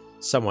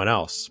someone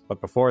else. But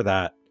before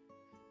that,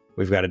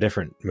 we've got a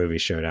different movie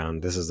showdown.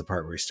 This is the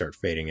part where we start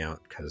fading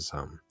out because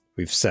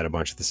we've said a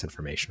bunch of this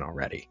information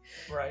already.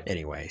 Right.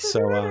 Anyway,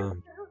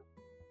 so.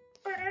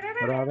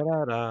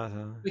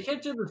 We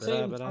can't do the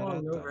same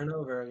song over and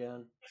over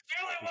again.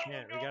 We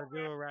can't. We gotta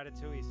do a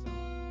Ratatouille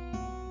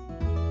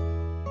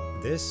song.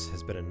 This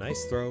has been a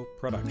Nice Throw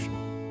production.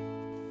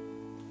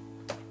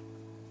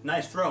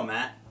 Nice throw,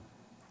 Matt.